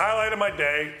it. It's the highlight of my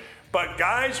day. But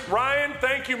guys, Ryan,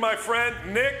 thank you, my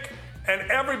friend. Nick and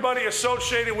everybody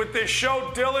associated with this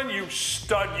show. Dylan, you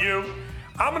stud, you.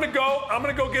 I'm going to go. I'm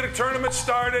going to go get a tournament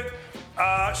started.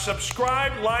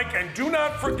 Subscribe, like, and do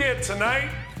not forget tonight,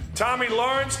 Tommy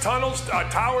Lawrence, Towers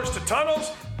to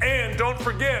Tunnels. And don't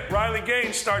forget, Riley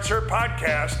Gaines starts her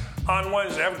podcast on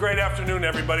Wednesday. Have a great afternoon,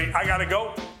 everybody. I got to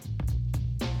go.